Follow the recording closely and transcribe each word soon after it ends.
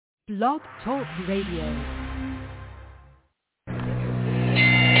Blog Talk Radio.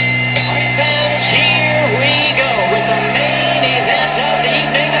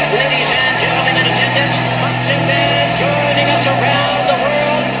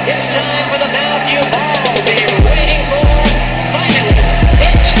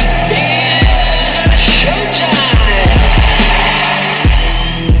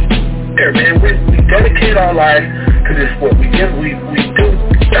 Dedicate our lives to this sport. We do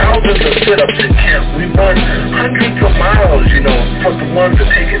thousands of sit-ups in camp. We run hundreds of miles, for the ones that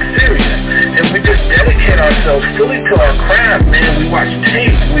take it serious. And we just dedicate ourselves fully to our craft, man. We watch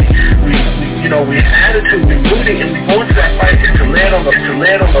tape. We have attitude. We rooting, and we go into that fight to land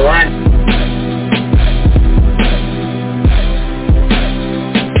on the line.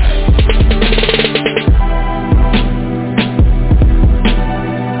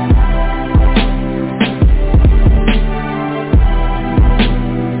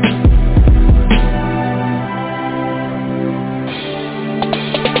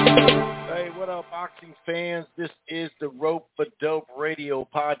 Fans, this is the Rope for Dope Radio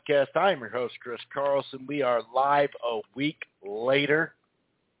podcast. I'm your host, Chris Carlson. We are live a week later,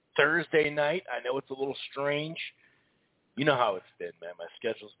 Thursday night. I know it's a little strange. You know how it's been, man. My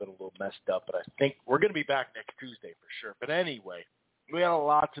schedule's been a little messed up, but I think we're going to be back next Tuesday for sure. But anyway, we got a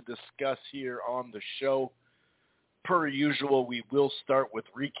lot to discuss here on the show. Per usual, we will start with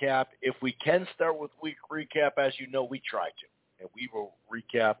recap. If we can start with week recap, as you know, we try to. And we will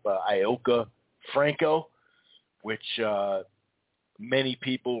recap Ioka Franco, which many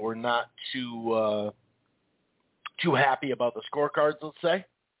people were not too happy about the scorecards, let's say.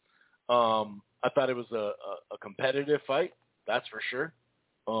 I thought it was a competitive fight, that's for sure.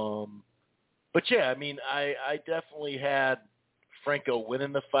 But yeah, I mean, I definitely had Franco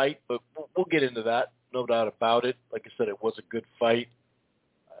winning the fight, but we'll get into that, no doubt about it. Like I said, it was a good fight.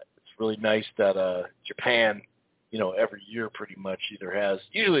 It's really nice that Japan, every year pretty much either has,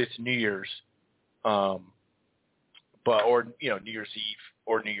 usually it's New Year's, New Year's Eve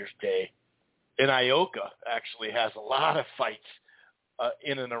or New Year's Day. And Ioka actually has a lot of fights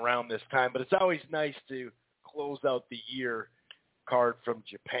in and around this time, but it's always nice to close out the year card from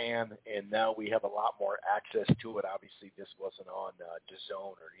Japan, and now we have a lot more access to it. Obviously, this wasn't on DAZN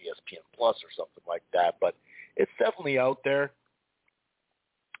or ESPN Plus or something like that, but it's definitely out there.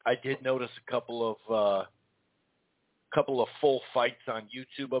 I did notice a couple of full fights on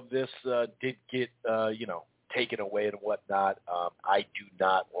YouTube of this did get, taken away and whatnot. I do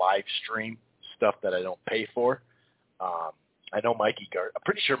not live stream stuff that I don't pay for. I know I'm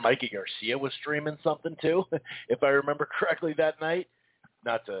pretty sure Mikey Garcia was streaming something too, if I remember correctly that night.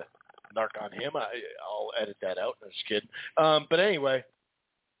 Not to narc on him. I'll edit that out. No, just kidding. But anyway,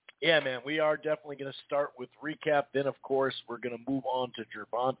 yeah, man, we are definitely going to start with recap. Then, of course, we're going to move on to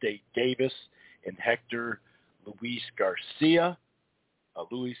Gervonta Davis and Hector Luis Garcia,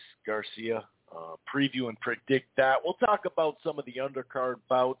 preview and predict that. We'll talk about some of the undercard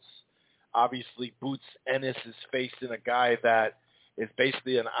bouts. Obviously, Boots Ennis is facing a guy that is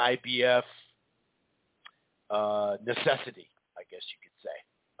basically an IBF necessity, I guess you could say,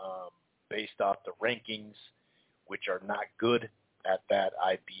 based off the rankings, which are not good at that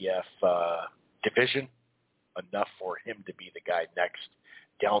IBF division, enough for him to be the guy next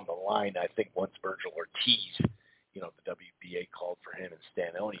down the line. I think once Virgil Ortiz, the WBA called for him and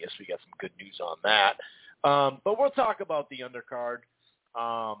Stan Onius, we got some good news on that. But we'll talk about the undercard.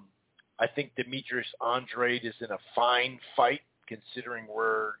 I think Demetrius Andrade is in a fine fight, considering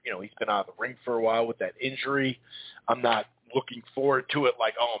he's been out of the ring for a while with that injury. I'm not looking forward to it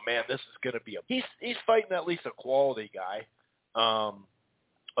like, oh man, this is going to be he's fighting at least a quality guy, a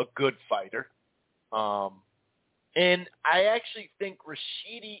good fighter. And I actually think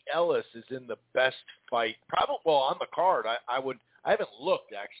Rashidi Ellis is in the best fight, probably on the card. I haven't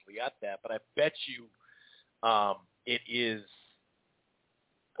looked actually at that, but I bet you it is.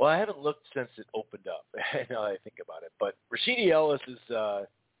 Well, I haven't looked since it opened up. Now that I think about it, but Rashidi Ellis's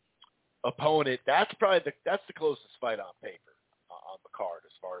opponent, that's the closest fight on paper on the card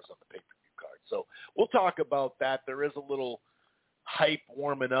as far as on the pay-per-view card. So we'll talk about that. There is a little hype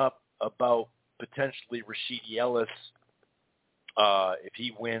warming up about potentially Rashidi Ellis, if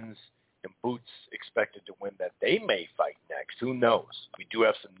he wins and Boots expected to win, that they may fight next. Who knows? We do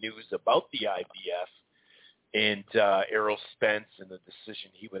have some news about the IBF and Errol Spence and the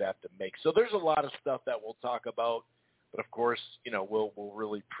decision he would have to make. So there's a lot of stuff that we'll talk about. But, of course, we'll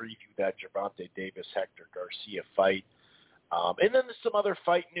really preview that Gervonta Davis-Hector Garcia fight. And then there's some other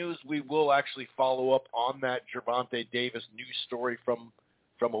fight news. We will actually follow up on that Gervonta Davis news story from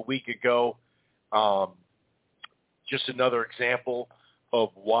a week ago. Just another example of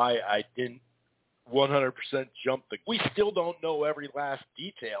why I didn't 100% jump we still don't know every last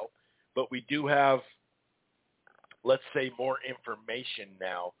detail, but we do have, let's say, more information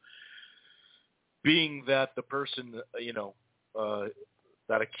now, being that the person,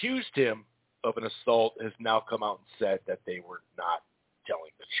 that accused him of an assault has now come out and said that they were not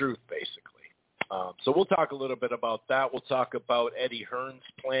telling the truth, basically. So we'll talk a little bit about that. We'll talk about Eddie Hearn's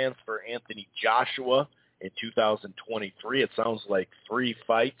plans for Anthony Joshua in 2023. It sounds like 3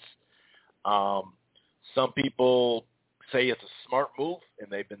 fights. Some people say it's a smart move,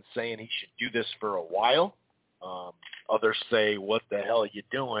 and they've been saying he should do this for a while. Others say, what the hell are you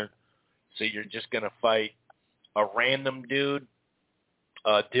doing? So you're just going to fight a random dude,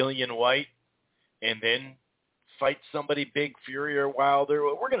 Dillian White, and then fight somebody big, Fury or Wilder.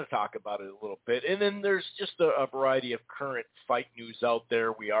 We're going to talk about it a little bit. And then there's just a variety of current fight news out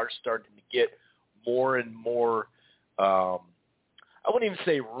there. We are starting to get more and more, I wouldn't even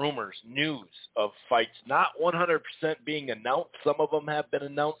say rumors, news of fights not 100% being announced. Some of them have been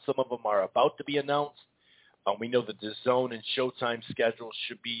announced. Some of them are about to be announced. We know that the DAZN and Showtime schedules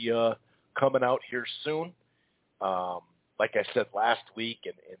should be coming out here soon. Like I said last week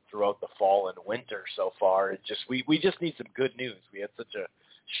and throughout the fall and winter so far, we just need some good news. We had such a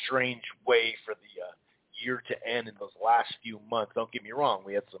strange way for the year to end in those last few months. Don't get me wrong,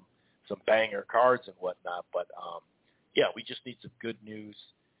 we had some banger cards and whatnot, but we just need some good news.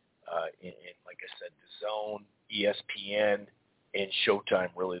 In like I said, DAZN, ESPN, and Showtime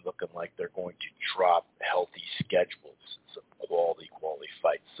really looking like they're going to drop healthy schedules, some quality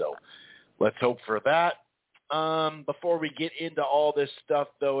fights. So let's hope for that. Before we get into all this stuff,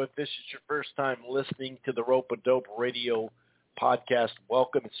 though, if this is your first time listening to the Rope a Dope Radio podcast,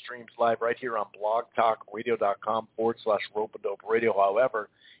 welcome. It streams live right here on blogtalkradio.com/Rope-A-Dope Radio. However,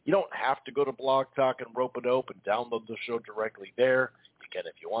 you don't have to go to Blog Talk and Rope-A-Dope and download the show directly there. You can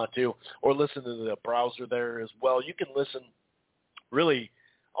if you want to, or listen to the browser there as well. You can listen really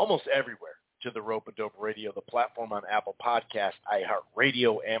almost everywhere to the Rope-A-Dope Radio, the platform on Apple Podcasts,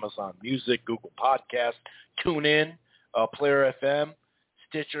 iHeartRadio, Amazon Music, Google Podcasts, TuneIn, Player FM,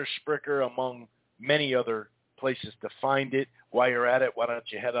 Stitcher, Spreaker, among many other places to find it. While you're at it, why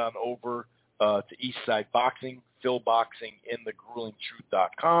don't you head on over to Eastside Boxing, Phil Boxing, in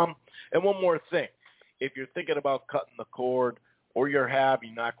thegruelingtruth.com. And one more thing, if you're thinking about cutting the cord, or you're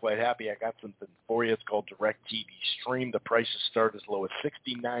not quite happy, I got something for you. It's called DirecTV Stream. The prices start as low as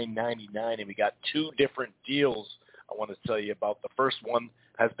 $69.99, and we got 2 different deals I want to tell you about. The first one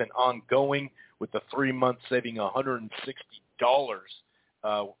has been ongoing with the 3-month saving $160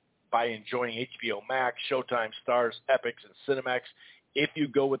 by enjoying HBO Max, Showtime, Stars, Epix, and Cinemax if you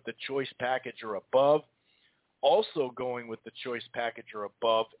go with the Choice Package or above. Also going with the Choice Package or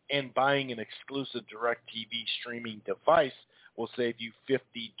above and buying an exclusive DirecTV streaming device will save you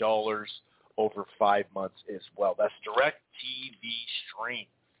 $50 over 5 months as well. That's DirecTV Stream.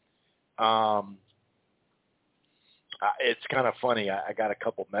 It's kind of funny. I got a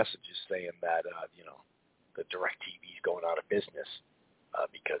couple messages saying that, the DirecTV is going out of business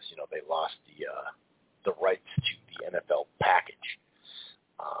because, they lost the rights to the NFL package.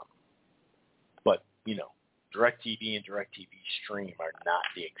 But, DirecTV and DirecTV Stream are not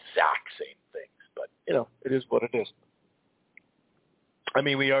the exact same things. But, it is what it is. I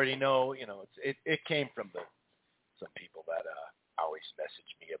mean, we already know, it came from some people that always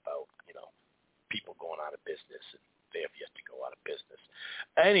message me about, people going out of business, and they have yet to go out of business.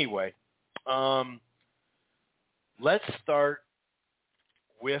 Anyway, let's start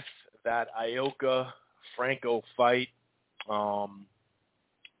with that Ioka-Franco fight.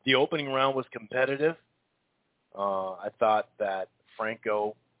 The opening round was competitive. I thought that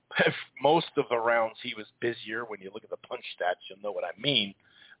Franco, most of the rounds he was busier. When you look at the punch stats, you'll know what I mean.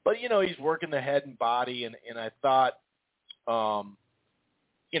 But, he's working the head and body, and I thought,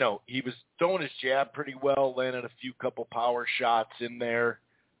 he was throwing his jab pretty well, landed a few couple power shots in there,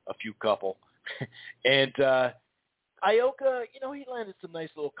 and Ioka, he landed some nice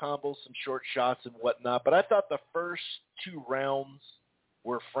little combos, some short shots and whatnot. But I thought the first 2 rounds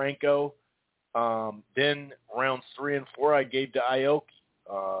were Franco. Then rounds 3 and 4 I gave to Ioka.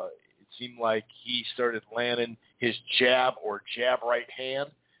 It seemed like he started landing his jab or jab right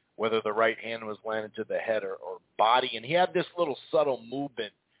hand, whether the right hand was landing to the head or body. And he had this little subtle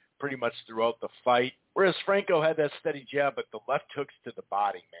movement pretty much throughout the fight, whereas Franco had that steady jab, but the left hooks to the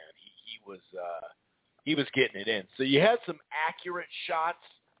body, man, he was getting it in. So you had some accurate shots,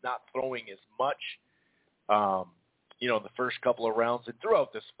 not throwing as much, the first couple of rounds and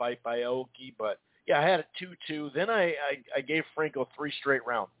throughout this fight by Aoki. But, yeah, I had it 2-2. Then I gave Franco 3 straight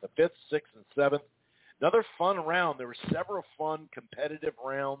rounds, the 5th, 6th, and 7th. another fun round. There were several fun competitive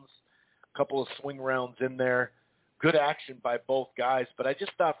rounds, a couple of swing rounds in there. Good action by both guys, but I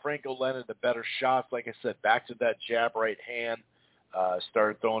just thought Franco landed the better shots. Like I said, back to that jab right hand,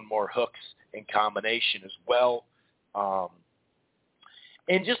 started throwing more hooks in combination as well.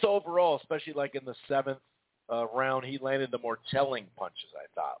 And just overall, especially like in the seventh round, he landed the more telling punches, I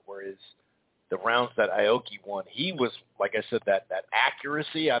thought, whereas the rounds that Aoki won, he was, like I said, that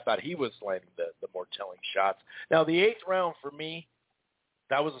accuracy, I thought he was landing the more telling shots. Now, the eighth round for me,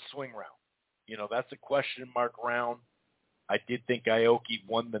 that was a swing round. You know, that's a question mark round. I did think Aoki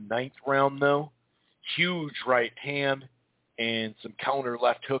won the ninth round, though. Huge right hand and some counter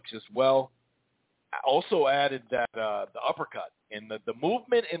left hooks as well. I also added that the uppercut and the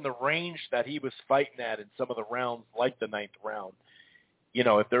movement and the range that he was fighting at in some of the rounds, like the ninth round. You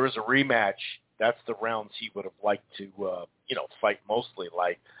know, if there was a rematch, that's the rounds he would have liked to, fight mostly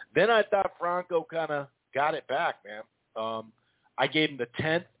like. Then I thought Franco kind of got it back, man. I gave him the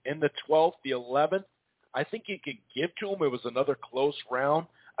 10th and the 12th, the 11th. I think you could give to him. It was another close round.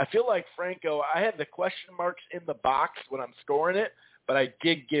 I feel like Franco, I had the question marks in the box when I'm scoring it, but I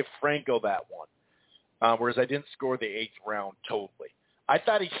did give Franco that one, whereas I didn't score the eighth round totally. I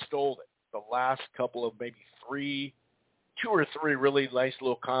thought he stole it. The last couple of maybe two or three really nice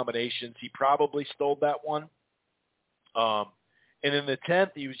little combinations, he probably stole that one. And in the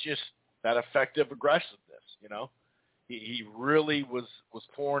 10th, he was just that effective aggressiveness, you know. He really was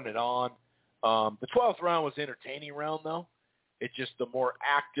pouring it on. The 12th round was an entertaining round, though. It's just the more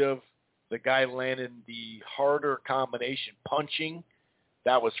active, the guy landed the harder combination punching.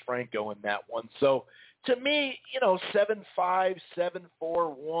 That was Franco in that one. So, to me, 7-5,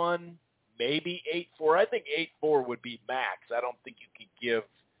 7-4-1, maybe 8-4. I think 8-4 would be max. I don't think you could give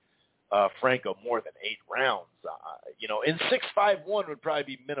Franco more than 8 rounds. And 6-5-1 would probably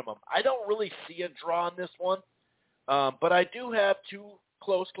be minimum. I don't really see a draw in this one. But I do have 2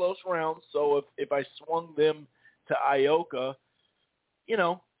 close rounds, so if I swung them to Ioka,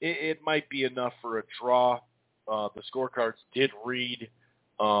 it might be enough for a draw. The scorecards did read,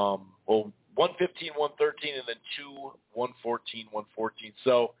 115, 113, and then 2, 114, 114.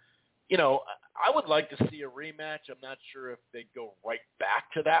 So, I would like to see a rematch. I'm not sure if they'd go right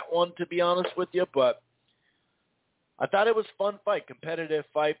back to that one, to be honest with you, but I thought it was a fun fight, competitive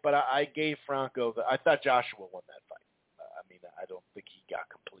fight, but I gave Franco I thought Joshua won that fight. I don't think he got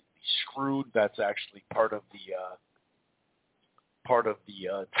completely screwed. That's actually part of the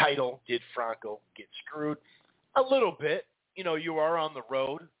title. Did Franco get screwed? A little bit. You are on the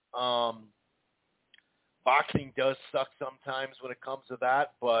road. Boxing does suck sometimes when it comes to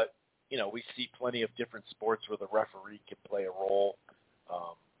that, but we see plenty of different sports where the referee can play a role.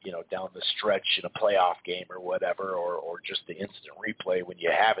 Down the stretch in a playoff game or whatever, or just the instant replay when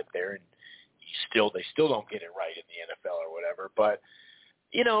you have it there, and they still don't get it right in the NFL or whatever. But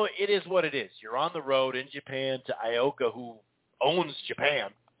it is what it is. You're on the road in Japan to Ioka, who owns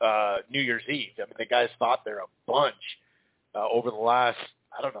Japan, New Year's Eve. I mean, the guys fought there a bunch over the last,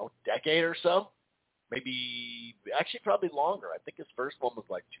 decade or so. Maybe, actually probably longer. I think his first one was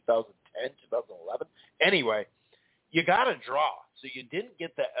like 2010, 2011. Anyway, you got to draw. So you didn't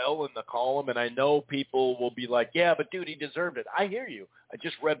get the L in the column, and I know people will be like, yeah, but dude, he deserved it. I hear you. I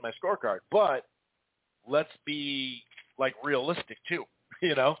just read my scorecard. But let's be, realistic too,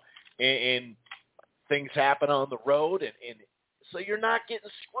 and things happen on the road, and so you're not getting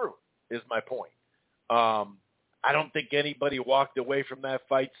screwed is my point. I don't think anybody walked away from that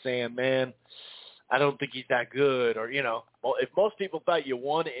fight saying, man, I don't think he's that good, or, well, if most people thought you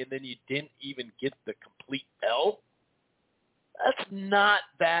won and then you didn't even get the complete L, that's not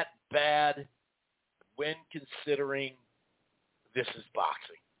that bad when considering this is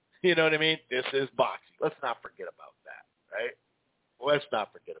boxing. You know what I mean? This is boxing. Let's not forget about that, right? Let's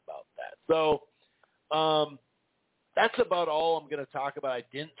not forget about that. So that's about all I'm going to talk about. I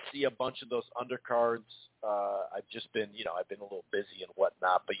didn't see a bunch of those undercards. I've just been, I've been a little busy and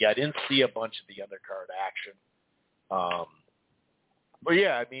whatnot. But, yeah, I didn't see a bunch of the undercard action. But,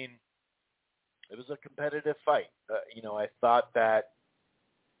 yeah, I mean, it was a competitive fight. I thought that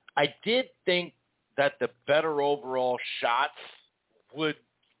 – I did think that the better overall shots would,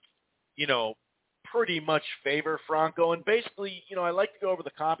 pretty much favor Franco. And basically, I like to go over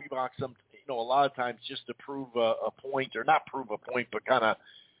the copy box a lot of times just to prove a point, or not prove a point, but kind of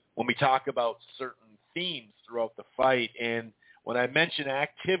when we talk about certain themes throughout the fight. And when I mention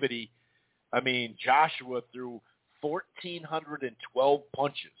activity, I mean Joshua threw 1,412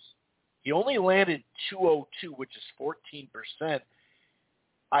 punches. He only landed 202, which is 14%.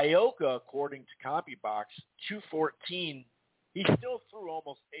 Ioka, according to CompuBox, 214, he still threw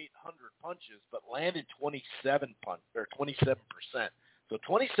almost 800 punches, but landed 27%. So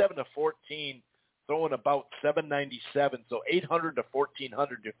 27 to 14, throwing about 797. So 800 to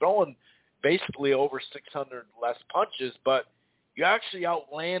 1400. You're throwing basically over 600 less punches, but you actually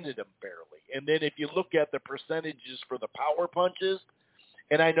outlanded him barely. And then if you look at the percentages for the power punches,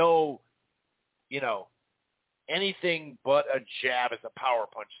 and I know, anything but a jab is a power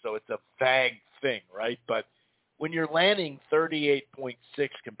punch, so it's a vague thing, right? But when you're landing 38.6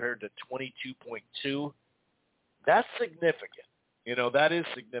 compared to 22.2, that's significant. That is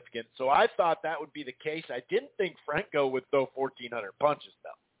significant. So I thought that would be the case. I didn't think Franco would throw 1,400 punches,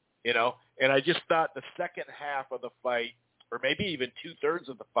 though, and I just thought the second half of the fight, or maybe even two-thirds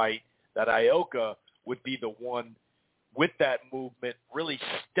of the fight, that Ioka would be the one with that movement, really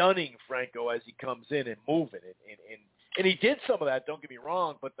stunning Franco as he comes in and moving. And he did some of that, don't get me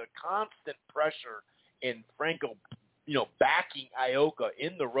wrong, but the constant pressure in Franco, backing Ioka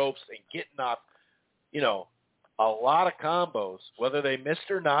in the ropes and getting off, a lot of combos, whether they missed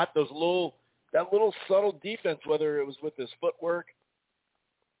or not, that little subtle defense, whether it was with his footwork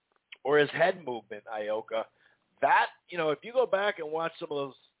or his head movement, Ioka, that, if you go back and watch some of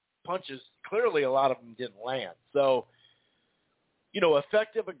those punches, clearly a lot of them didn't land. So,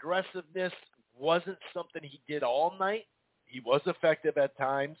 effective aggressiveness wasn't something he did all night. He was effective at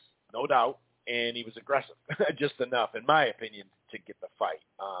times, no doubt, and he was aggressive, just enough, in my opinion, to get the fight.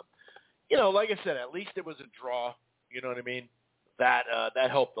 Like I said, at least it was a draw. You know what I mean? That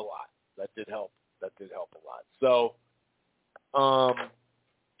helped a lot. That did help a lot. So,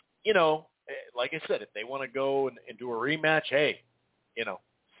 like I said, if they want to go and do a rematch, hey,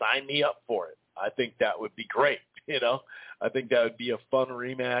 sign me up for it. I think that would be great. I think that would be a fun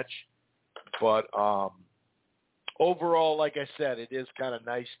rematch. But overall, like I said, it is kind of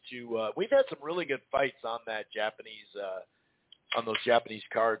nice to. We've had some really good fights on those Japanese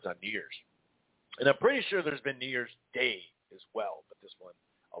cards on New Year's, and I'm pretty sure there's been New Year's Day as well. But this one,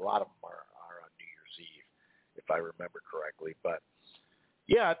 a lot of them are on New Year's Eve, if I remember correctly. But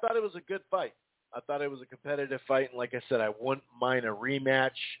yeah, I thought it was a good fight. I thought it was a competitive fight, and like I said, I wouldn't mind a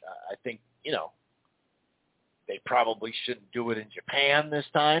rematch. I think they probably shouldn't do it in Japan this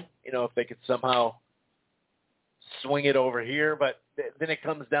time. If they could somehow swing it over here, but then it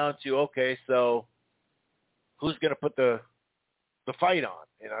comes down to, okay, so who's going to put the fight on?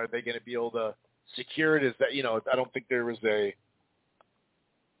 And are they going to be able to secure it? Is that, I don't think there was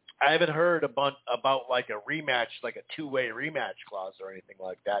I haven't heard about like a rematch, like a two-way rematch clause or anything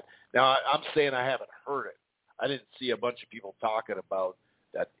like that. Now, I'm saying I haven't heard it. I didn't see a bunch of people talking about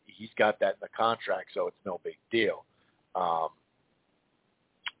that he's got that in the contract, so it's no big deal.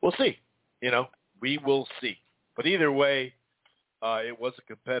 We'll see. We will see. But either way, it was a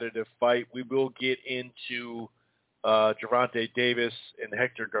competitive fight. We will get into Gervonta Davis and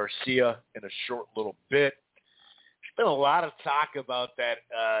Hector Garcia in a short little bit. There's been a lot of talk about that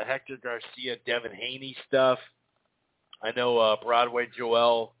Hector Garcia, Devin Haney stuff. I know Broadway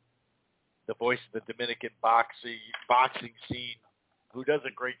Joel, the voice of the Dominican boxing scene, who does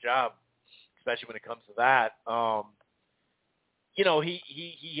a great job, especially when it comes to that.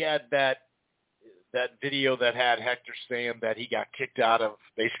 He had that video that had Hector saying that he got kicked out of,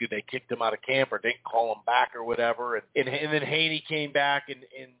 basically they kicked him out of camp or didn't call him back or whatever. And then Haney came back and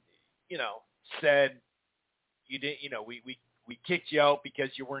said, you didn't, we kicked you out because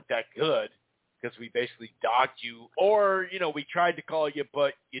you weren't that good, because we basically dogged you, or, we tried to call you,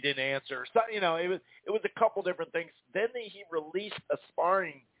 but you didn't answer. So, it was a couple different things. Then he released a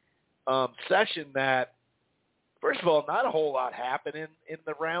sparring session that, first of all, not a whole lot happened in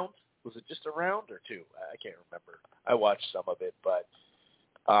the round. Was it just a round or two? I can't remember. I watched some of it, but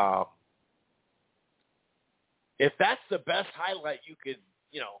if that's the best highlight you could,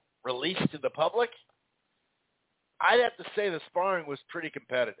 release to the public, I'd have to say the sparring was pretty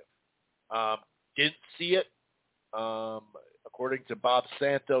competitive. Didn't see it. According to Bob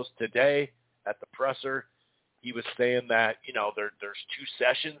Santos today at the presser, he was saying that, there's two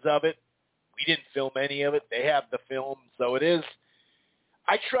sessions of it. We didn't film any of it. They have the film. So it is.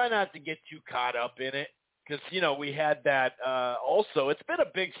 I try not to get too caught up in it because, we had that also. It's been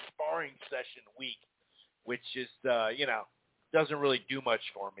a big sparring session week, which is, doesn't really do much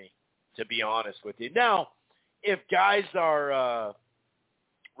for me, to be honest with you. Now, if guys are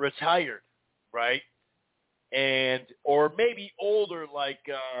retired, right, and or maybe older, like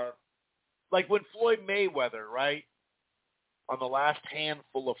when Floyd Mayweather, right, on the last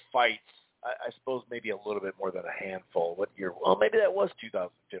handful of fights, I suppose maybe a little bit more than a handful. What year? Well, maybe that was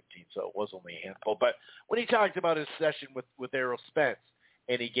 2015, so it was only a handful. But when he talked about his session with Errol Spence,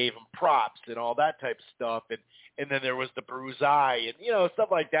 and he gave him props and all that type of stuff. And then there was the bruise eye and, stuff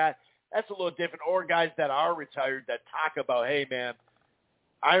like that. That's a little different. Or guys that are retired that talk about, hey, man,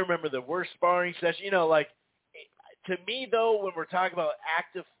 I remember the worst sparring session. To me, though, when we're talking about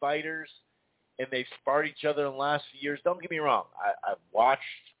active fighters and they've sparred each other in the last few years, don't get me wrong. I've watched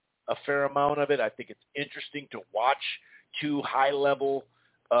a fair amount of it. I think it's interesting to watch two high-level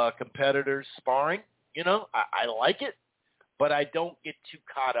competitors sparring. I like it, but I don't get too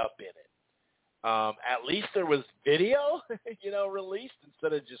caught up in it. At least there was video, released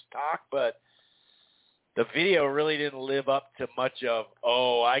instead of just talk, but the video really didn't live up to much of,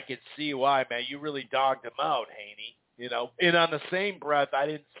 I could see why, man. You really dogged him out, Haney. And on the same breath, I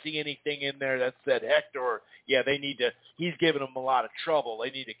didn't see anything in there that said Hector, he's giving him a lot of trouble.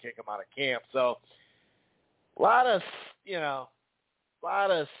 They need to kick him out of camp. So a lot of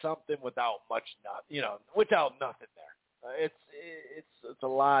something without much, without nothing there. It's a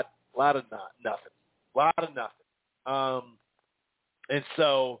lot of nothing.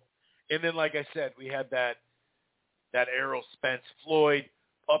 And then, like I said, we had that Errol Spence Floyd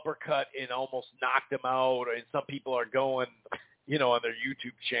uppercut and almost knocked him out. And some people are going, on their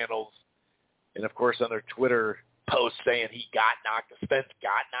YouTube channels and, of course, on their Twitter posts saying Spence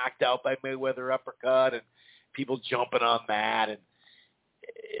got knocked out by Mayweather uppercut, and people jumping on that. And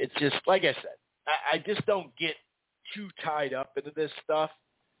it's just, like I said, I just don't get too tied up into this stuff.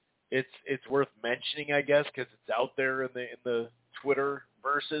 It's worth mentioning, I guess, because it's out there in the Twitter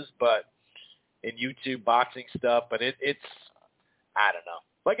verses, but in YouTube boxing stuff. But it's I don't know.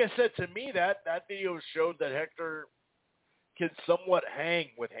 Like I said, to me that video showed that Hector can somewhat hang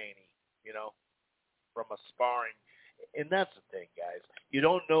with Haney, from a sparring. And that's the thing, guys. You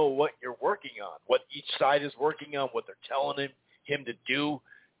don't know what you're working on, what each side is working on, what they're telling him to do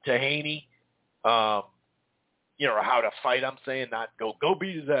to Haney. Or how to fight. I'm saying not go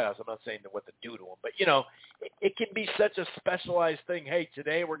beat his ass. I'm not saying what to do to him, but it can be such a specialized thing. Hey,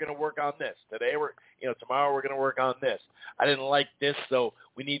 today we're going to work on this. Tomorrow we're going to work on this. I didn't like this, so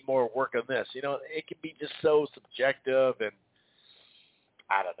we need more work on this. It can be just so subjective, and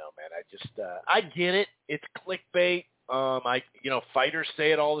I don't know, man. I get it. It's clickbait. Fighters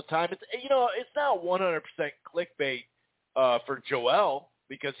say it all the time. It's not 100% clickbait for Joel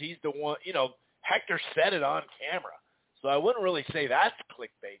because he's the one. Hector said it on camera. So I wouldn't really say that's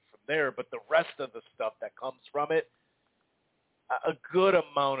clickbait from there, but the rest of the stuff that comes from it, a good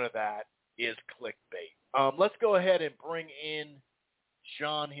amount of that is clickbait. Let's go ahead and bring in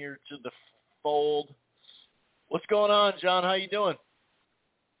John here to the fold. What's going on, John? How you doing?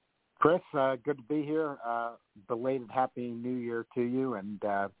 Chris, good to be here. Belated Happy New Year to you, and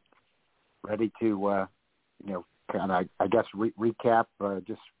ready to, recap,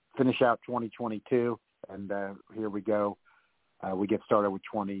 just finish out 2022, and here we go. We get started with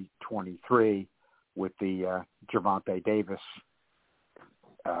 2023 with the Gervonta Davis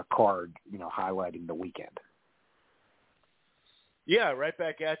card, highlighting the weekend. Yeah, right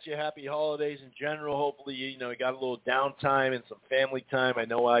back at you. Happy holidays in general. Hopefully, you got a little downtime and some family time. I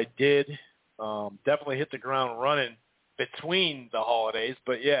know I did. Definitely hit the ground running between the holidays,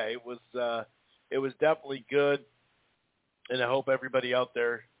 but yeah, it was definitely good, and I hope everybody out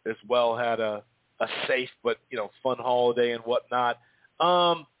there as well had a safe but fun holiday and whatnot.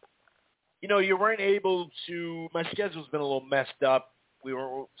 You weren't able to. My schedule's been a little messed up.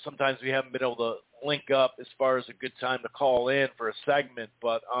 Sometimes we haven't been able to link up as far as a good time to call in for a segment,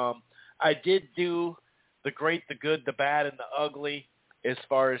 but I did do the great, the good, the bad, and the ugly as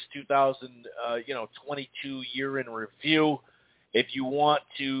far as 2022 year in review. If you want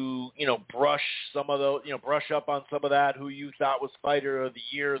to, brush some of those, brush up on some of that, who you thought was fighter of the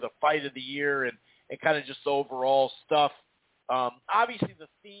year, the fight of the year, and kind of just overall stuff. Obviously, the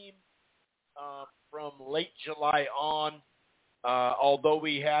theme from late July on, although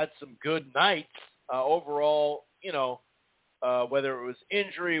we had some good nights, overall, whether it was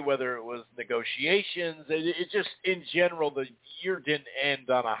injury, whether it was negotiations, it just, in general, the year didn't end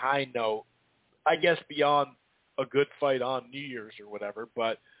on a high note, I guess, beyond a good fight on New Year's or whatever,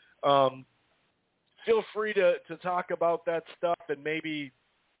 but feel free to talk about that stuff, and maybe,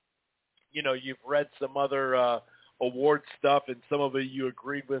 you've read some other award stuff, and some of it you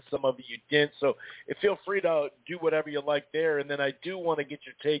agreed with, some of it you didn't, so feel free to do whatever you like there. And then I do want to get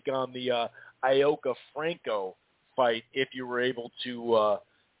your take on the Ioka Franco fight, if you were able to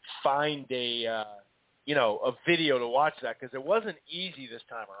find a video to watch that, because it wasn't easy this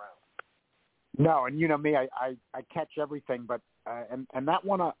time around. No, and me, I catch everything, but and that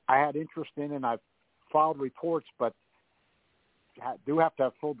one I had interest in, and I've filed reports, but I do have to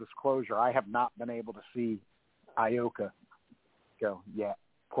have full disclosure. I have not been able to see Ioka Franco yet.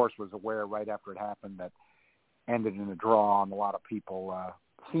 Of course, was aware right after it happened that ended in a draw, and a lot of people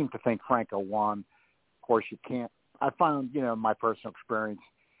seem to think Franco won. Of course, you can't. I found, my personal experience,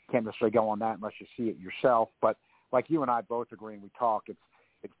 can't necessarily go on that unless you see it yourself. But like you and I both agree, and we talk,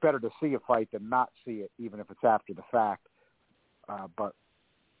 it's better to see a fight than not see it, even if it's after the fact. But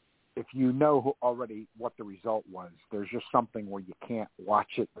if you know already what the result was, there's just something where you can't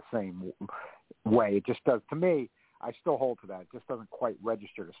watch it the same way. It just does. To me, I still hold to that. It just doesn't quite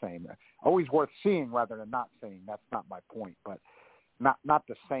register the same. Always worth seeing rather than not seeing. That's not my point. But not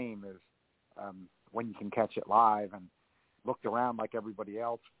the same as when you can catch it live and looked around like everybody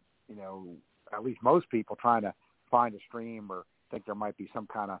else, at least most people trying to find a stream or think there might be some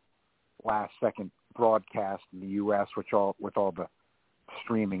kind of last-second broadcast in the U.S., with all the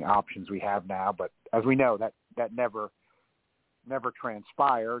streaming options we have now. But as we know, that never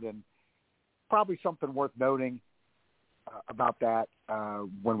transpired, and probably something worth noting about that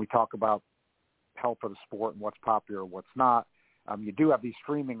when we talk about health of the sport and what's popular and what's not. You do have these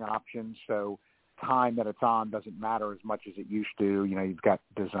streaming options, so time that it's on doesn't matter as much as it used to. You've got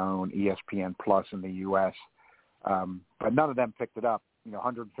DAZN, ESPN Plus in the U.S., but none of them picked it up.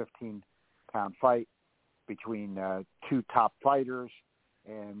 115-pound fight between two top fighters,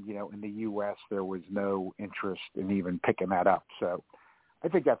 and, in the U.S. there was no interest in even picking that up. So I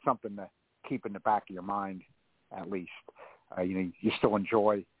think that's something to keep in the back of your mind, at least. You still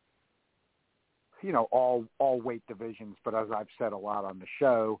enjoy, all weight divisions, but as I've said a lot on the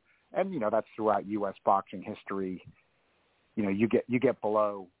show, and, that's throughout U.S. boxing history, you get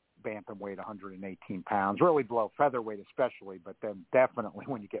below bantamweight 118 pounds, really below featherweight especially, but then definitely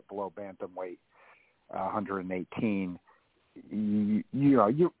when you get below bantamweight 118, you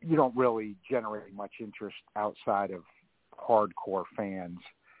don't really generate much interest outside of hardcore fans.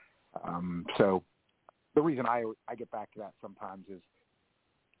 So the reason I get back to that sometimes is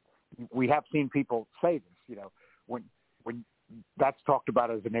we have seen people say this, when that's talked about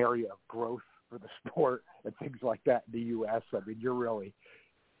as an area of growth for the sport and things like that in the U.S. I mean, you're really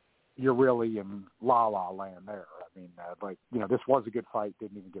in la-la land there. I mean, this was a good fight,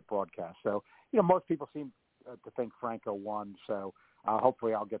 didn't even get broadcast. So, most people seem to think Franco won. So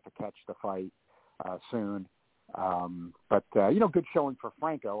hopefully I'll get to catch the fight soon. But good showing for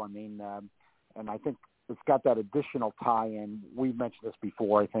Franco. I mean, and I think it's got that additional tie-in. We mentioned this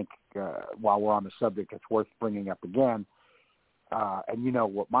before. I think while we're on the subject, it's worth bringing up again.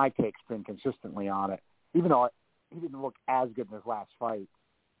 And what my take's been consistently on it, even though he didn't look as good in his last fight,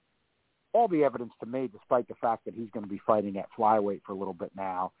 all the evidence to me, despite the fact that he's going to be fighting at flyweight for a little bit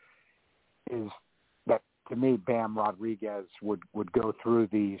now, is that, to me, Bam Rodriguez would go through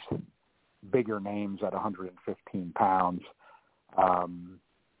these bigger names at 115 pounds.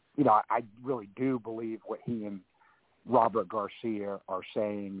 I really do believe what he and Robert Garcia are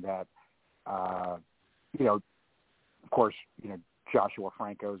saying, that, of course, Joshua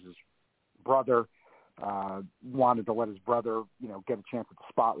Franco's his brother, wanted to let his brother, get a chance at the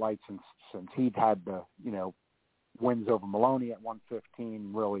spotlight since he'd had the, wins over Maloney at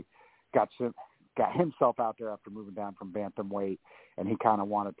 115, really got himself out there after moving down from bantamweight, and he kind of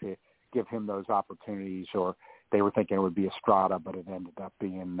wanted to give him those opportunities, or they were thinking it would be Estrada, but it ended up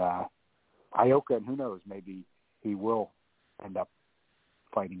being Ioka, and who knows, maybe he will end up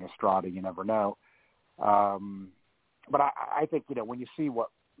fighting Estrada. You never know. But I think, when you see what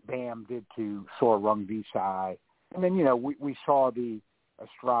Bam did to Sor Rungvisai, and then, we saw the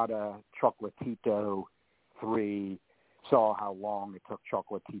Estrada Chocolatito 3, saw how long it took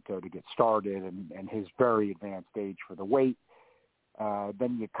Chocolatito to get started and his very advanced age for the weight.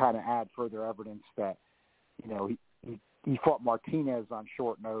 Then you kind of add further evidence that, he fought Martinez on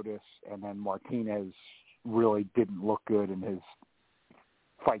short notice, and then Martinez really didn't look good in his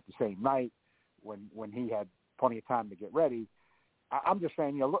fight the same night when he had plenty of time to get ready. I'm just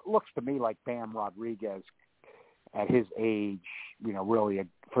saying, looks to me like Bam Rodriguez at his age, really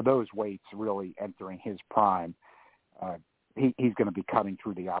for those weights, really entering his prime. He's going to be cutting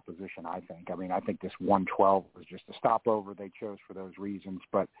through the opposition, I think. I mean, I think this 112 was just a stopover they chose for those reasons,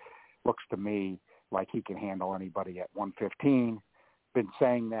 but looks to me like he can handle anybody at 115. Been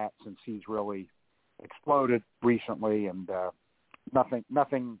saying that since he's really exploded recently, and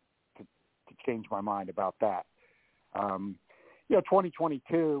nothing to change my mind about that.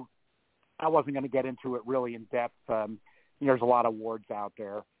 2022, I wasn't going to get into it really in depth. There's a lot of awards out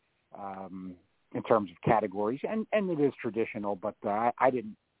there in terms of categories, and it is traditional, but I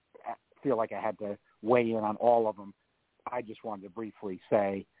didn't feel like I had to weigh in on all of them. I just wanted to briefly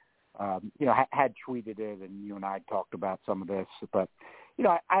say, had tweeted it, and you and I talked about some of this, but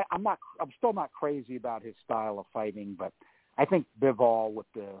I'm still not crazy about his style of fighting, but I think Bivol with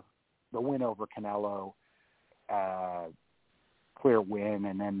the win over Canelo, clear win,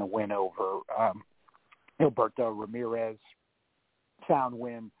 and then the win over Gilberto Ramirez, sound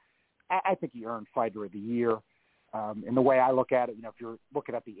win. I think he earned Fighter of the Year. And the way I look at it, if you're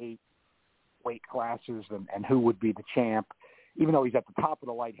looking at the 8 weight classes and who would be the champ, even though he's at the top of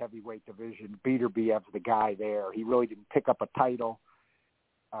the light heavyweight division, Beterbiev the guy there. He really didn't pick up a title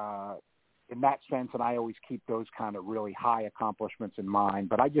in that sense, and I always keep those kind of really high accomplishments in mind.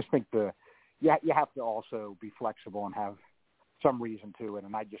 But I just think you have to also be flexible and have some reason to it.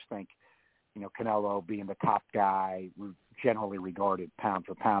 And I just think, Canelo being the top guy, generally regarded pound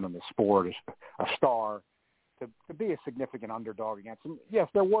for pound in the sport as a star, to be a significant underdog against him. Yes,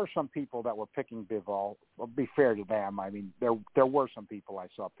 there were some people that were picking Bivol. I'll be fair to them. I mean, there were some people I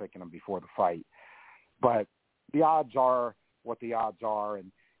saw picking him before the fight. But the odds are what the odds are,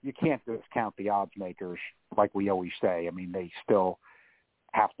 and you can't discount the odds makers like we always say. I mean, they still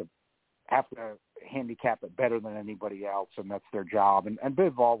have to handicap it better than anybody else, and that's their job. And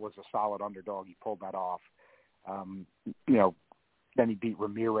Bivol was a solid underdog. He pulled that off. Then he beat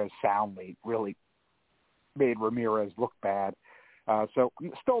Ramirez soundly, really made Ramirez look bad. So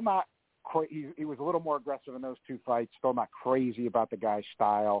still not he was a little more aggressive in those 2 fights, still not crazy about the guy's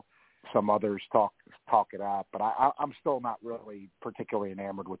style. Some others talk it up, but I'm still not really particularly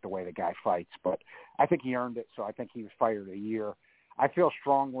enamored with the way the guy fights. But I think he earned it, so I think he was Fighter of the Year. I feel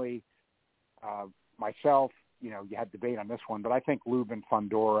strongly myself, you had debate on this one, but I think Lubin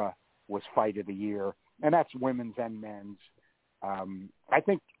Fondora was Fight of the Year, and that's women's and men's. I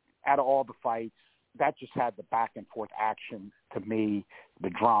think out of all the fights, that just had the back and forth action to me, the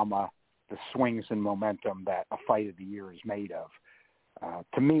drama, the swings and momentum that a Fight of the Year is made of.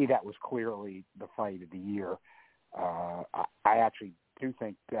 To me, that was clearly the Fight of the Year. I actually do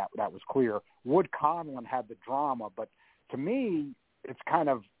think that was clear. Wood Conlon had the drama, but to me, it's kind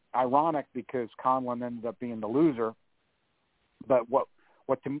of ironic because Conlon ended up being the loser. But what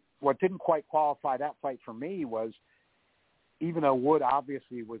didn't quite qualify that fight for me was, even though Wood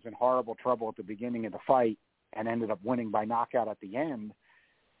obviously was in horrible trouble at the beginning of the fight and ended up winning by knockout at the end,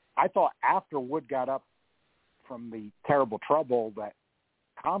 I thought after Wood got up from the terrible trouble that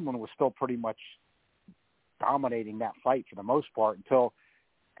Conlon was still pretty much dominating that fight for the most part until,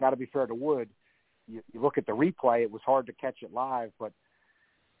 got to be fair to Wood, you look at the replay, it was hard to catch it live, but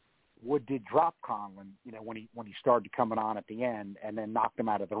Wood did drop Conlon, when he started coming on at the end and then knocked him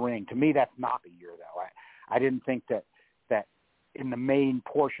out of the ring. To me, that's not the year, though. I didn't think that in the main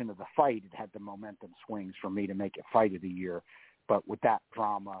portion of the fight it had the momentum swings for me to make it Fight of the Year. But with that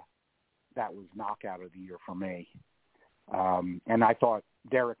drama, that was Knockout of the Year for me. And I thought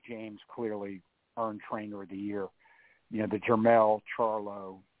Derek James clearly earned Trainer of the Year. The Jermell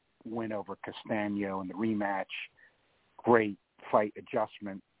Charlo win over Castano in the rematch, great fight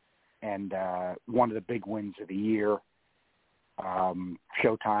adjustment, and one of the big wins of the year.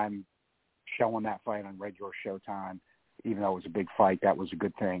 Showtime showing that fight on regular Showtime, even though it was a big fight, that was a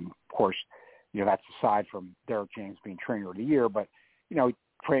good thing. Of course, that's aside from Derek James being Trainer of the Year, but,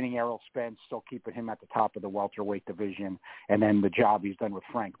 training Errol Spence, still keeping him at the top of the welterweight division, and then the job he's done with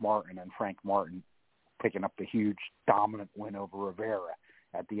Frank Martin, and Frank Martin picking up the huge dominant win over Rivera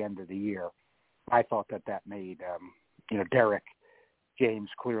at the end of the year. I thought that made, Derek James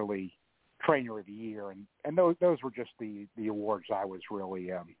clearly Trainer of the Year, and those were just the awards I was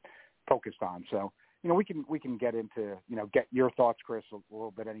really focused on. So, we can get into, get your thoughts, Chris, a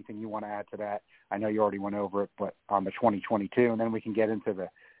little bit, anything you want to add to that. I know you already went over it, but on the 2022, and then we can get into the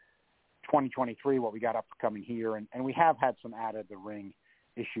 2023, what we got upcoming here. And we have had some out of the ring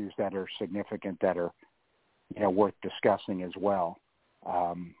issues that are significant that are, worth discussing as well.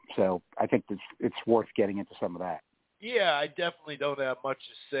 So I think it's worth getting into some of that. Yeah, I definitely don't have much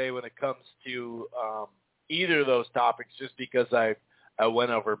to say when it comes to either of those topics, just because I went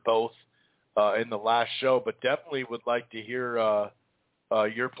over both in the last show, but definitely would like to hear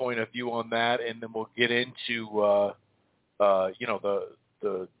your point of view on that, and then we'll get into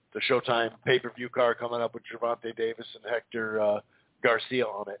the Showtime pay-per-view card coming up with Gervonta Davis and Hector Garcia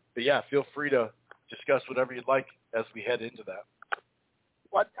on it. But yeah, feel free to discuss whatever you'd like as we head into that.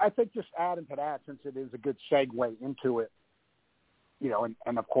 Well, I think just adding to that, since it is a good segue into it,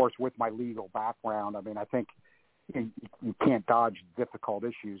 and of course with my legal background, I mean, I think you can't dodge difficult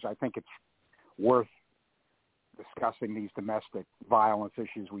issues. I think it's worth discussing these domestic violence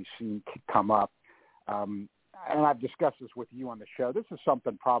issues we've seen come up. And I've discussed this with you on the show. This is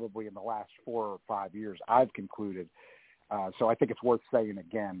something probably in the last 4 or 5 years I've concluded. So I think it's worth saying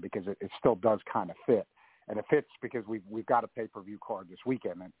again because it still does kind of fit. And it fits because we've got a pay-per-view card this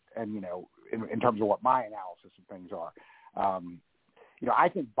weekend. And in terms of what my analysis of things are. I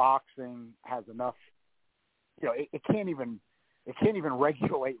think boxing has enough. It can't even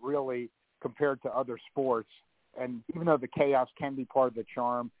regulate really compared to other sports. And even though the chaos can be part of the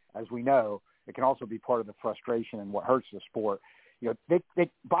charm, as we know, it can also be part of the frustration and what hurts the sport.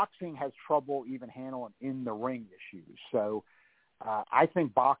 Boxing has trouble even handling in the ring issues. So I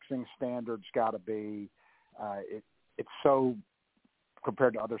think boxing standards got to be. It's so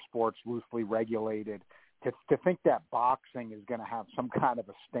compared to other sports loosely regulated. To think that boxing is going to have some kind of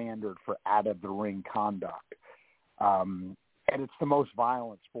a standard for out-of-the-ring conduct. And it's the most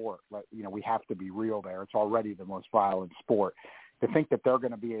violent sport. We have to be real there. It's already the most violent sport. To think that they're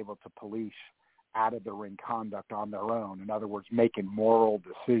going to be able to police out-of-the-ring conduct on their own, in other words, making moral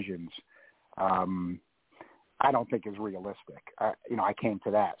decisions, I don't think is realistic. I came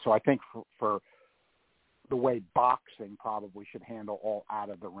to that. So I think for the way boxing probably should handle all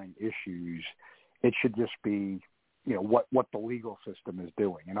out-of-the-ring issues, it should just be, what the legal system is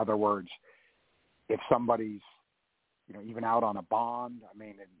doing. In other words, if somebody's, even out on a bond,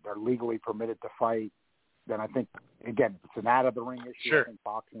 and they're legally permitted to fight, then I think, again, if it's an out-of-the-ring issue, sure. I think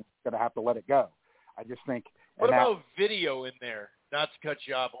boxing's going to have to let it go. I just think. What about video in there? Not to cut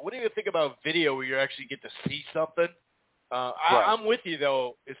you off, but what do you think about video where you actually get to see something? Right. I'm with you,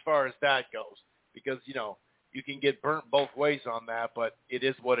 though, as far as that goes, because, you can get burnt both ways on that, but it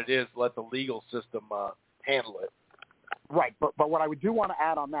is what it is. Let the legal system handle it. Right, but what I do want to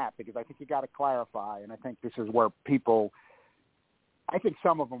add on that, because I think you got to clarify, and I think this is where people, I think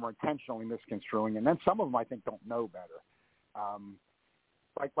some of them are intentionally misconstruing, and then some of them I think don't know better.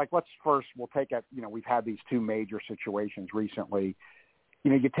 We'll take it, we've had these two major situations recently.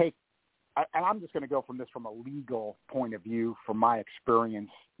 You take, and I'm just going to go from a legal point of view, from my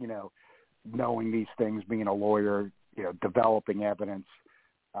experience, knowing these things, being a lawyer, developing evidence,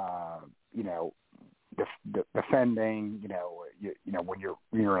 defending, when you're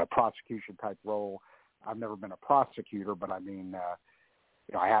in a prosecution type role. I've never been a prosecutor, but I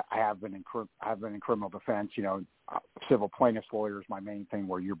have been in criminal defense. Civil plaintiff's lawyer is my main thing,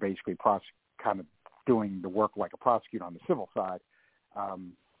 where you're basically kind of doing the work like a prosecutor on the civil side.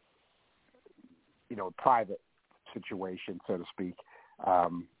 Private situation, so to speak.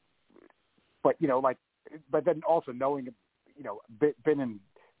 But then also knowing, been in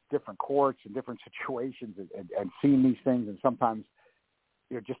different courts and different situations and seeing these things, and sometimes,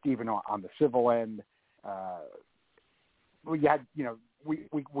 just even on the civil end, we had, we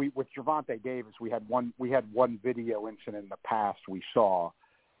with Gervonta Davis, we had one video incident in the past we saw.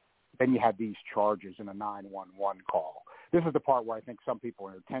 Then you had these charges in a 911 call. This is the part where I think some people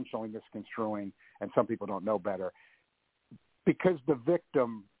are intentionally misconstruing, and some people don't know better, because the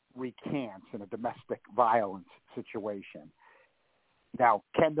victim recants in a domestic violence situation. Now,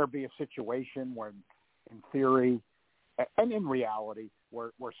 can there be a situation where, in theory and in reality,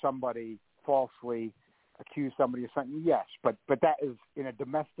 where somebody falsely accused somebody of something? Yes, but that is in a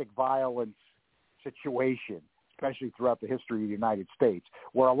domestic violence situation, especially throughout the history of the United States,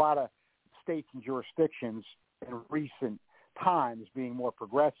 where a lot of states and jurisdictions in recent times, being more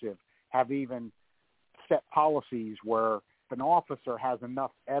progressive, have even set policies where if an officer has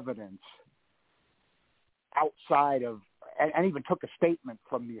enough evidence outside of, and even took a statement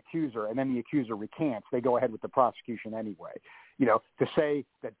from the accuser, and then the accuser recants, they go ahead with the prosecution anyway. To say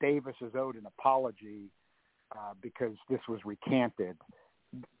that Davis is owed an apology because this was recanted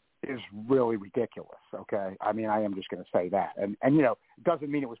is really ridiculous, okay? I am just going to say that. And it doesn't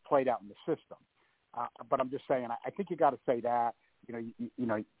mean it was played out in the system. But I'm just saying, I think you got to say that.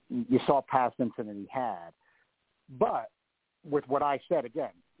 You saw past incident he had. But with what I said,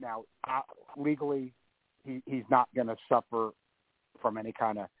 again, now legally he's not going to suffer from any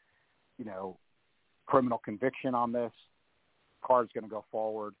kind of, criminal conviction on this. Card's going to go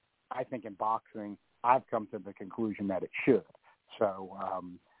forward. I think in boxing, I've come to the conclusion that it should. So,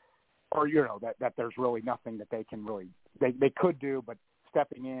 that there's really nothing that they can really, they could do, but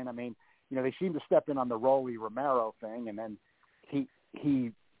stepping in, they seem to step in on the Rolly Romero thing, and then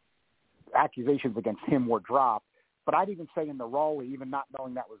he accusations against him were dropped. But I'd even say in the Rolly, even not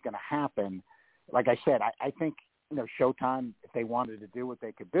knowing that was going to happen, like I said, I think, Showtime, if they wanted to do it,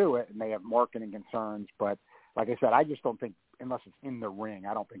 they could do it, and they have marketing concerns. But like I said, I just don't think, unless it's in the ring,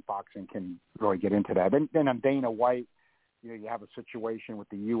 I don't think boxing can really get into that. Then on Dana White, you have a situation with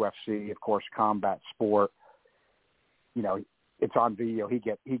the UFC, of course, combat sport. It's on video. He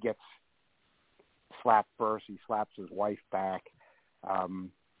gets slapped first. He slaps his wife back.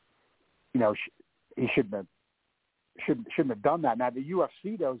 He shouldn't have done that. Now the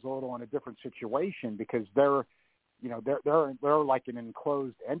UFC though is a little in a different situation, because they're like an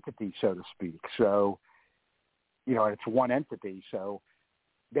enclosed entity, so to speak. So, it's one entity, so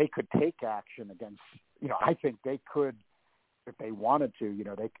they could take action against, I think they could, if they wanted to,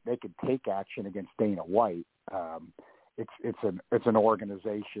 they could take action against Dana White. It's an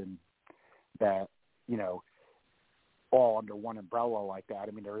organization that, all under one umbrella like that.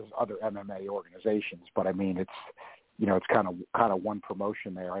 I mean, there is other MMA organizations, but I mean, it's kind of one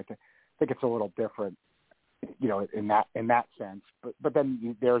promotion there. I think it's a little different, in that sense. But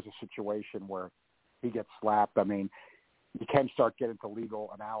then there's a situation where he gets slapped. I mean, you can start getting to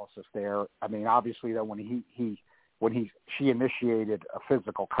legal analysis there. I mean, obviously though, when she initiated a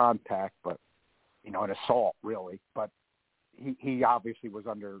physical contact, but an assault really, but he obviously was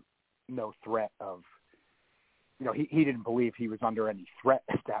under no threat of, he didn't believe he was under any threat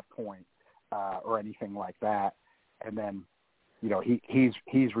at that point, or anything like that. And then,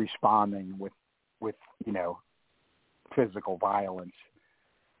 he's responding with physical violence,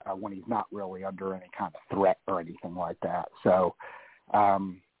 when he's not really under any kind of threat or anything like that. So,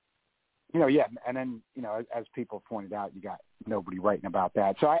 yeah. And then, as people pointed out, you got nobody writing about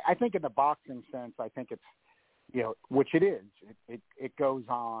that. So I think in the boxing sense, I think it's, which it is, it goes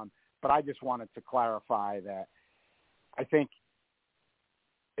on, but I just wanted to clarify that I think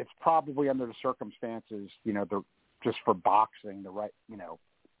it's probably under the circumstances, just for boxing, the right,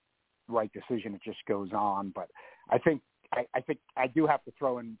 right decision. It just goes on. But I think I do have to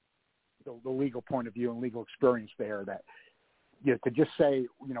throw in the legal point of view and legal experience there that, to just say,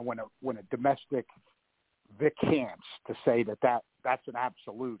 when a domestic Vic Camps, to say that's an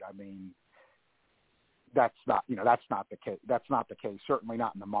absolute, I mean, that's not the case. That's not the case. Certainly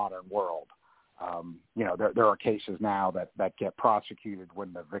not in the modern world. There are cases now that get prosecuted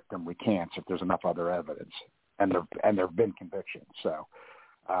when the victim recants if there's enough other evidence, and there have been convictions. So,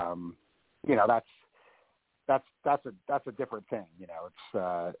 that's a different thing.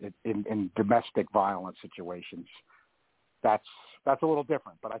 It's in domestic violence situations, that's a little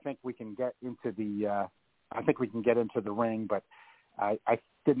different. But I think we can get into the ring. But I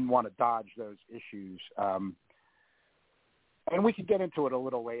didn't want to dodge those issues. And we can get into it a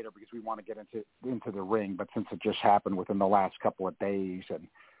little later because we want to get into the ring. But since it just happened within the last couple of days, and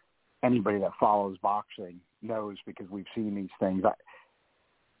anybody that follows boxing knows, because we've seen these things,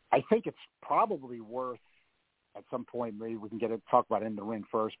 I think it's probably worth, at some point, maybe we can talk about it in the ring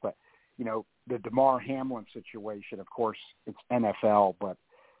first, but, the DeMar Hamlin situation, of course, it's NFL, but,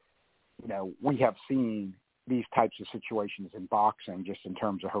 we have seen these types of situations in boxing, just in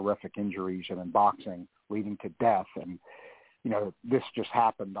terms of horrific injuries, and in boxing leading to death. And, this just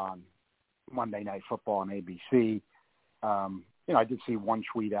happened on Monday Night Football on ABC. I did see one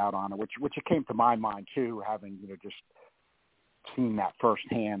tweet out on it, which it came to my mind too, having, just seen that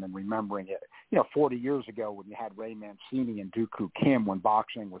firsthand and remembering it. 40 years ago when you had Ray Mancini and Dooku Kim, when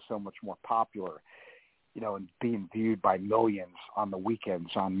boxing was so much more popular, and being viewed by millions on the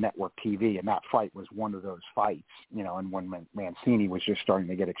weekends on network TV. And that fight was one of those fights, and when Mancini was just starting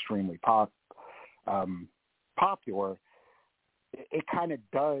to get extremely popular, it kind of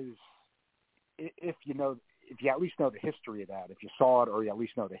does, if you at least know the history of that, if you saw it or you at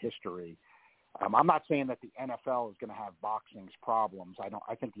least know the history. I'm not saying that the NFL is going to have boxing's problems.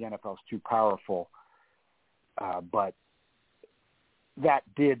 I think the NFL is too powerful. But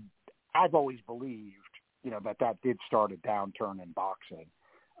I've always believed, that did start a downturn in boxing.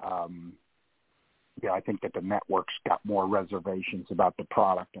 I think that the networks got more reservations about the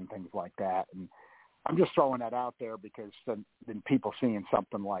product and things like that. And I'm just throwing that out there because then people seeing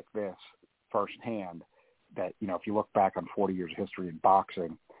something like this firsthand, that, if you look back on 40 years of history in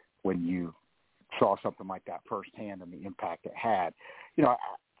boxing, when you saw something like that firsthand and the impact it had,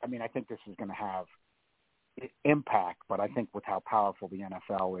 I think this is going to have impact, but I think with how powerful the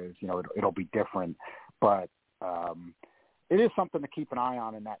NFL is, it'll be different. But it is something to keep an eye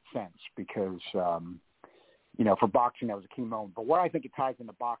on in that sense, because, for boxing, that was a key moment. But what I think it ties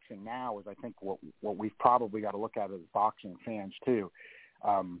into boxing now is, I think what we've probably got to look at as boxing fans too.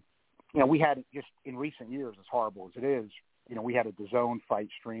 We had, just in recent years, as horrible as it is, we had a DAZN fight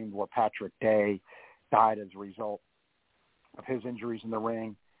streamed where Patrick Day died as a result of his injuries in the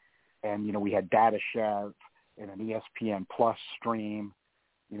ring. And, we had Dadashev in an ESPN Plus stream,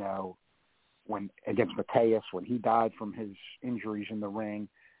 when against Mateus, when he died from his injuries in the ring.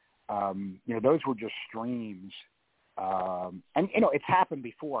 Those were just streams. And, it's happened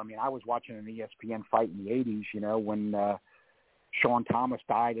before. I mean, I was watching an ESPN fight in the 80s, when Sean Thomas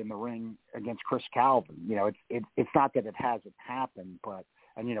died in the ring against Chris Calvin. It's not that it hasn't happened, but,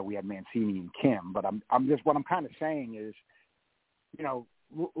 and, we had Mancini and Kim, but what I'm kind of saying is,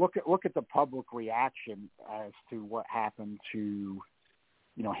 look at the public reaction as to what happened to,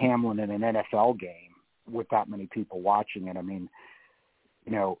 Hamlin in an NFL game. with that many people watching it. I mean,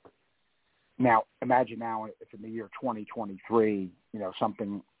 you know, now imagine now if in the year 2023, you know,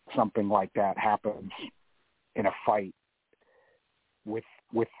 something like that happens in a fight with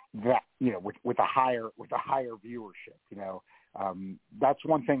that, you know, with a higher viewership, you know. That's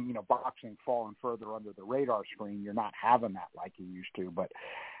one thing, you know, boxing falling further under the radar screen. You're not having that like you used to, but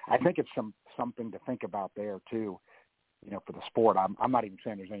I think it's something to think about there too, you know, for the sport. I'm not even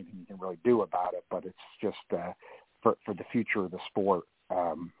saying there's anything you can really do about it, but it's just for the future of the sport.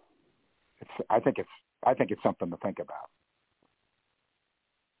 I think it's something to think about.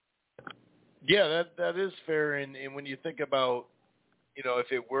 Yeah, that is fair. And when you think about, you know,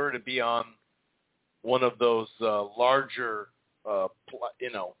 if it were to be on one of those larger,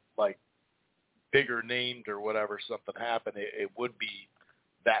 you know, like bigger named or whatever, something happened, it would be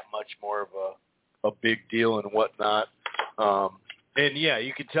that much more of a big deal and whatnot. And yeah,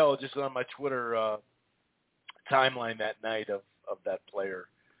 you could tell just on my Twitter timeline that night of that player.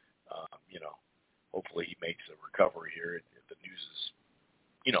 You know, hopefully he makes a recovery here. The news is,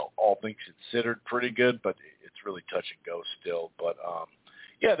 you know, all things considered, pretty good, but it's really touch and go still. But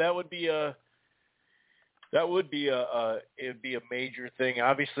yeah, it would be a major thing.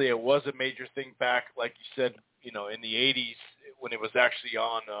 Obviously, it was a major thing back, like you said, you know, in the '80s when it was actually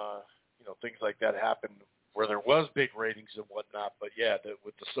on. You know, things like that happened where there was big ratings and whatnot. But yeah,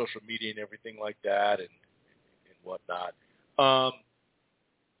 with the social media and everything like that and whatnot.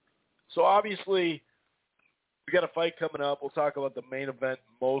 So obviously, we got a fight coming up. We'll talk about the main event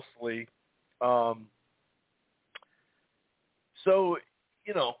mostly. So,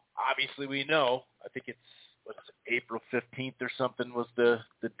 you know, obviously we know, I think it's, April 15th or something was the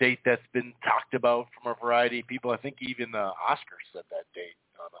date that's been talked about from a variety of people. I think even Oscar said that date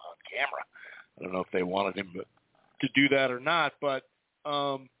on camera. I don't know if they wanted him to do that or not, but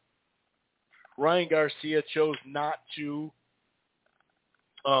Ryan Garcia chose not to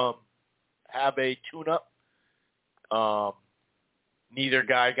have a tune-up. Neither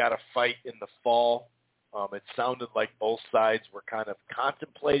guy got a fight in the fall. It sounded like both sides were kind of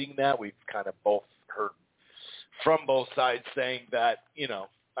contemplating that. We've kind of both heard from both sides saying that, you know,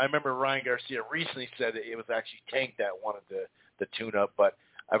 I remember Ryan Garcia recently said that it was actually Tank that wanted the tune-up, but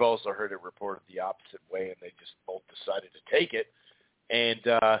I've also heard it reported the opposite way, and they just both decided to take it. And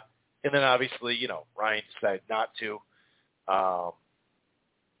then obviously, you know, Ryan decided not to.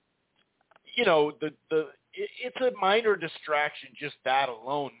 You know, it's a minor distraction, just that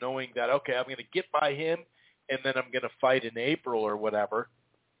alone, knowing that, okay, I'm going to get by him, and then I'm going to fight in April or whatever.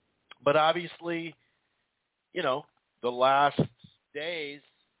 But obviously, you know, the last days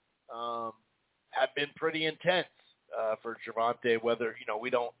have been pretty intense for Gervonta, whether, you know, we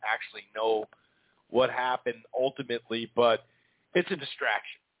don't actually know what happened ultimately, but it's a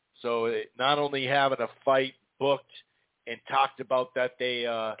distraction. So not only having a fight booked and talked about that they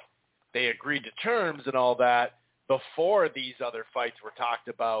agreed to terms and all that before these other fights were talked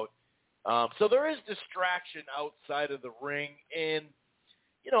about. So there is distraction outside of the ring. And,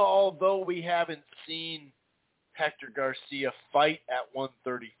 you know, although we haven't seen Hector Garcia fight at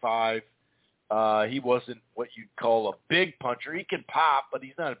 135, he wasn't what you'd call a big puncher. He can pop, but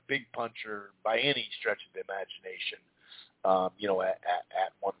he's not a big puncher by any stretch of the imagination, you know, at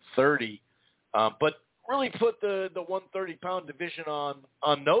 130. But really put the 130-pound division on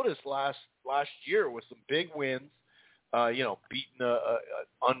notice last year with some big wins, you know, beating an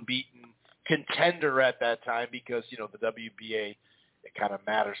unbeaten contender at that time because, you know, the WBA, it kind of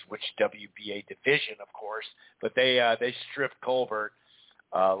matters which WBA division, of course, but they stripped Colbert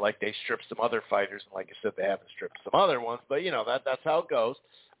like they stripped some other fighters, and like I said, they haven't stripped some other ones, but, you know, that's how it goes.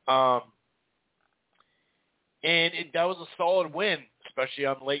 And that was a solid win, especially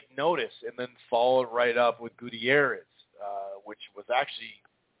on late notice, and then followed right up with Gutierrez, which was actually,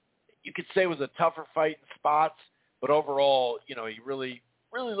 you could say was a tougher fight in spots, but overall, you know, he really,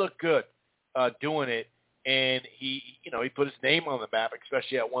 really looked good doing it, and he put his name on the map,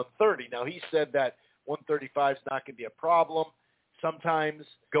 especially at 130. Now, he said that 135 is not going to be a problem. Sometimes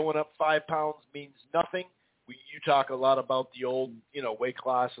going up 5 pounds means nothing. You talk a lot about the old, you know, weight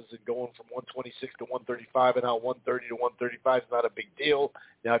classes and going from 126 to 135 and how 130 to 135 is not a big deal.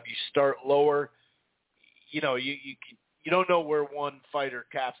 Now, if you start lower, you know, you don't know where one fighter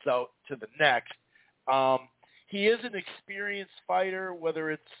caps out to the next. He is an experienced fighter,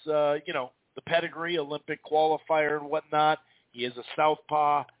 whether it's, you know, the pedigree, Olympic qualifier and whatnot. He is a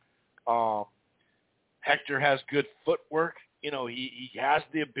southpaw. Hector has good footwork. You know, he has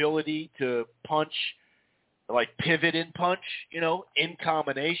the ability to punch, like pivot and punch, you know, in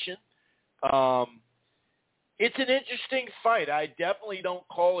combination. It's an interesting fight. I definitely don't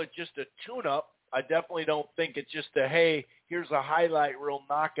call it just a tune-up. I definitely don't think it's just hey, here's a highlight reel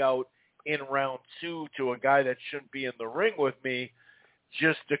knockout in round 2 to a guy that shouldn't be in the ring with me,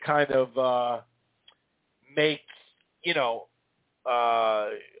 just to kind of make,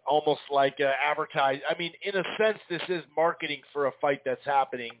 almost like advertise. I mean, in a sense, this is marketing for a fight that's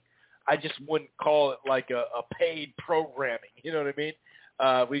happening. I just wouldn't call it like a paid programming. You know what I mean?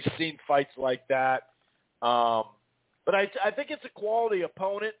 We've seen fights like that. But I think it's a quality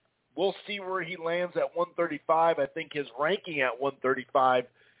opponent. We'll see where he lands at 135. I think his ranking at 135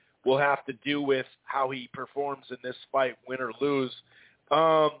 will have to do with how he performs in this fight, win or lose.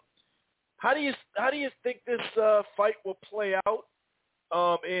 How do you think this fight will play out?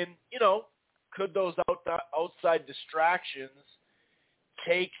 And could those outside distractions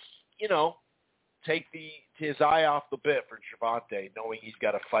take his eye off the bit for Gervonta, knowing he's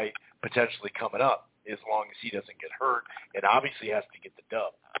got a fight potentially coming up, as long as he doesn't get hurt, and obviously has to get the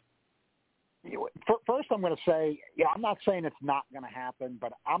dub. First, I'm going to say, I'm not saying it's not going to happen,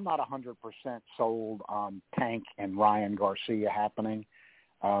 but I'm not 100% sold on Tank and Ryan Garcia happening.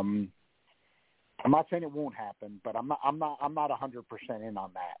 I'm not saying it won't happen, but I'm not 100% in on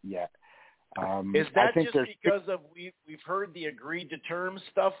that yet. Is that just because of we've heard the agreed to terms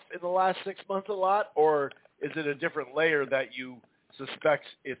stuff in the last 6 months a lot, or is it a different layer that you suspect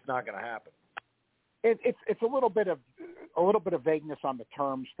it's not going to happen? It's a little bit of vagueness on the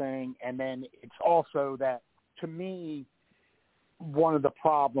terms thing, and then it's also that, to me, one of the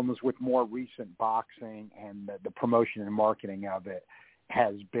problems with more recent boxing and the promotion and marketing of it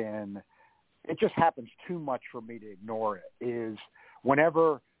has been, it just happens too much for me to ignore it, is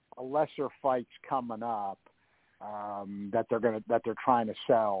whenever a lesser fight's coming up that they're trying to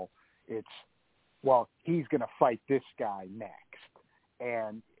sell, it's, well, he's going to fight this guy next,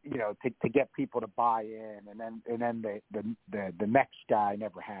 and to get people to buy in, and then the next guy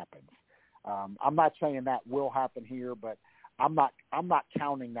never happens. I'm not saying that will happen here, but I'm not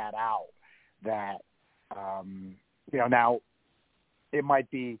counting that out. That now it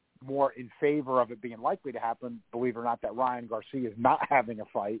might be more in favor of it being likely to happen, believe it or not, that Ryan Garcia is not having a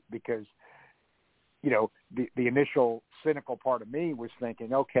fight, because the initial cynical part of me was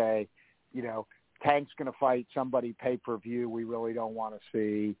thinking, okay, Tank's going to fight somebody pay-per-view we really don't want to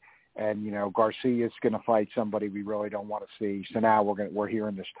see, and Garcia's going to fight somebody we really don't want to see. So now we're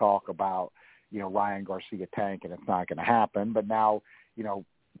hearing this talk about Ryan Garcia Tank, and it's not going to happen. But now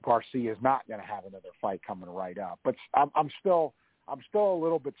Garcia's not going to have another fight coming right up. But I'm still a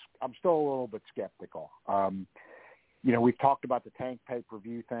little bit skeptical. We've talked about the Tank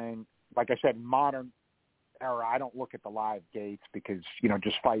pay-per-view thing. Like I said, in modern era, I don't look at the live gates because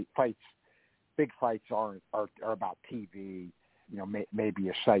just fights. Big fights are about TV, maybe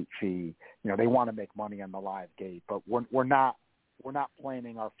a site fee. They want to make money on the live gate, but we're not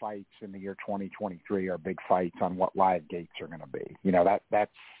planning our fights in the year 2023, our big fights, on what live gates are going to be.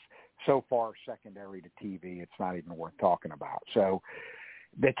 That's so far secondary to TV. It's not even worth talking about. So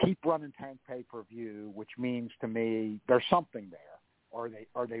they keep running Tank pay-per-view, which means to me there's something there, or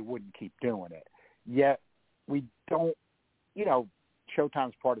they wouldn't keep doing it. Yet we don't.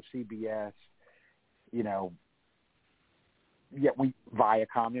 Showtime's part of CBS. Yet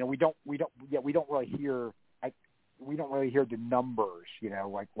Viacom, we don't really hear the numbers,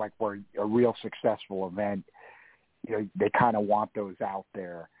 like we're a real successful event. They kind of want those out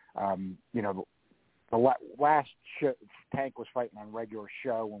there. The last show, Tank was fighting on regular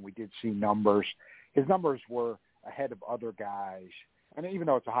show, when we did see numbers, his numbers were ahead of other guys, and even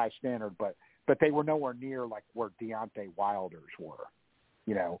though it's a high standard, but they were nowhere near like where Deontay Wilder's were,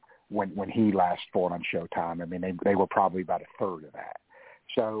 when he last fought on Showtime. I mean, they were probably about a third of that.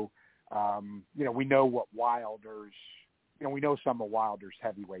 So, we know what Wilder's, we know some of Wilder's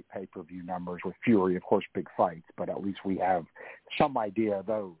heavyweight pay-per-view numbers with Fury, of course, big fights, but at least we have some idea of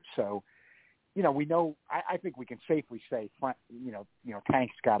those. So, we know, I think we can safely say,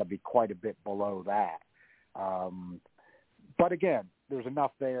 Tank's got to be quite a bit below that. But again, there's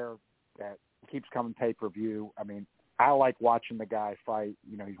enough there that keeps coming pay-per-view. I mean, I like watching the guy fight.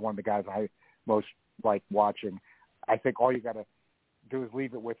 He's one of the guys I most like watching. I think all you got to do is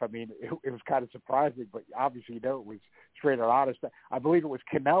leave it with, I mean, it was kind of surprising, but obviously, it was straight or honest. I believe it was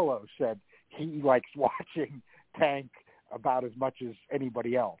Canelo said he likes watching Tank about as much as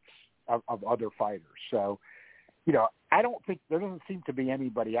anybody else of other fighters. So, I don't think, there doesn't seem to be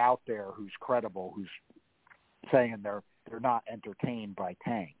anybody out there who's credible, who's saying they're not entertained by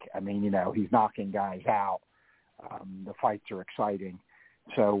Tank. I mean, he's knocking guys out. The fights are exciting,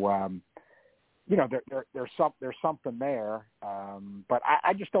 so there's something there, but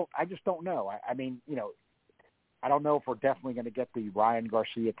I just don't know. I mean, I don't know if we're definitely going to get the Ryan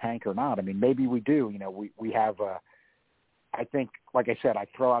Garcia tank or not. I mean, maybe we do. You know, we have I think, like I said, I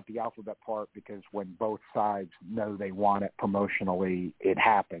throw out the alphabet part because when both sides know they want it promotionally, it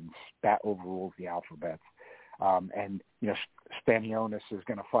happens. That overrules the alphabets. And, you know, Stanionis is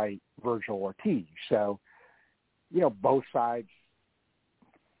going to fight Virgil Ortiz. So, you know, both sides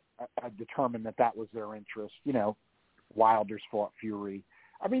determined that was their interest. You know, Wilder's fought Fury.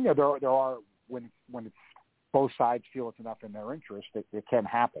 I mean, you know, there are, when it's both sides feel it's enough in their interest, it can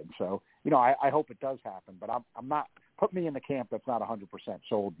happen. So, you know, I hope it does happen, but I'm not, put me in the camp that's not 100%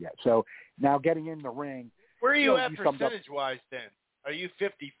 sold yet. So now getting in the ring. Where are you at percentage-wise then? Are you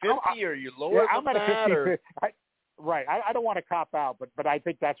 50-50 or are you lower I'm than at that? a 50-50. Right. I don't want to cop out, but I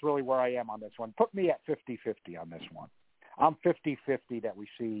think that's really where I am on this one. Put me at 50-50 on this one. I'm 50-50 that we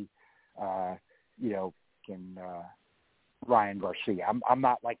see, you know, Ryan Garcia. I'm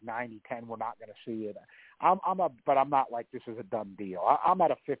not like 90-10. We're not going to see it. But I'm not like this is a done deal. I'm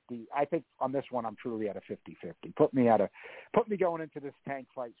at a 50. I think on this one I'm truly at a 50-50. Put me going into this tank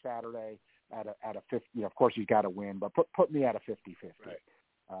fight Saturday at a 50. You know, of course he's got to win, but put me at a 50-50. Right.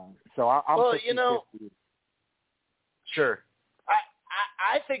 So I'm well, 50-50. You know, sure.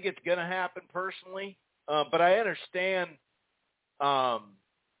 I think it's going to happen personally, but I understand.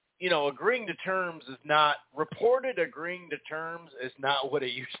 You know, agreeing to terms is not reported. Agreeing to terms is not what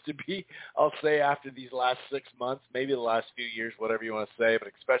it used to be. I'll say after these last 6 months, maybe the last few years, whatever you want to say, but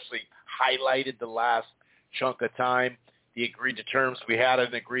especially highlighted the last chunk of time. The agreed to terms. We had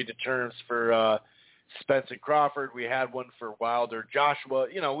an agreed to terms for Spence and Crawford. We had one for Wilder, Joshua.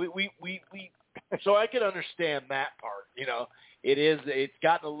 You know, we so I can understand that part. You know, it's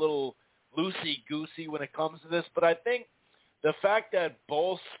gotten a little loosey-goosey when it comes to this, but I think the fact that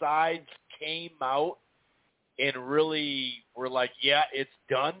both sides came out and really were like, yeah, it's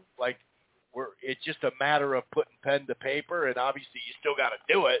done. Like, it's just a matter of putting pen to paper, and obviously you still got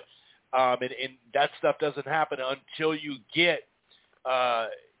to do it. And that stuff doesn't happen until you get,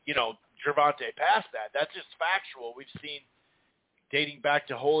 you know, Gervonta past that. That's just factual. We've seen dating back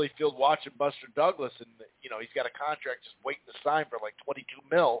to Holyfield watching Buster Douglas, and, you know, he's got a contract just waiting to sign for like $22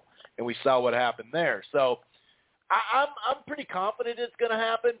 million, and we saw what happened there. So I'm pretty confident it's going to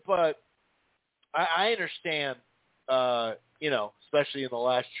happen, but I understand, you know, especially in the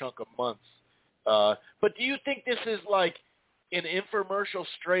last chunk of months. But do you think this is like an infomercial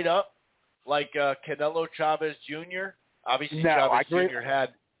straight up, like Canelo Chavez Jr.? Obviously, no, Chavez Jr.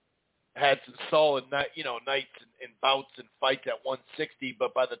 had some solid, nights and bouts and fights at 160,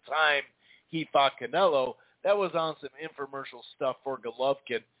 but by the time he fought Canelo, that was on some infomercial stuff for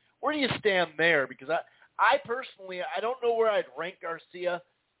Golovkin. Where do you stand there? Because I personally, I don't know where I'd rank Garcia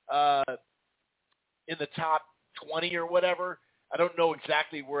in the top 20 or whatever. I don't know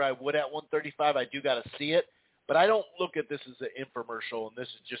exactly where I would at 135. I do got to see it. But I don't look at this as an infomercial, and this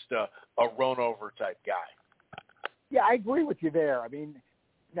is just a run-over type guy. Yeah, I agree with you there. I mean,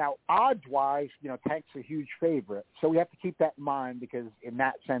 now, odds-wise, you know, Tank's a huge favorite. So we have to keep that in mind because in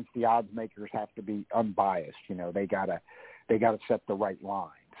that sense, the odds makers have to be unbiased. You know, they gotta set the right line.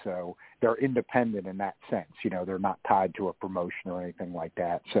 So they're independent in that sense. You know, they're not tied to a promotion or anything like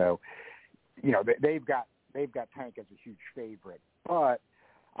that. So, you know, they've got Tank as a huge favorite. But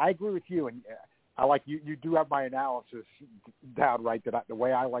I agree with you, and I like you. You do have my analysis down right. The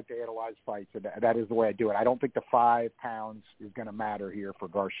way I like to analyze fights, and that is the way I do it. I don't think the 5 pounds is going to matter here for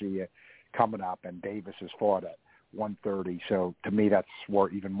Garcia coming up, and Davis has fought at 130. So to me, that's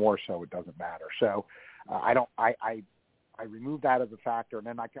even more so. It doesn't matter. So I remove that as a factor, and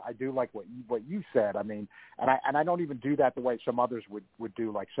then I do like what you said. I mean, and I don't even do that the way some others would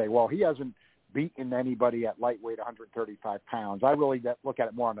do, like say, well, he hasn't beaten anybody at lightweight 135 pounds. I really look at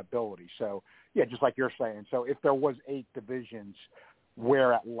it more on ability. So, yeah, just like you're saying. So if there was 8 divisions,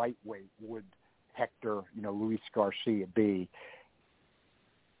 where at lightweight would Hector, you know, Luis Garcia be?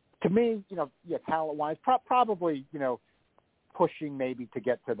 To me, you know, yeah, talent-wise, probably, you know, pushing maybe to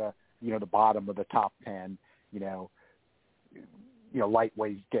get to the, you know, the bottom of the top 10, you know,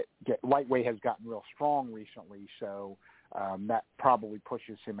 lightweight has gotten real strong recently, so that probably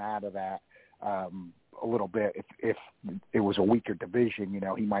pushes him out of that a little bit. If it was a weaker division, you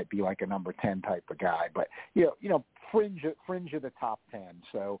know, he might be like a number 10 type of guy. But you know, fringe of the top 10.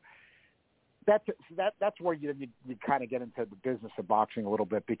 So that's where you kind of get into the business of boxing a little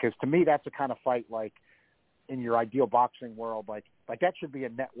bit, because to me that's the kind of fight like in your ideal boxing world, like that should be a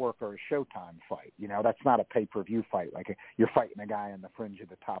network or a Showtime fight. You know, that's not a pay-per-view fight. Like you're fighting a guy on the fringe of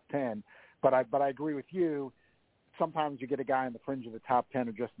the top 10. But I agree with you. sometimes you get a guy in the fringe of the top 10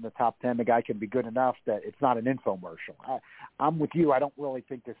 or just in the top 10, the guy can be good enough that it's not an infomercial. I'm with you. I don't really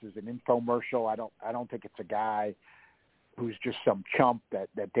think this is an infomercial. I don't think it's a guy who's just some chump that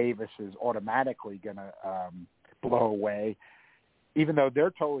Davis is automatically going to blow away, even though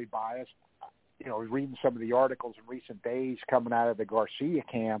they're totally biased. You know, reading some of the articles in recent days coming out of the Garcia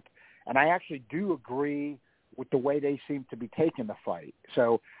camp, and I actually do agree with the way they seem to be taking the fight.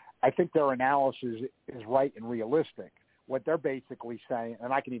 So I think their analysis is right and realistic. What they're basically saying,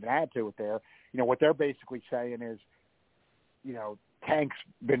 and I can even add to it there, you know, what they're basically saying is, you know, Tank's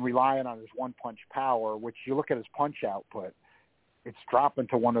been relying on his one-punch power, which you look at his punch output, it's dropping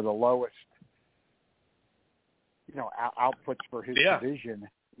to one of the lowest, you know, outputs for his division.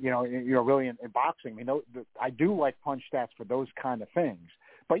 You know, really in boxing. You know, I do like punch stats for those kind of things.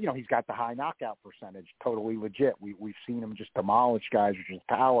 But, you know, he's got the high knockout percentage, totally legit. We've seen him just demolish guys with his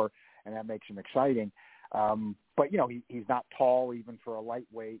power, and that makes him exciting. But, you know, he's not tall even for a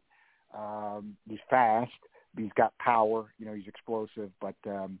lightweight. He's fast. He's got power. You know, he's explosive. But,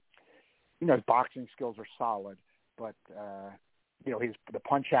 you know, his boxing skills are solid. But, you know, the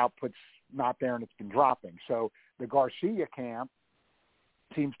punch output's not there, and it's been dropping. So the Garcia camp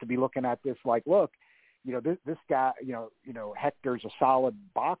seems to be looking at this like, look, you know, this guy, you know, Hector's a solid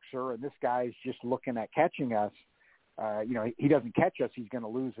boxer, and this guy's just looking at catching us. You know, he doesn't catch us, he's going to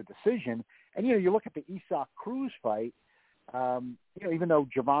lose a decision. And, you know, you look at the Isaac Cruz fight, you know, even though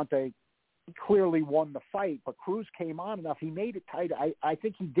Gervonta clearly won the fight, but Cruz came on enough. He made it tight. I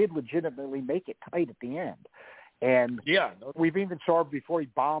think he did legitimately make it tight at the end. And we've even saw before he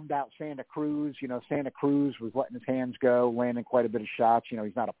bombed out Santa Cruz. You know, Santa Cruz was letting his hands go, landing quite a bit of shots. You know,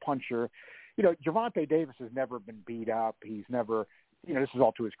 he's not a puncher. You know, Gervonta Davis has never been beat up. He's never, you know, this is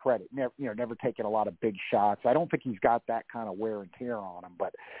all to his credit, never taken a lot of big shots. I don't think he's got that kind of wear and tear on him.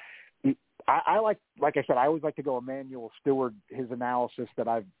 But I like I said, I always like to go Emmanuel Stewart, his analysis that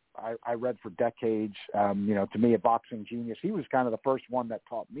I read for decades. You know, to me, a boxing genius. He was kind of the first one that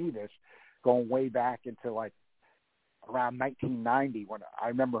taught me this, going way back into like around 1990 when I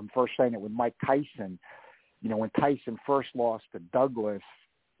remember him first saying it with Mike Tyson. You know, when Tyson first lost to Douglas,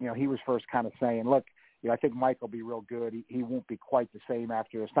 you know, he was first kind of saying, look, you know, I think Mike will be real good. He won't be quite the same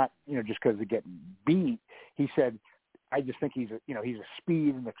after this. Not, you know, just because of getting beat. He said, I just think he's a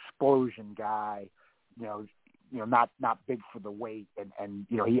speed and explosion guy. You know, not big for the weight, and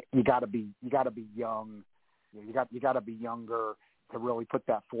you know, you got to be young. You know, you got to be younger to really put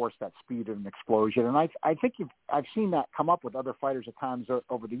that force, that speed and explosion. And I think I've seen that come up with other fighters at times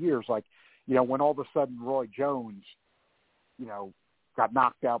over the years. Like, you know, when all of a sudden Roy Jones, you know, got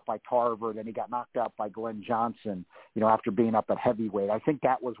knocked out by Tarver, then he got knocked out by Glenn Johnson, you know, after being up at heavyweight. I think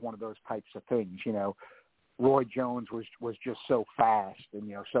that was one of those types of things. You know, Roy Jones was just so fast and,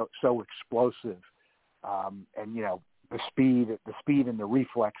 you know, so explosive. And, you know, the speed and the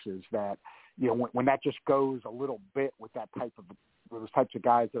reflexes that, you know, when that just goes a little bit with that those types of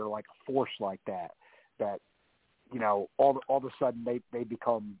guys that are like a force like that, you know, all of a sudden they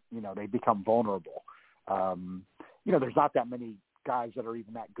become vulnerable. You know, there's not that many guys that are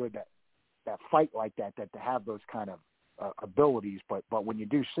even that good that fight like that to have those kind of abilities. But when you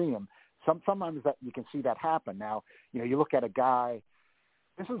do see them, sometimes that you can see that happen. Now, you know, you look at a guy.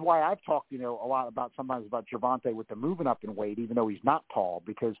 This is why I've talked, you know, a lot sometimes about Gervonta with the moving up in weight, even though he's not tall,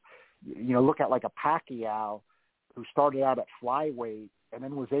 because, you know, look at like a Pacquiao who started out at flyweight and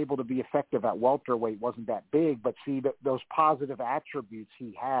then was able to be effective at welterweight, wasn't that big, but see those positive attributes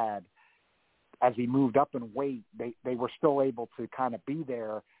he had as he moved up in weight, they were still able to kind of be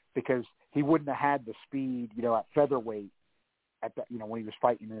there because he wouldn't have had the speed, you know, at featherweight at that, you know, when he was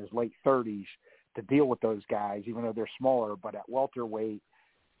fighting in his late 30s to deal with those guys, even though they're smaller. But at welterweight,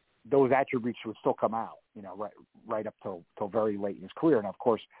 those attributes would still come out, you know, right up till very late in his career. And of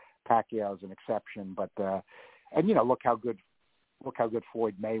course, Pacquiao is an exception, but and you know, look how good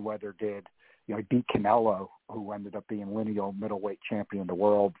Floyd Mayweather did. You know, he beat Canelo, who ended up being lineal middleweight champion of the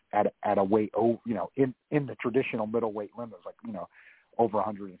world at a weight, you know, in the traditional middleweight limit, like, you know, over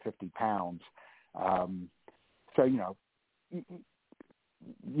 150 pounds. So, you know,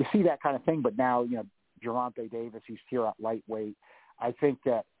 you see that kind of thing, but now, you know, Gervonta Davis, he's here at lightweight. I think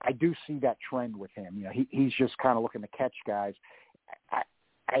that I do see that trend with him. You know, he's just kind of looking to catch guys.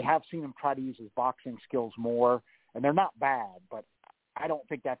 I have seen him try to use his boxing skills more, and they're not bad, but I don't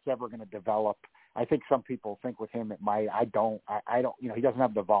think that's ever going to develop. I think some people think with him it might. I don't. You know, he doesn't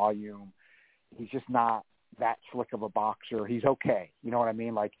have the volume. He's just not that slick of a boxer. He's okay. You know what I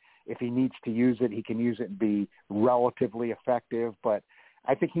mean? Like, if he needs to use it, he can use it and be relatively effective. But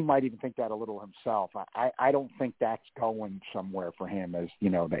I think he might even think that a little himself. I don't think that's going somewhere for him, as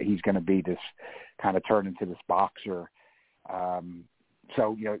that he's going to be this kind of turn into this boxer.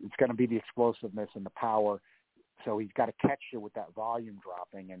 So it's going to be the explosiveness and the power. So he's got to catch you with that volume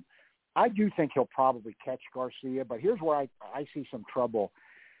dropping. And I do think he'll probably catch Garcia, but here's where I see some trouble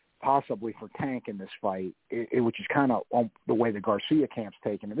possibly for Tank in this fight, which is kind of the way the Garcia camp's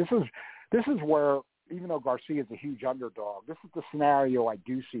taken it. This is where, even though Garcia is a huge underdog, this is the scenario I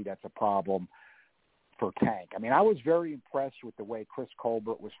do see that's a problem for Tank. I mean, I was very impressed with the way Chris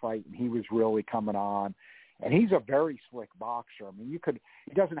Colbert was fighting. He was really coming on, and he's a very slick boxer. I mean,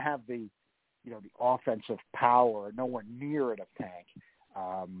 he doesn't have the offensive power, nowhere near it of Tank.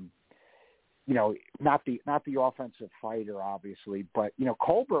 Not the offensive fighter, obviously, but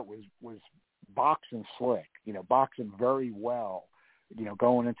Colbert was boxing slick, boxing very well,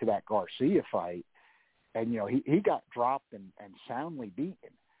 going into that Garcia fight, and he got dropped and soundly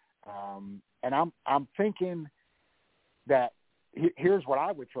beaten. And I'm thinking that here's what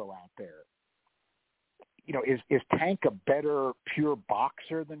I would throw out there. Is Tank a better pure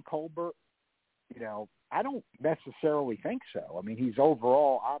boxer than Colbert? I don't necessarily think so. I mean, he's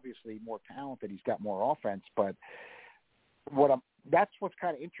overall obviously more talented. He's got more offense, but that's what's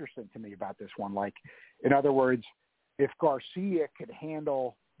kind of interesting to me about this one. Like, in other words, if Garcia could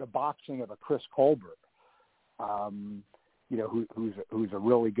handle the boxing of a Chris Colbert, who's a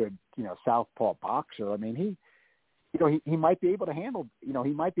really good, southpaw boxer. I mean, he might be able to handle,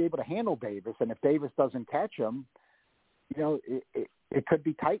 Davis, and if Davis doesn't catch him, it could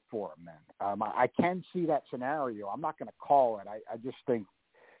be tight for him then. I can see that scenario. I'm not going to call it. I just think,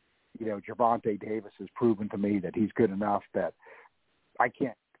 Gervonta Davis has proven to me that he's good enough that I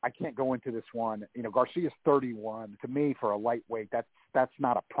can't go into this one. Garcia's 31. To me, for a lightweight, that's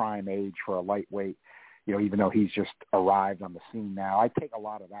not a prime age for a lightweight, even though he's just arrived on the scene now. I take a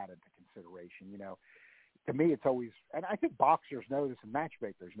lot of that into consideration. To me, it's always, and I think boxers know this and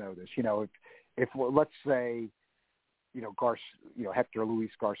matchmakers know this. If let's say, Hector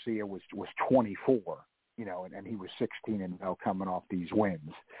Luis Garcia was 24, and he was 16-0 coming off these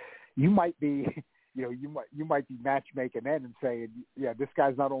wins. You might be, you might be matchmaking then and saying, yeah, this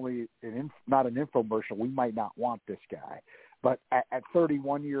guy's not only not an infomercial. We might not want this guy, but at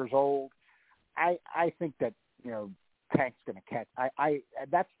 31 years old, I think that Tank's going to catch.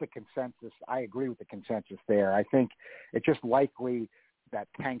 That's the consensus. I agree with the consensus there. I think it's just likely that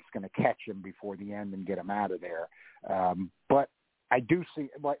Tank's going to catch him before the end and get him out of there. But I do see,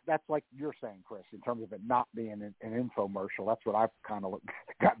 that's like you're saying, Chris, in terms of it not being an infomercial. That's what I've kind of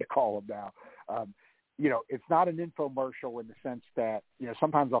gotten to call him now. It's not an infomercial in the sense that,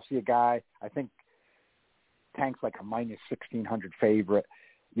 sometimes I'll see a guy, I think Tank's like a minus 1,600 favorite.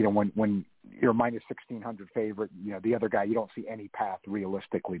 When you're minus 1,600 favorite, the other guy, you don't see any path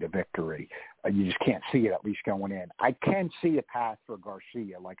realistically to victory. You just can't see it, at least going in. I can see a path for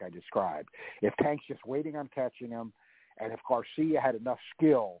Garcia, like I described. If Tank's just waiting on catching him, and if Garcia had enough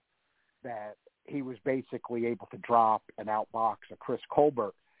skill that he was basically able to drop and outbox a Chris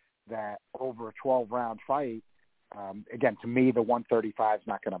Colbert, that over a 12-round fight, again, to me, the 135 is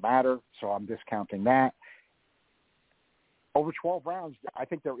not going to matter, so I'm discounting that. Over 12 rounds, I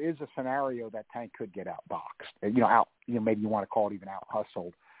think there is a scenario that Tank could get outboxed. Maybe you want to call it even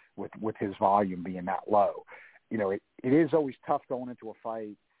out-hustled with his volume being that low. It is always tough going into a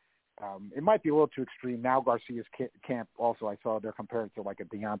fight. It might be a little too extreme. Now Garcia's camp also, I saw they're comparing it to like a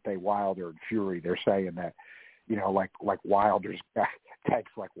Deontay Wilder and Fury. They're saying that, like Wilder's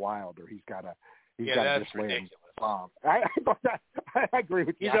Tank's like Wilder. He's got to that's just land ridiculous. I agree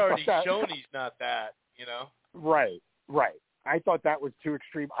with you. He's already shown he's not that, Right. I thought that was too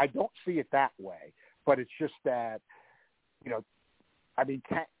extreme. I don't see it that way, but it's just that,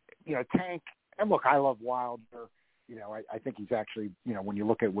 Tank, and look, I love Wilder. I think he's actually, when you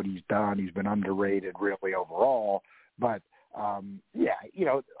look at what he's done, he's been underrated really overall. But,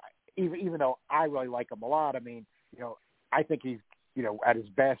 even though I really like him a lot, I think he's, at his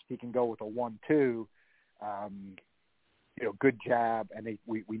best, he can go with a 1-2, good jab, and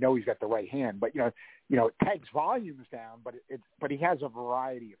we know he's got the right hand. But Tank's volume is down, but he has a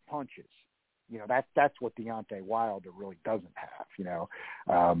variety of punches. That's what Deontay Wilder really doesn't have.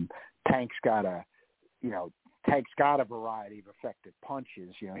 Tank's got a variety of effective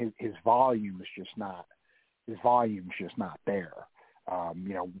punches. His volume is just not. His volume's just not there.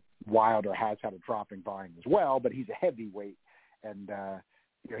 Wilder has had a dropping volume as well, but he's a heavyweight, and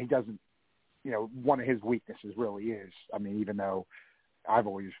he doesn't. One of his weaknesses really is, even though I've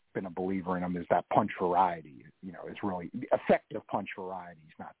always been a believer in him, is that punch variety. Is really effective punch variety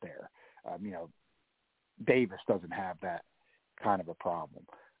is not there. Davis doesn't have that kind of a problem.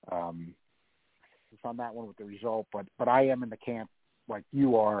 It's on that one with the result, but I am in the camp like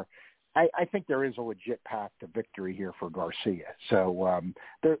you are. I think there is a legit path to victory here for Garcia. So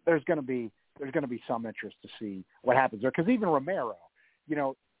there's going to be some interest to see what happens there, because even Romero,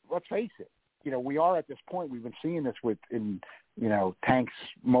 let's face it, we are at this point. We've been seeing this in Tank's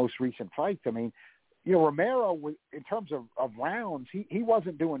most recent fights. I mean, Romero, in terms of rounds, he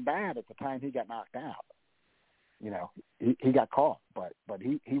wasn't doing bad at the time he got knocked out. He got caught, but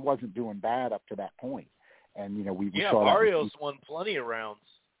he wasn't doing bad up to that point. And we saw Barrios won plenty of rounds.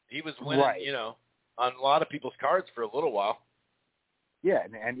 He was winning, right. On a lot of people's cards for a little while. Yeah,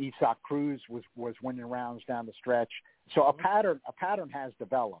 and Isaac Cruz was winning rounds down the stretch. So a pattern has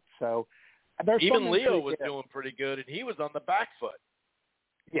developed. So there's even Leo was doing pretty good, and he was on the back foot.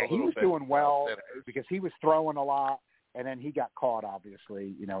 Yeah, he was doing well because he was throwing a lot, and then he got caught,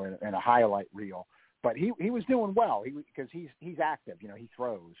 obviously, in a highlight reel. But he was doing well because he's active. He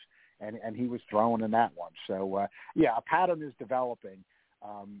throws, and he was throwing in that one. So a pattern is developing.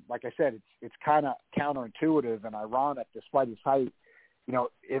 Like I said, it's kind of counterintuitive and ironic, despite his height.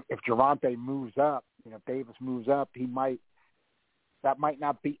 If Gervonta moves up, if Davis moves up, that might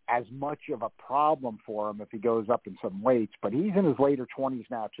not be as much of a problem for him if he goes up in some weights. But he's in his later 20s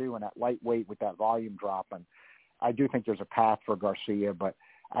now too, and that lightweight with that volume drop. And I do think there's a path for Garcia, but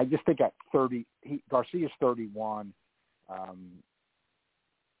I just think at 30, Garcia's 31.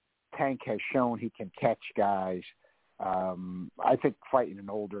 Tank has shown he can catch guys. I think fighting an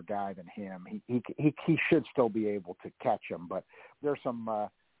older guy than him, he should still be able to catch him. But there is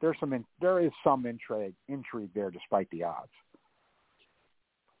some intrigue there despite the odds.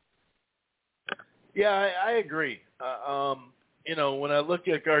 Yeah, I agree. When I look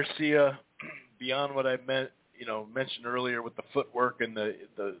at Garcia, beyond what I mentioned earlier with the footwork and the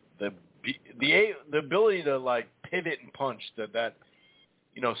ability to pivot and punch, that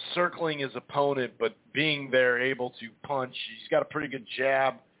circling his opponent, but being there able to punch. He's got a pretty good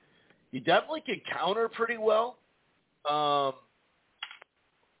jab. He definitely can counter pretty well.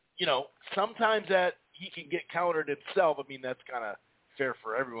 Sometimes that he can get countered himself. I mean, that's kind of fair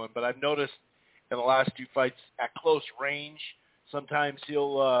for everyone, but I've noticed in the last two fights at close range, sometimes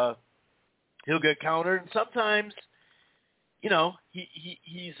he'll get countered, and sometimes,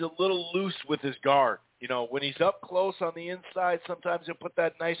 he's a little loose with his guard. When he's up close on the inside, sometimes he'll put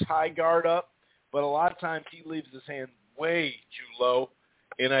that nice high guard up, but a lot of times he leaves his hand way too low.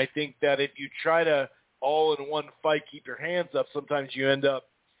 And I think that if you try to all in one fight keep your hands up, sometimes you end up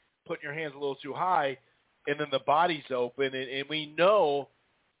putting your hands a little too high, and then the body's open. And we know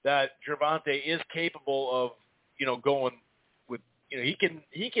that Gervonta is capable of, going with, he can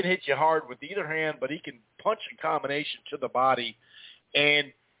hit you hard with either hand, but he can punch in combination to the body.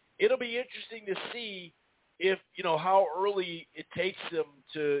 And it'll be interesting to see if, how early it takes him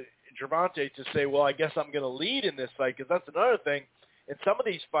to Gervonta to say, well, I guess I'm going to lead in this fight, because that's another thing. In some of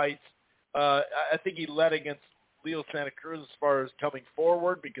these fights, I think he led against Leo Santa Cruz as far as coming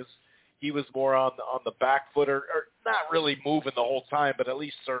forward, because he was more on the back foot, or not really moving the whole time, but at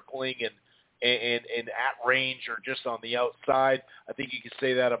least circling and at range or just on the outside. I think you could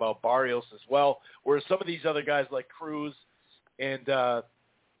say that about Barrios as well. Whereas some of these other guys like Cruz and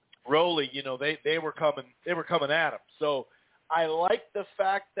Rowley, they were coming at him. So I like the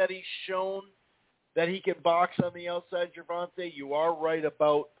fact that he's shown that he can box on the outside, Gervonta. You are right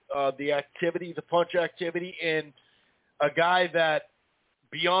about the activity, the punch activity, and a guy that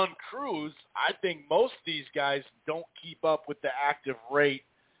beyond Cruz, I think most of these guys don't keep up with the active rate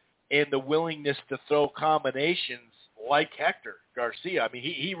and the willingness to throw combinations like Hector Garcia. I mean,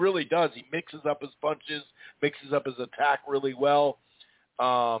 he really does. He mixes up his punches, mixes up his attack really well.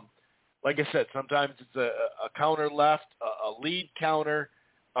 Like I said, sometimes it's a counter left, a lead counter.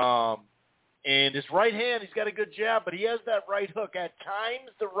 And his right hand, he's got a good jab, but he has that right hook. At times,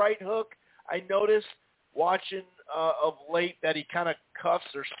 the right hook, I noticed watching of late that he kind of cuffs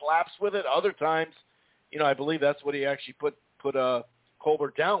or slaps with it. Other times, I believe that's what he actually put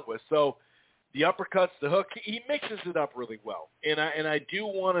Colbert down with. So the uppercuts, the hook, he mixes it up really well. And I do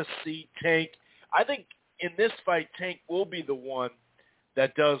want to see Tank. I think in this fight, Tank will be the one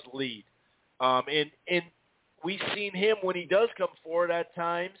that does lead. And we've seen him when he does come forward at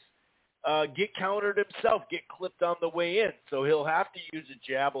times get countered himself, get clipped on the way in. So he'll have to use a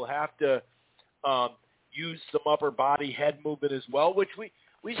jab. He'll have to use some upper body head movement as well, which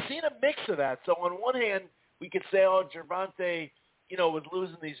we've seen a mix of that. So on one hand, we could say, Gervonta, was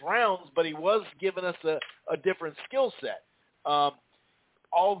losing these rounds, but he was giving us a different skill set.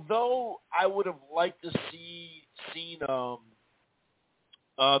 Although I would have liked to seen the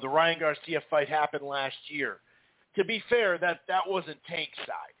Ryan Garcia fight happen last year. to be fair, that wasn't Tank's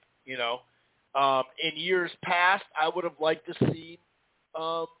side, you know. In years past, I would have liked to see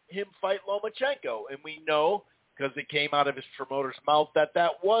him fight Lomachenko, and we know, because it came out of his promoter's mouth, that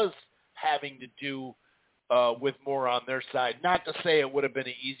was having to do with more on their side. Not to say it would have been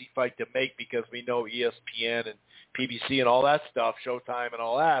an easy fight to make, because we know ESPN and PBC and all that stuff, Showtime and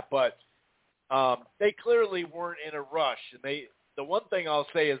all that, but they clearly weren't in a rush. And the one thing I'll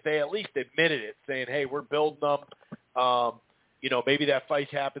say is they at least admitted it, saying, hey, we're building them. You know, maybe that fight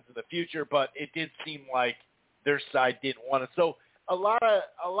happens in the future, but it did seem like their side didn't want it. So a lot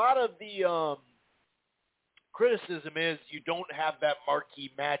of the criticism is you don't have that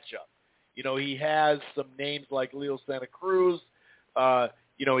marquee matchup. You know, he has some names like Leo Santa Cruz.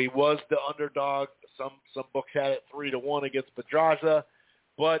 You know, he was the underdog. Some books had it 3-1 against Pedraza.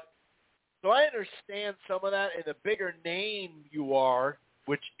 But so I understand some of that. And the bigger name you are,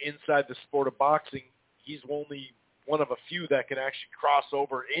 which inside the sport of boxing, he's only one of a few that can actually cross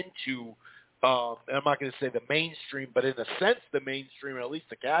over into, and I'm not going to say the mainstream, but in a sense the mainstream, or at least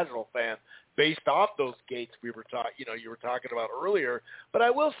the casual fan, based off those gates you were talking about earlier. But